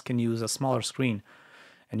LMS can use a smaller screen,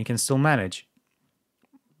 and you can still manage.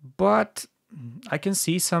 But I can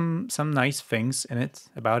see some nice things in it,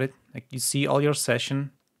 about it. Like you see all your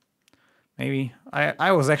session. Maybe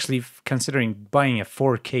I was actually considering buying a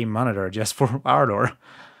 4K monitor just for Ardour.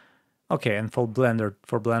 Okay, and for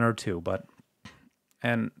Blender too,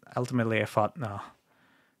 and ultimately I thought, no,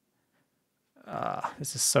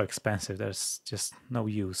 this is so expensive. There's just no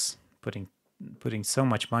use putting so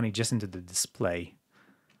much money just into the display.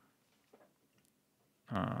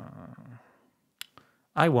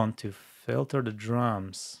 I want to filter the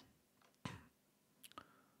drums.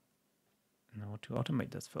 No, to automate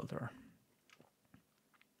this filter.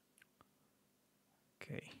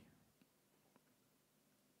 Okay.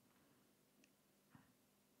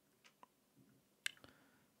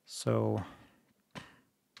 So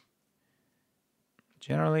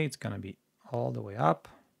generally it's going to be all the way up,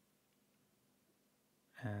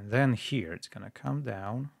 and then here it's going to come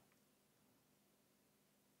down,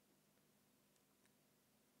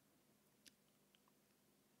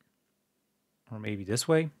 or maybe this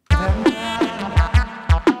way.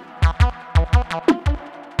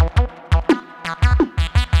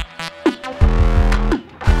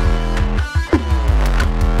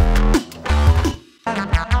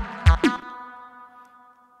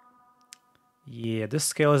 Yeah, this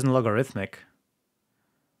scale isn't logarithmic.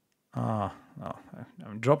 Oh,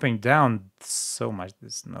 I'm dropping down so much.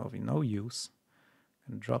 There's no use.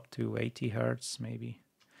 And drop to 80 hertz maybe.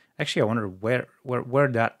 Actually, I wonder where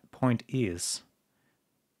that point is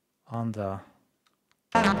on the.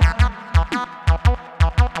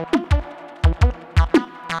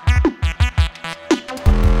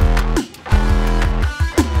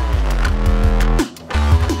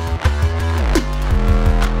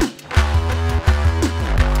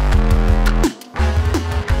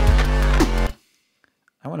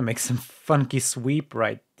 I want to make some funky sweep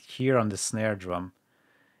right here on the snare drum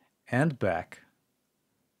and back.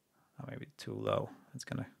 Oh, maybe too low.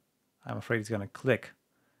 I'm afraid it's gonna click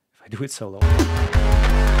if I do it so low.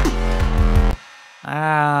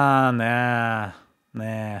 Nah.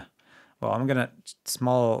 Well, I'm gonna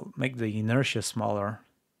make the inertia smaller,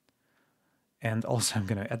 and also I'm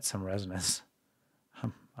gonna add some resonance.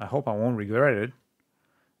 I hope I won't regret it.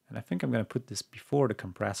 And I think I'm going to put this before the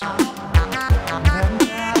compressor.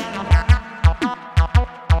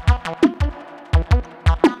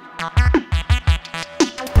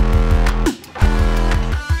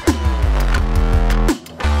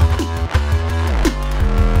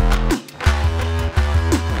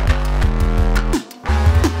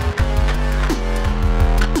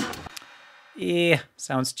 Yeah,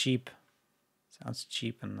 sounds cheap. Sounds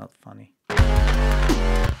cheap and not funny.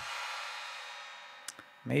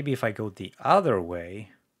 Maybe if I go the other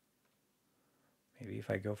way, maybe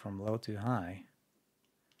if I go from low to high,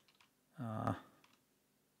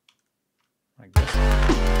 like this.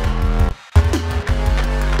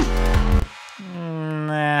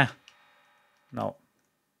 Nah, no,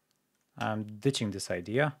 I'm ditching this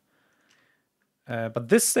idea, but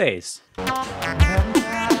this stays.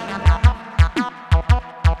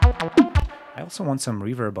 I also want some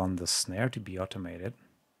reverb on the snare to be automated.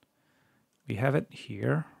 We have it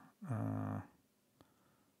here.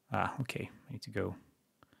 Okay. I need to go.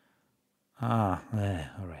 All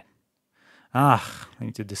right. I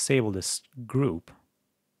need to disable this group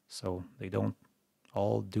so they don't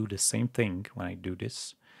all do the same thing when I do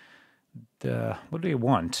this. What do you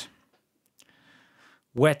want?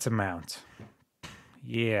 Wet amount.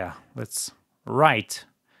 Yeah, let's write.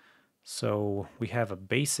 So we have a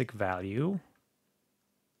basic value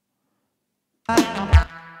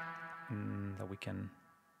that we can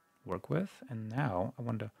work with, and now I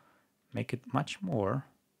want to make it much more.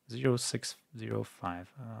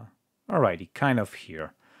 0605. Alrighty, kind of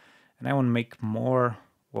here. And I want to make more.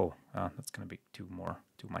 Whoa, that's gonna be too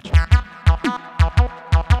much.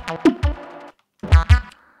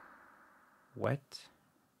 Wet.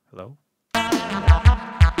 Hello.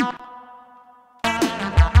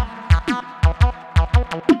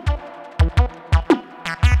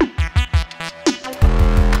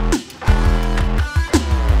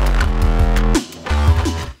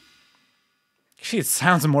 Actually, it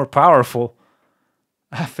sounds more powerful.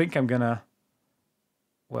 I think I'm gonna.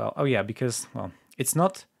 Well, oh yeah, because well, it's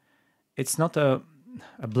not a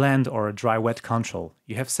blend or a dry wet control.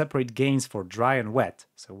 You have separate gains for dry and wet.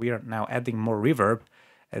 So we are now adding more reverb.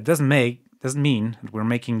 It doesn't mean that we're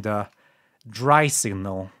making the dry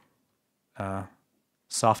signal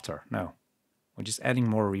softer. No, we're just adding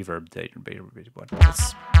more reverb there.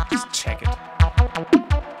 Let's just check it.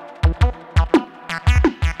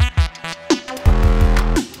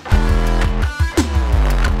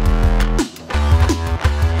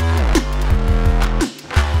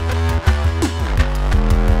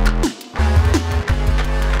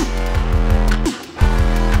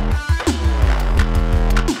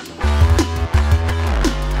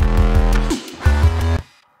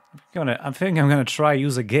 I think I'm gonna try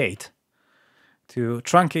use a gate to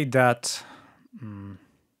truncate that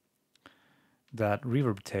that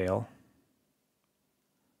reverb tail.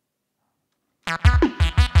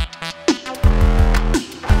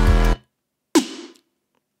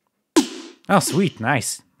 Oh, sweet,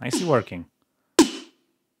 nice, nicely working.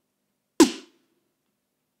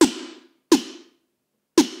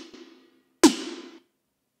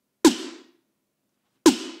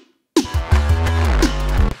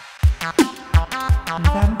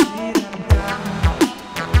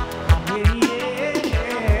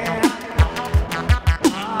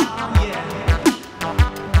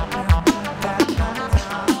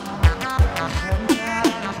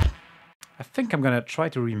 I think I'm gonna try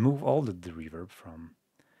to remove all the reverb from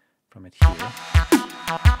it here.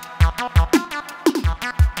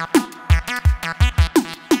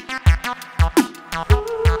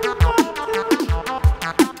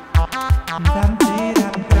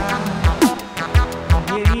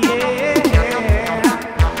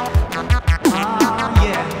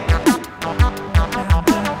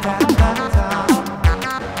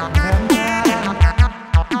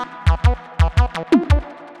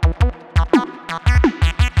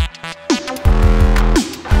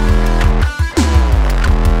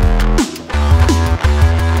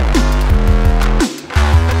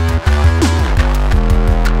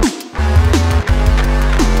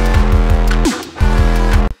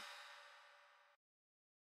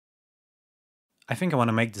 I think I want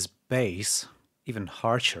to make this bass even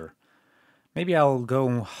harsher. Maybe I'll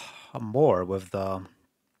go more with the...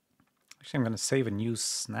 Actually, I'm going to save a new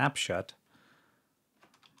snapshot.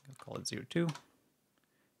 I'll call it 02.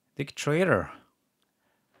 Dictator.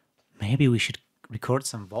 Maybe we should record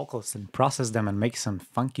some vocals and process them and make some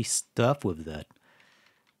funky stuff with that.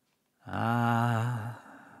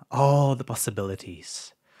 Oh, the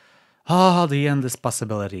possibilities. Oh, the endless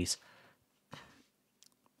possibilities.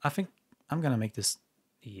 I think I'm gonna make this...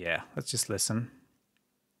 Yeah, let's just listen.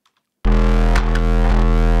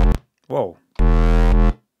 Whoa.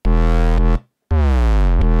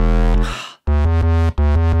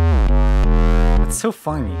 It's so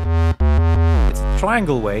funny. It's a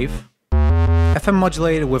triangle wave, FM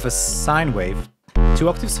modulated with a sine wave, 2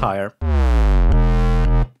 octaves higher.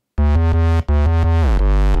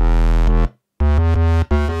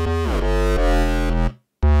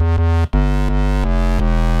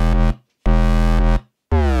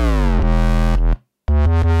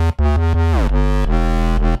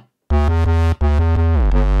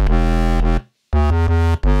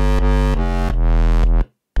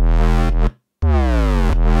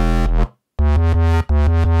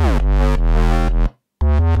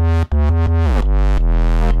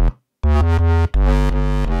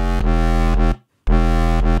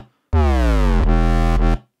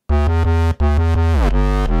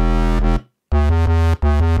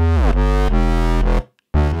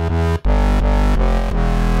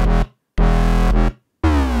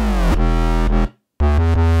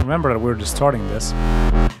 Remember that we're just starting this.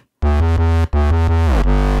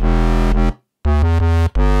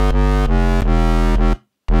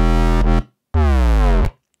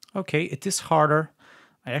 Okay, it is harder.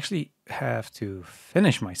 I actually have to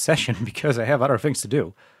finish my session because I have other things to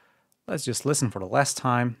do. Let's just listen for the last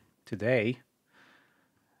time today.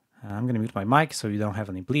 I'm going to mute my mic so you don't have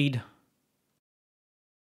any bleed.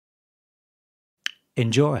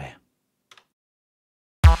 Enjoy.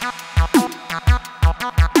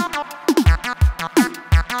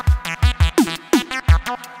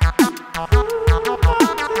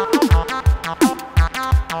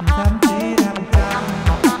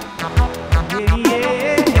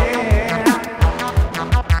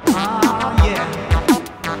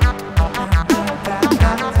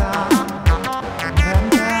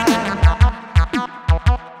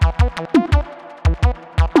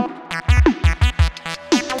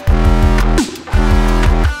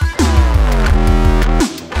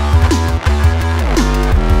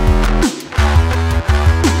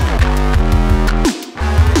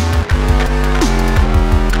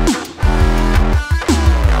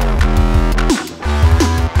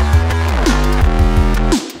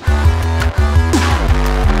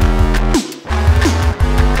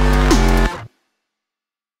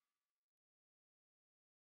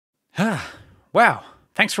 Wow,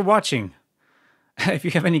 thanks for watching. If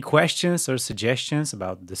you have any questions or suggestions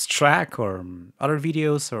about this track or other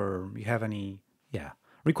videos, or you have any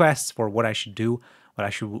requests for what I should do,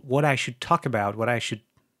 what I should talk about, what I should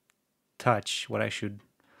touch, what I should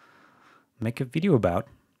make a video about,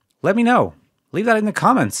 let me know. Leave that in the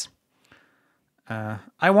comments.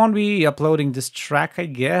 I won't be uploading this track, I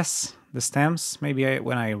guess, the stems. Maybe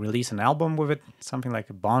when I release an album with it, something like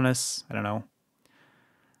a bonus. I don't know.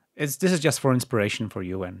 This is just for inspiration for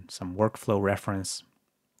you and some workflow reference.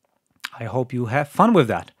 I hope you have fun with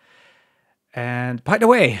that. And by the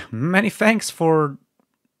way, many thanks for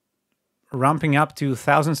ramping up to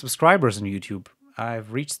 1,000 subscribers on YouTube.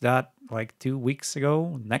 I've reached that like 2 weeks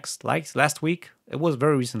ago. Last week. It was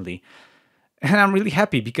very recently. And I'm really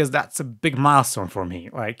happy because that's a big milestone for me.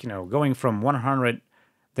 Like, going from 100,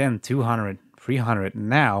 then 200, 300,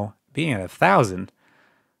 now being at 1,000.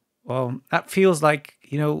 Well, that feels like,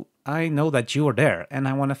 I know that you are there, and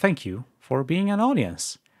I want to thank you for being an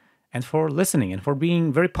audience and for listening and for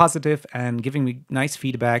being very positive and giving me nice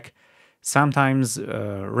feedback, sometimes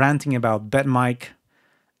ranting about bad mic,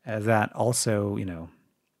 that also,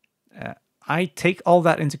 I take all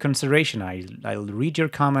that into consideration. I'll read your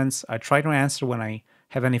comments. I try to answer when I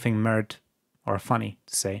have anything merit or funny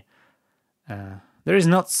to say. There is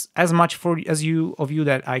not as much of you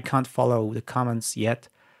that I can't follow the comments yet.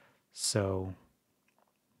 So,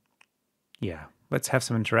 yeah, let's have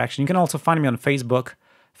some interaction. You can also find me on Facebook,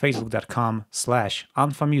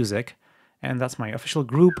 facebook.com/unfa and that's my official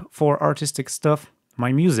group for artistic stuff,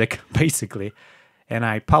 my music, basically. And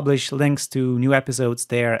I publish links to new episodes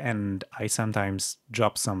there, and I sometimes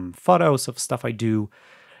drop some photos of stuff I do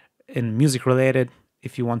in music related.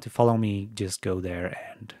 If you want to follow me, just go there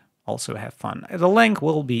and also have fun. The link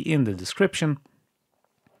will be in the description.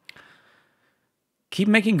 Keep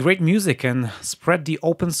making great music and spread the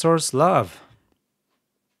open source love.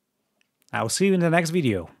 I'll see you in the next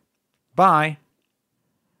video. Bye!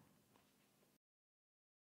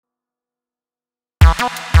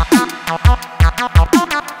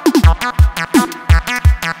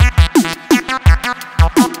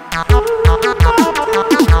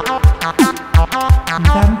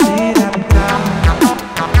 Then